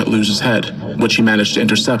swing at Luz's head, which he managed to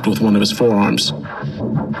intercept with one of his forearms.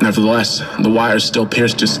 Nevertheless, the wires still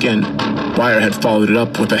pierced his skin. Wirehead followed it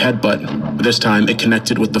up with a headbutt. This time, it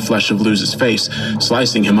connected with the flesh of Luz's face,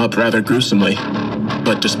 slicing him up rather gruesomely.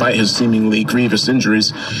 But despite his seemingly grievous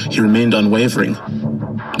injuries, he remained unwavering.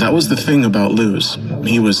 That was the thing about Luz.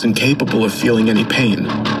 He was incapable of feeling any pain.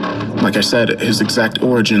 Like I said, his exact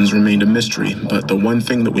origins remained a mystery, but the one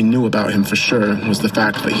thing that we knew about him for sure was the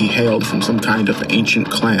fact that he hailed from some kind of ancient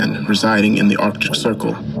clan residing in the Arctic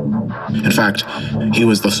Circle. In fact, he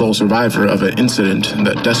was the sole survivor of an incident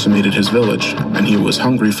that decimated his village, and he was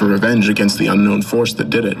hungry for revenge against the unknown force that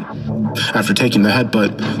did it. After taking the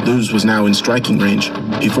headbutt, Luz was now in striking range.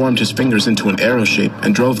 He formed his fingers into an arrow shape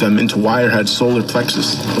and drove them into Wirehead's solar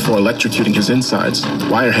plexus before electrocuting his insides.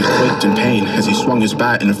 Wirehead quaked in pain as he swung his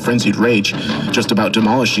bat in a frenzied rage, just about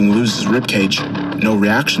demolishing Luz's ribcage. No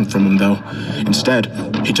reaction from him, though. Instead,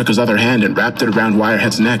 he took his other hand and wrapped it around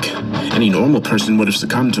Wirehead's neck. Any normal person would have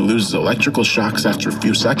succumbed to Luz's electrical shocks after a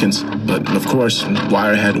few seconds, but of course,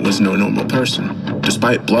 Wirehead was no normal person.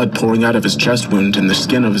 Despite blood pouring out of his chest wound and the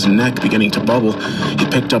skin of his neck beginning to bubble, he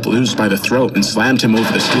picked up Luz by the throat and slammed him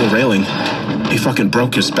over the steel railing. He fucking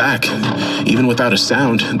broke his back. Even without a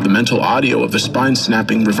sound, the mental audio of the spine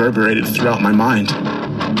snapping reverberated throughout my mind.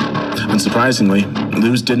 Unsurprisingly,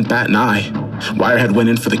 Luz didn't bat an eye. Wirehead went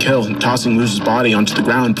in for the kill, tossing Luz's body onto the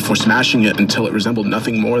ground before smashing it until it resembled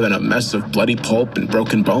nothing more than a mess of bloody pulp and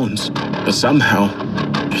broken bones. But somehow,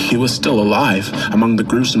 he was still alive. Among the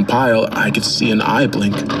gruesome pile, I could see an eye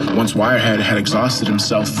blink. Once Wirehead had exhausted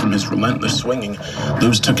himself from his relentless swinging,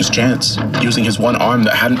 Luz took his chance. Using his one arm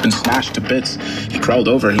that hadn't been smashed to bits, he crawled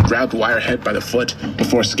over and grabbed Wirehead by the foot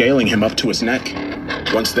before scaling him up to his neck.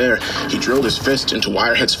 Once there, he drilled his fist into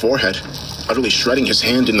Wirehead's forehead, utterly shredding his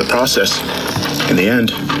hand in the process. In the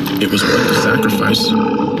end, it was worth the sacrifice.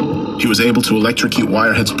 He was able to electrocute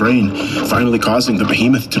Wirehead's brain, finally causing the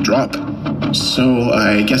behemoth to drop. So,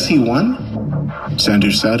 I guess he won?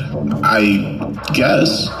 Sandhu said. I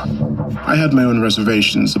guess. I had my own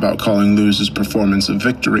reservations about calling Luz's performance a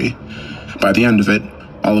victory. By the end of it,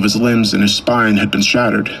 all of his limbs and his spine had been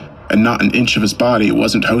shattered, and not an inch of his body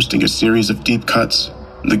wasn't hosting a series of deep cuts.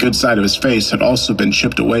 The good side of his face had also been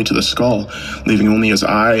chipped away to the skull, leaving only his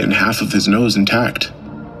eye and half of his nose intact.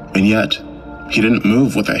 And yet, He didn't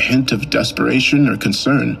move with a hint of desperation or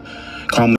concern. Calmly